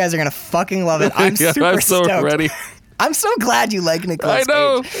 You guys are going to fucking love it. I'm Yeah, super I'm so stoked. ready. I'm so glad you like I Nicolas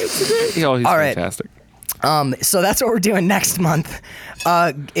know. Cage. It's great. Oh, he's All right. fantastic. So that's what we're doing next month.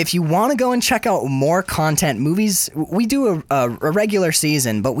 If you want to go and check out more content, movies, we do a regular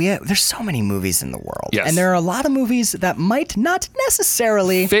season, but there's so many movies in the world. Yes. And there are a lot of movies that might not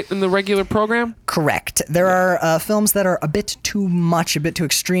necessarily Fit in the regular program? correct. There are films that are a bit too much, a bit too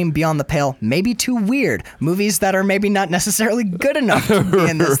extreme, beyond the pale, maybe too weird. Movies that are maybe not necessarily good enough to be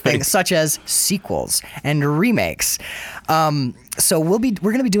in this thing, such as sequels and remakes. So we're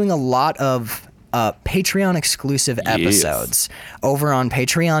going to be doing a lot of Patreon exclusive episodes over on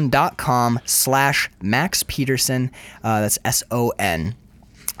patreon.com/Max Peterson. That's SON.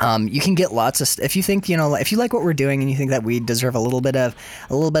 You can get lots of if you think, if you like what we're doing and you think that we deserve a little bit of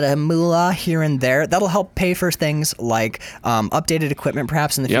moolah here and there, that'll help pay for things like updated equipment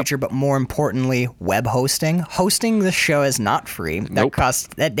perhaps in the future, but more importantly, web hosting. Hosting this show is not free.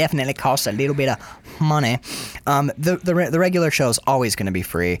 That definitely costs a little bit of money. The regular show is always going to be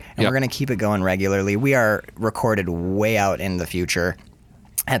free, and we're going to keep it going regularly. We are recorded way out in the future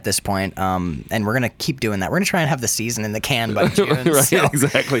at this point, and we're gonna keep doing that. We're gonna try and have the season in the can by June. Right, so,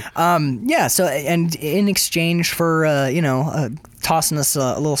 exactly. So and in exchange for tossing us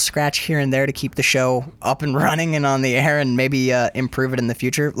a little scratch here and there to keep the show up and running and on the air, and maybe improve it in the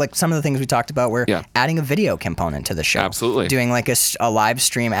future. Like some of the things we talked about, we're adding a video component to the show. Absolutely. Doing like a live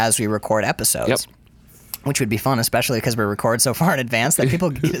stream as we record episodes. Yep. Which would be fun, especially because we record so far in advance that people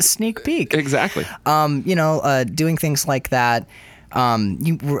get a sneak peek. Exactly. Doing things like that.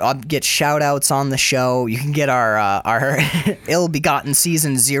 You get shout outs on the show. You can get our ill-begotten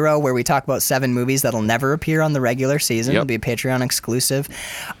season 0, where we talk about 7 movies that'll never appear on the regular season. It'll be a Patreon exclusive.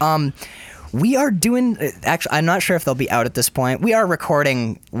 We are doing, actually, I'm not sure if they'll be out at this point. We are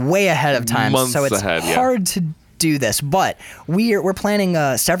recording way ahead of time, Months so it's ahead, hard to do this. But we're planning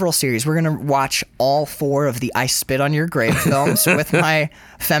several series. We're gonna watch all 4 of the I Spit on Your Grave films with my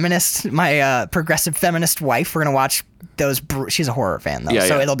progressive feminist wife. We're gonna watch those. She's a horror fan though,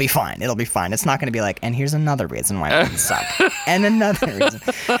 so it'll be fine. It'll be fine. It's not gonna be like, and here's another reason why it suck, and another reason.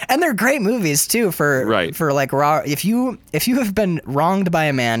 And they're great movies too for like raw. If you have been wronged by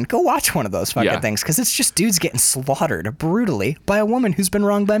a man, go watch one of those fucking things, because it's just dudes getting slaughtered brutally by a woman who's been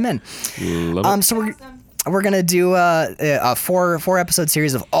wronged by men. So we're gonna do a 4 episode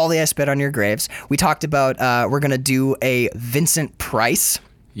series of all the I Spit on Your Graves. We talked about we're gonna do a Vincent Price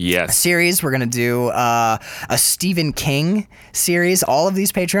series. We're gonna do a Stephen King series. All of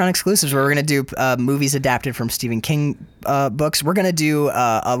these Patreon exclusives where we're gonna do movies adapted from Stephen King books. We're gonna do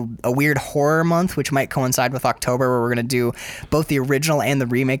a weird horror month, which might coincide with October, where we're gonna do both the original and the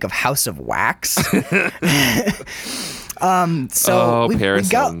remake of House of Wax. We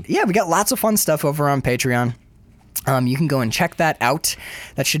got lots of fun stuff over on Patreon. You can go and check that out.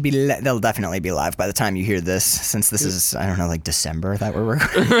 That should be they'll definitely be live by the time you hear this, since this is, I don't know, like December that we're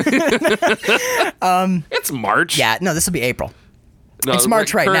recording. It's March. Yeah, no, this will be April. No, it's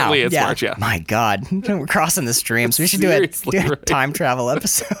March right now. Currently it's March, yeah. My God, we're crossing the stream, so we should do a time travel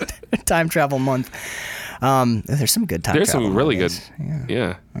episode, time travel month. There's some good time. There's travel some really movies. good.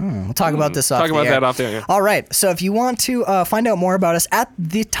 Yeah. We'll talk about this off the air. Talk about that off there. Yeah. All right. So if you want to find out more about us at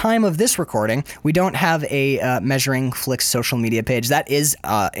the time of this recording, we don't have a Measuring Flicks social media page. That is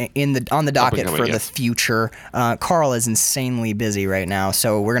on the docket for the future. Carl is insanely busy right now,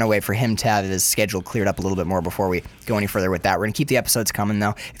 so we're gonna wait for him to have his schedule cleared up a little bit more before we go any further with that. We're gonna keep the episodes coming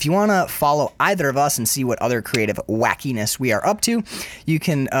though. If you want to follow either of us and see what other creative wackiness we are up to, you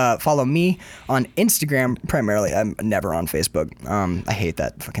can follow me on Instagram primarily. I'm never on Facebook. I hate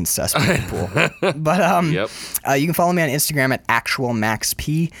that fucking cesspool pool. But you can follow me on Instagram at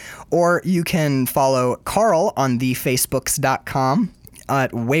actualmaxp, or you can follow Carl on thefacebooks.com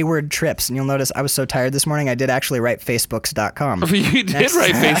at Wayward Trips. And you'll notice I was so tired this morning, I did actually write facebooks.com. You did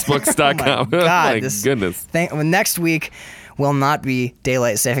write facebooks.com. Oh my God, goodness. Next week will not be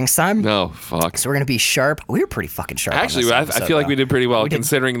daylight savings time. No, fuck. So we're going to be sharp. We were pretty fucking sharp. Actually, I feel like we did pretty well,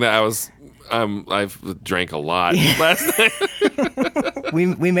 considering that I've drank a lot last night.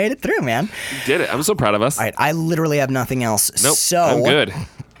 we made it through, man. We did it. I'm so proud of us. All right, I literally have nothing else. Nope, so I'm good.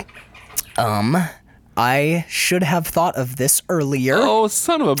 I should have thought of this earlier. Oh,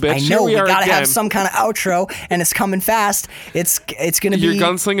 son of a bitch. I know, we gotta again. have some kind of outro, and it's coming fast. It's gonna be... You're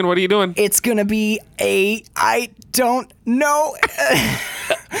gunslinging, what are you doing? It's gonna be I don't know.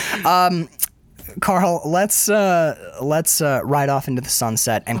 Carl, let's ride off into the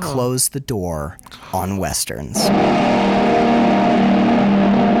sunset and close the door on Westerns.